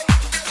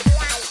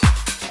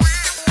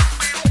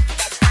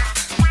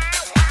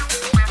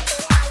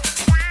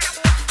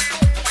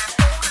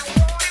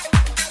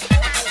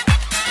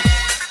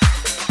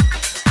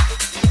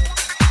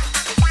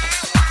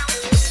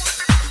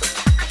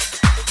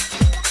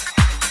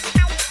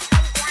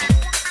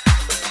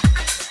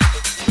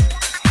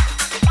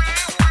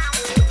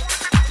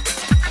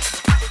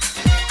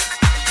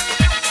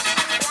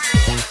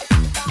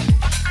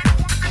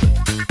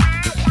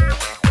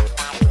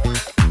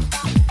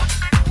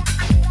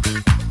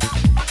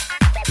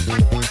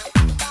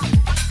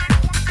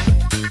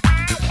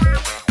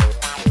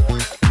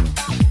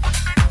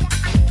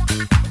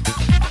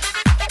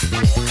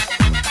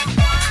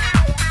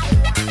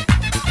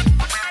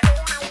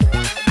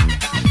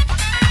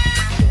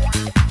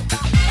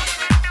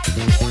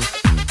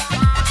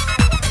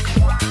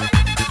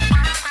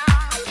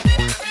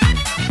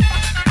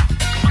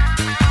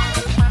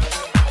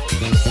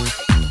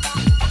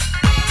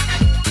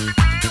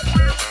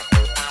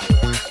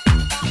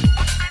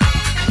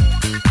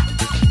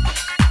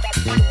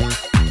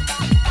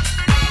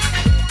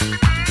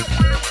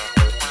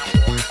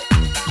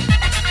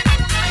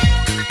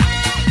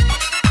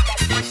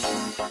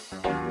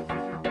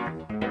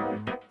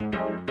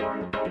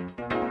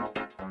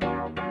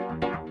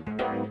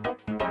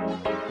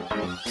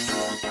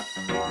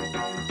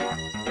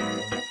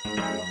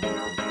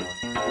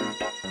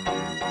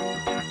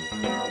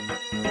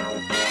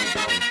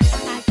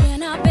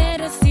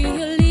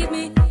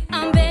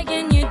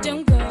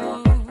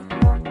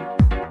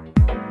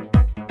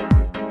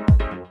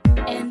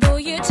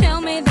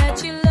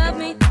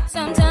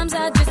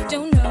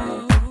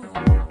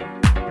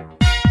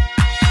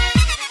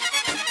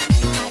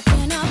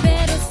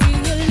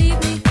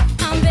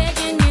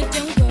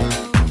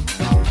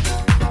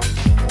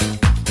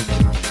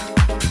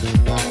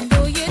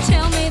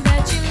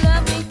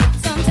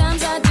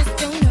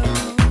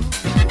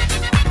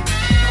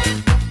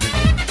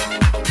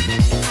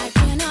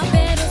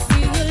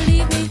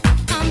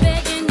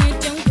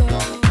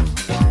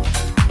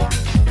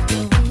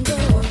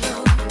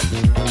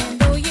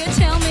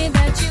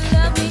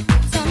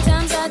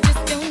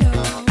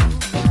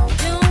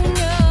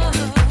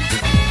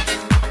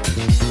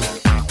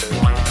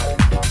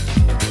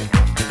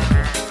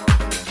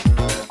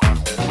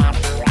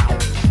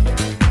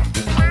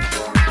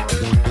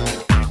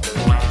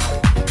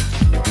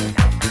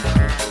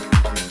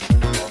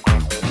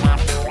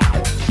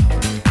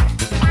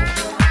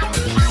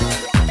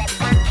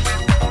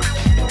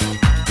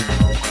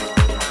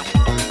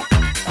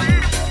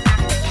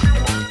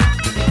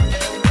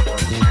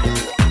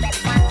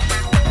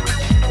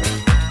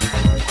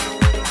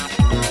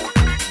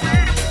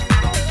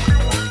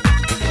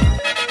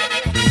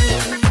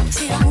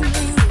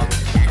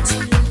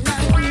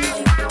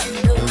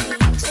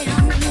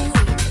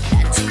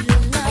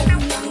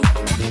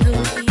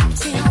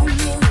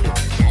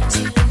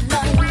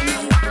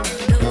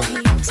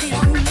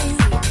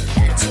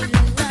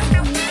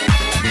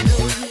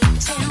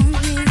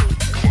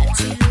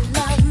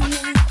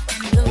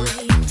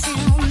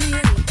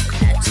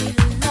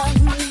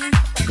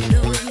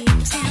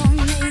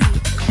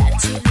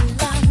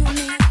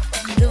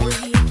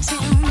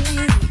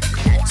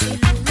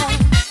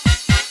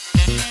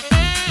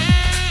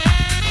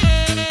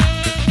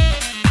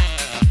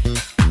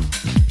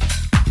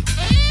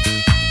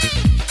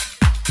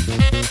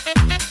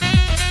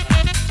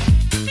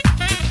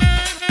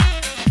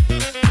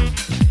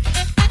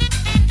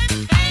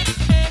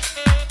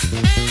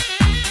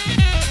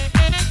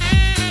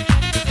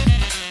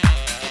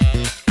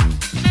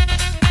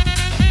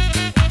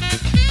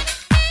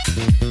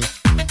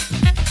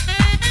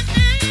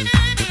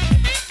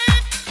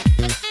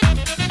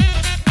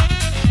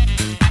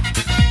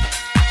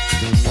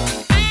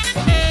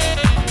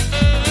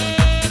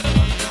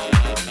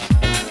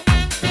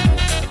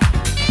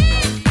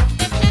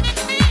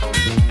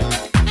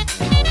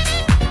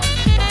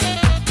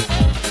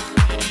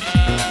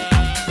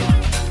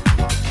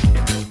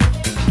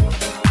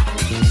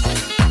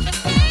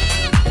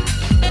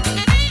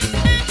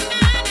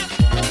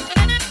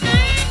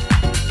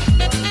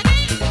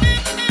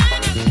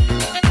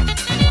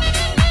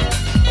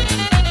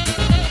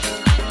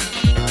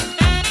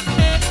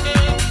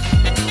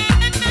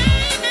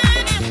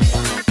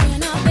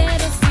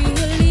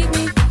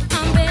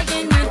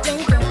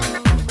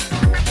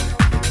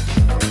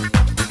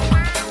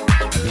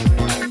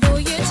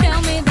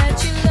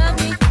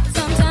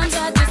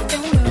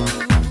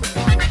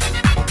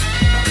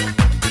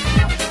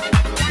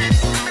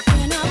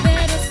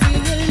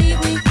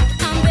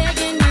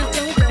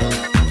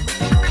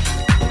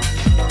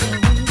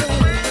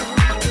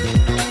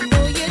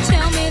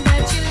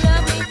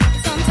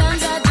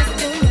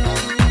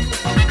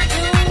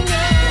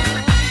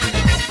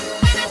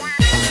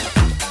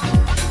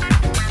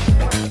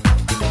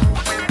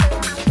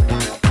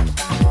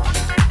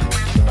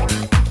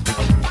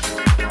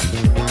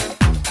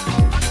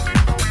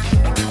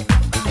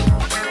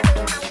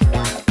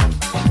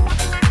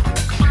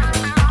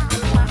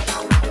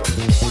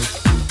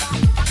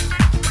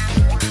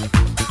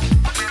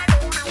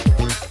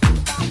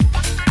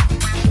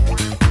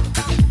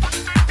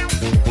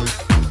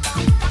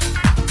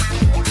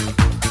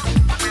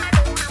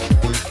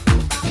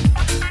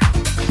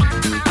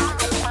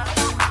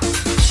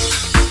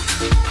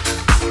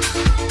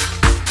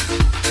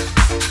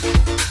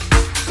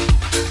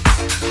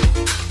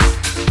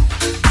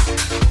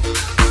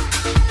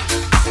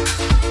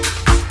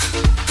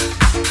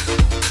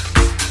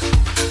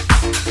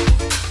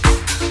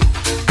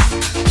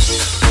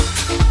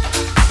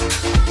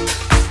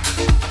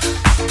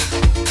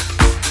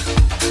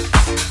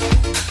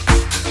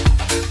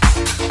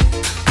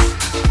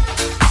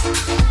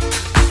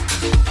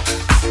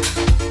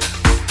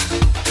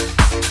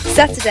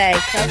 Saturday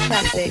Club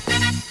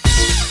Classics.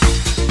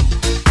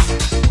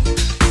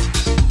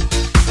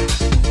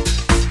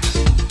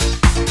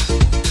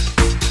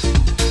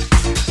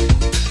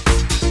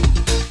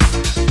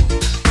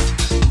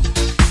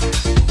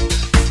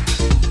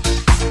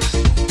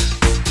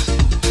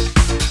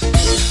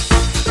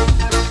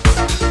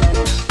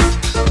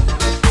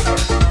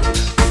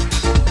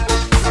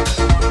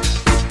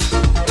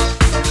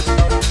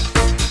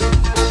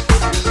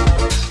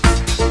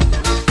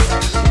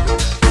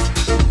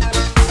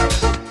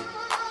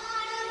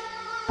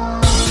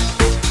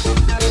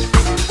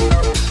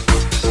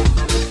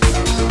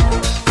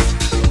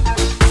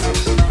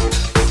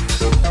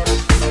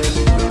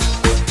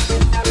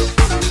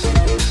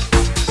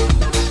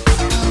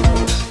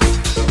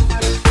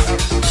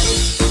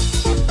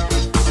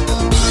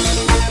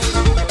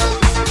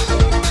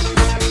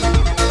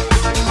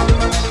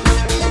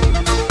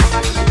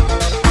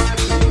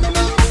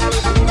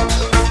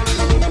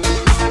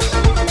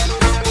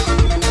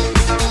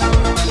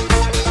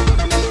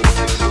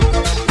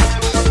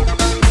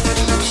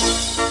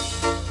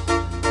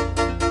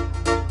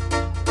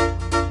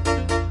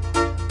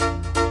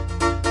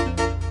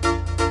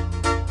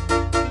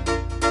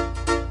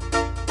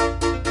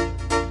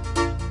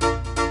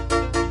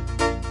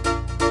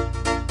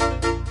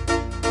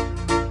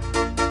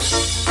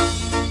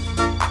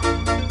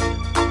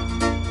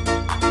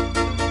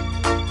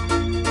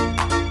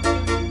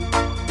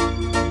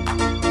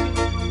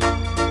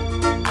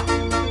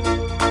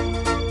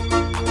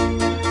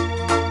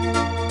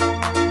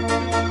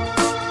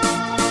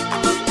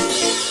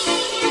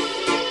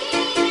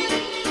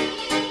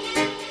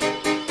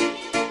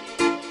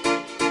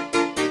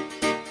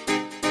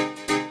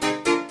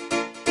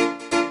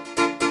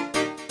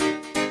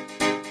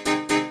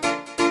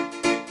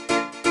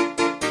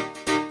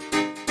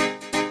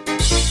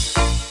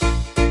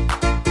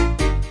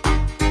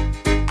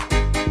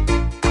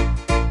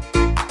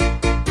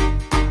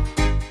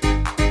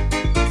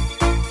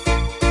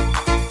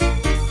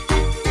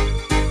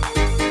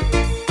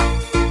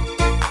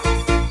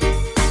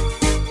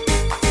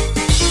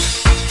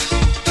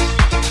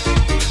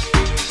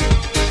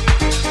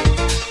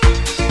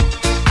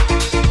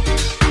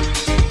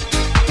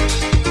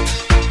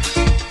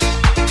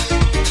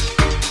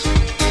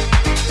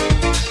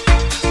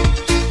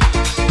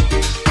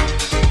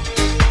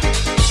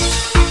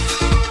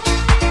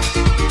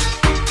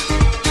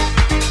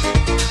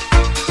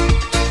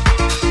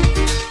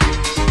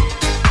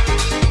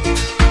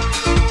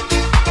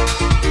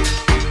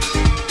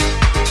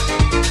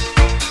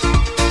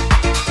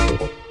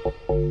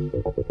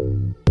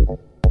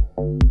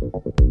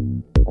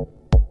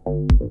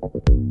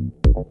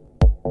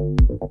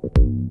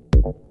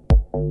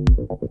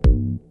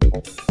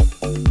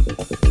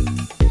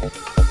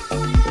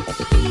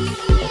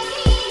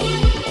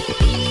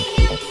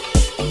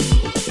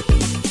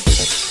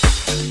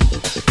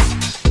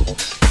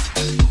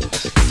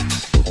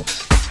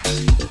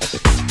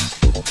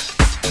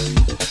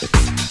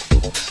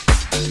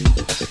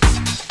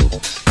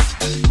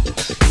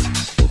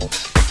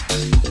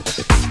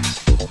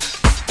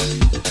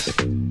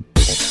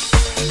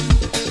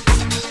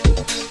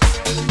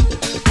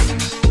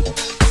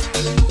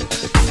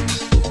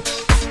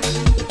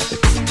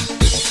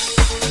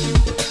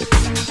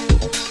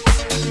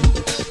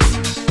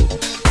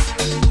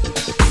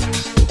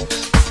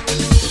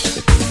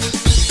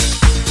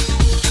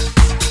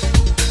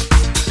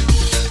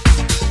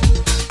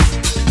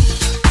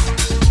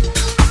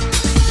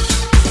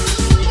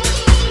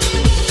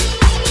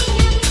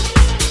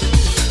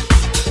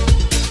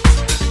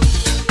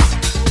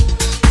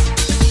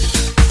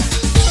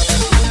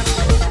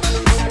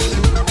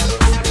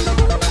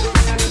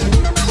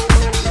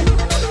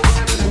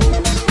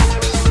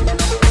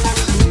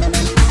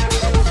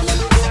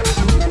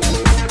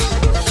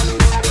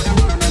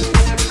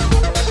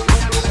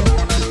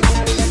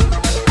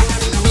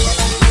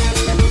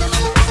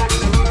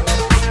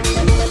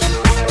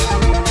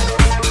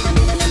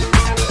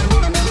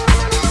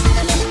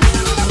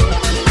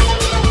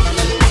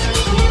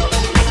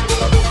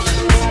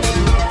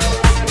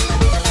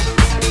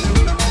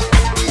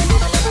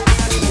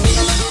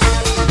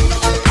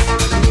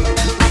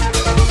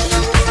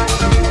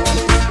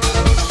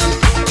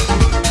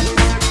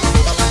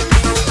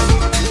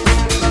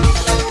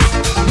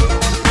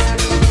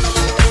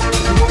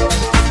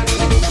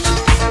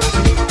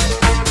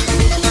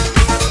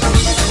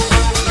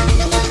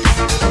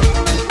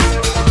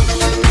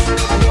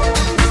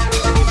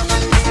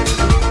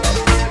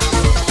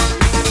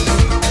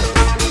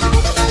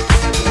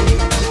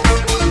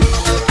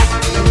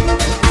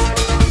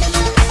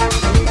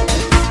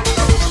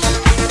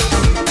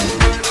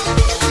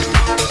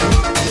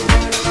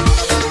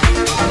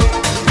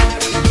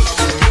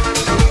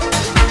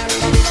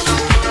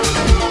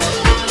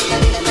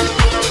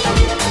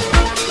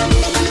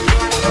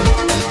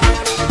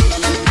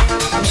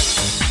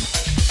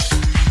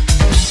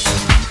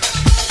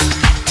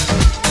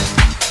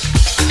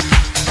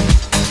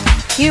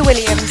 Hugh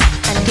Williams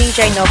and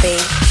DJ Nobby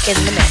in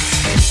the mix.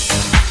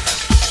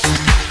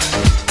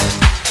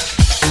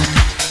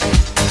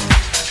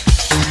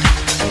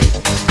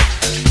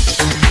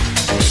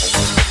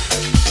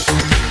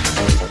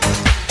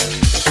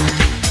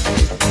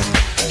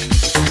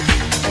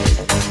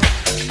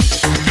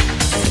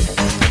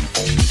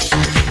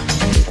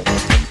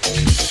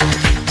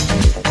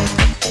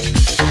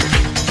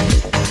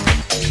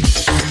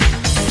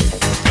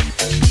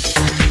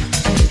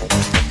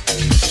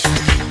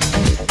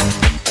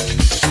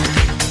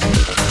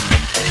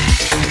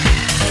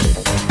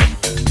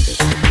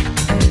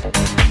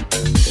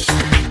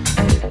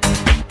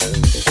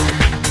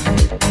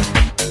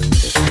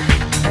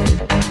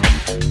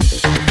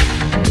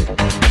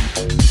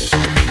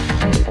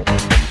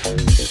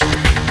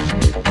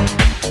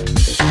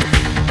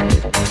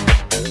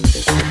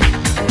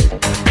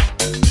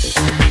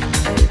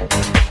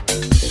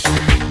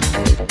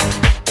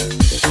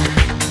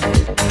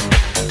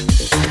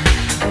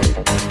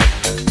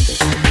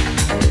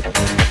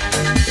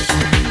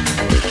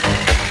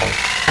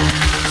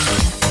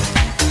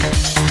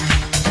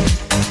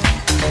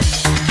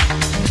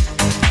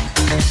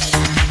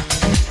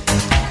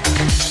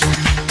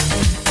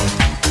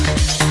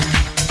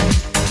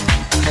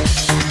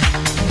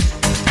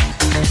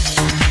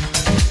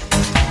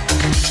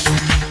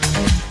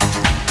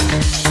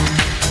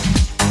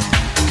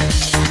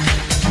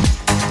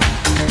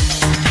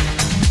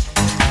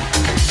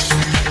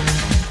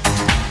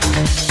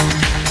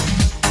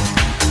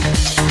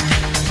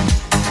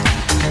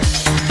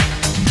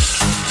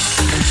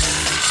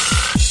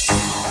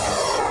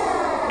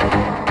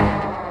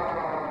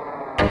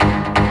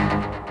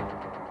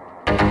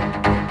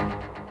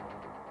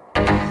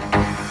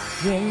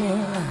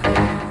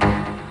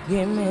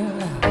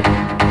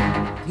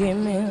 give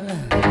me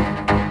love,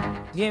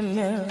 give me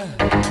love,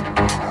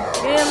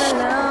 give me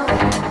love,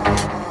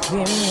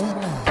 give me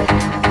love,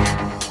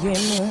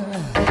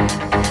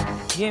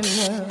 give me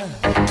love,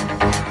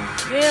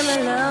 give me love, give me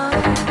love,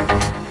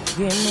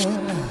 give me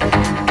love,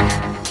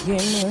 give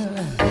me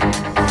love,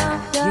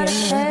 give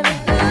me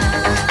love.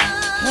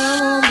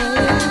 Come on,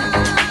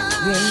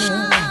 baby,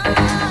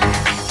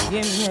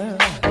 give me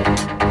love,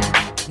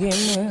 give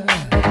me love,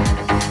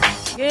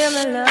 give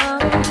me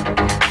love,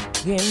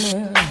 give me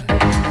love,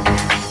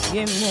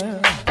 give me love.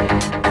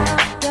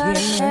 Give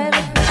me love,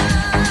 give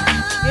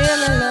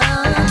me love,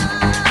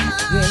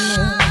 give me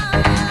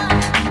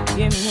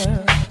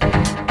love,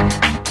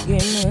 give me love,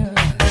 give me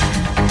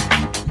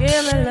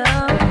love, give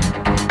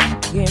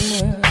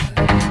me love,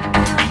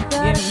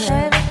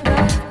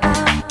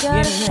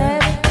 give me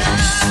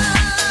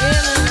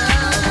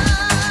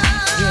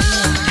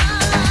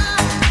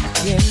love,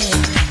 give me love,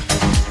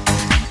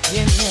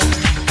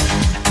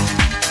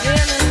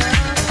 give me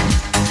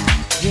love,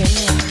 give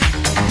me love.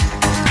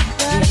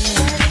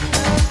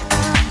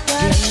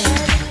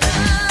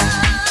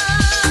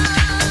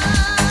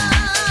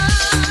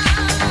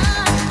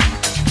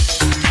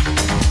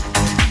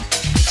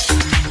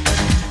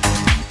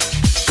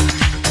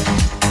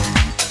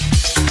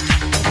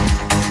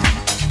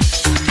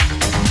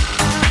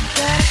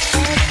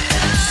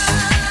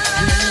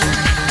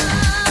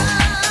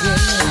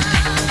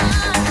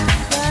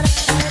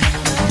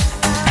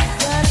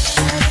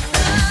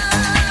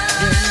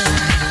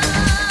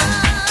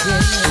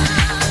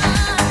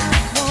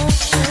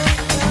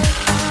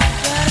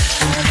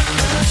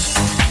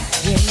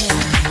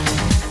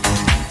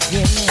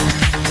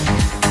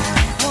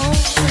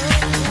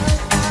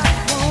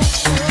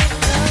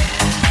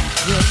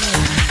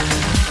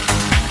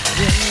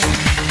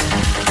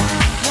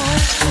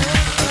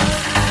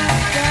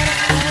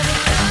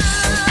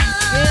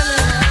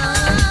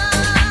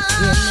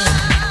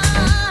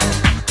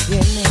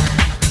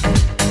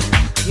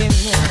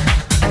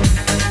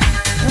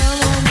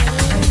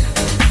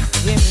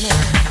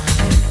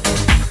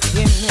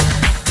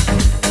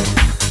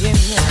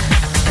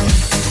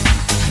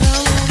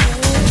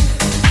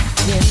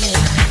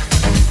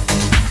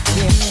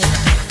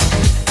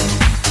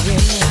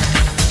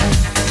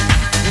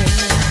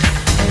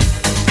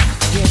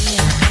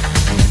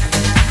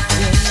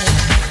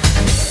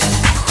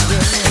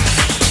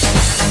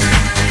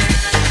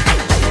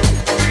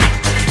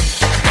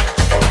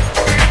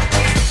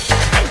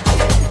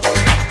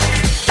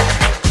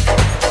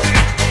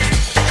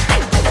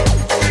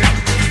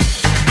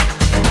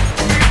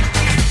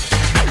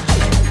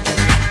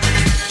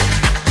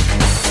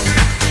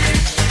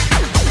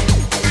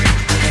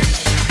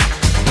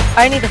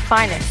 Only the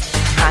finest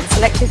and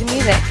selected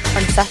music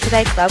on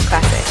Saturday Club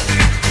Classics.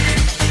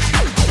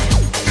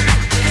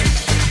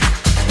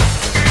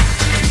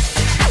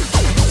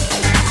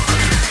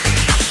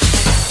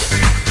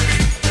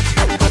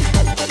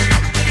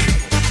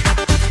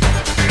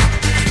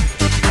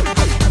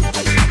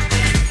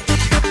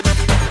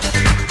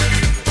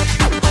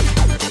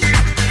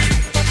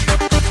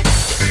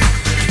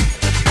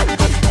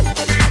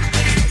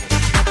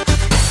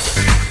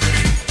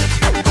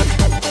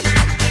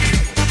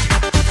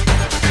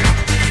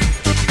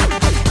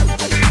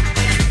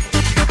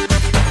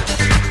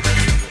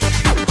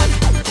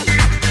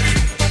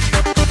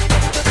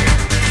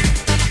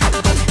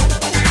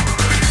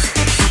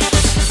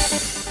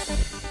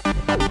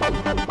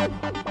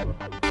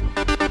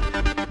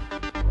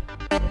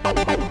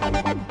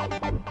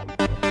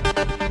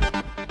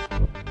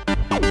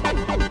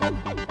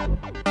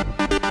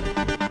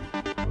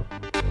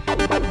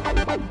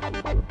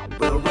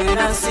 When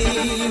I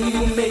see you,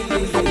 you make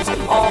me lose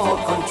all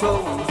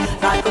control,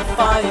 like a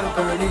fire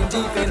burning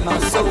deep in my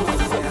soul.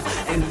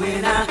 And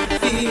when I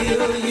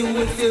feel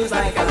you, it feels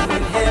like I'm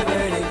in heaven.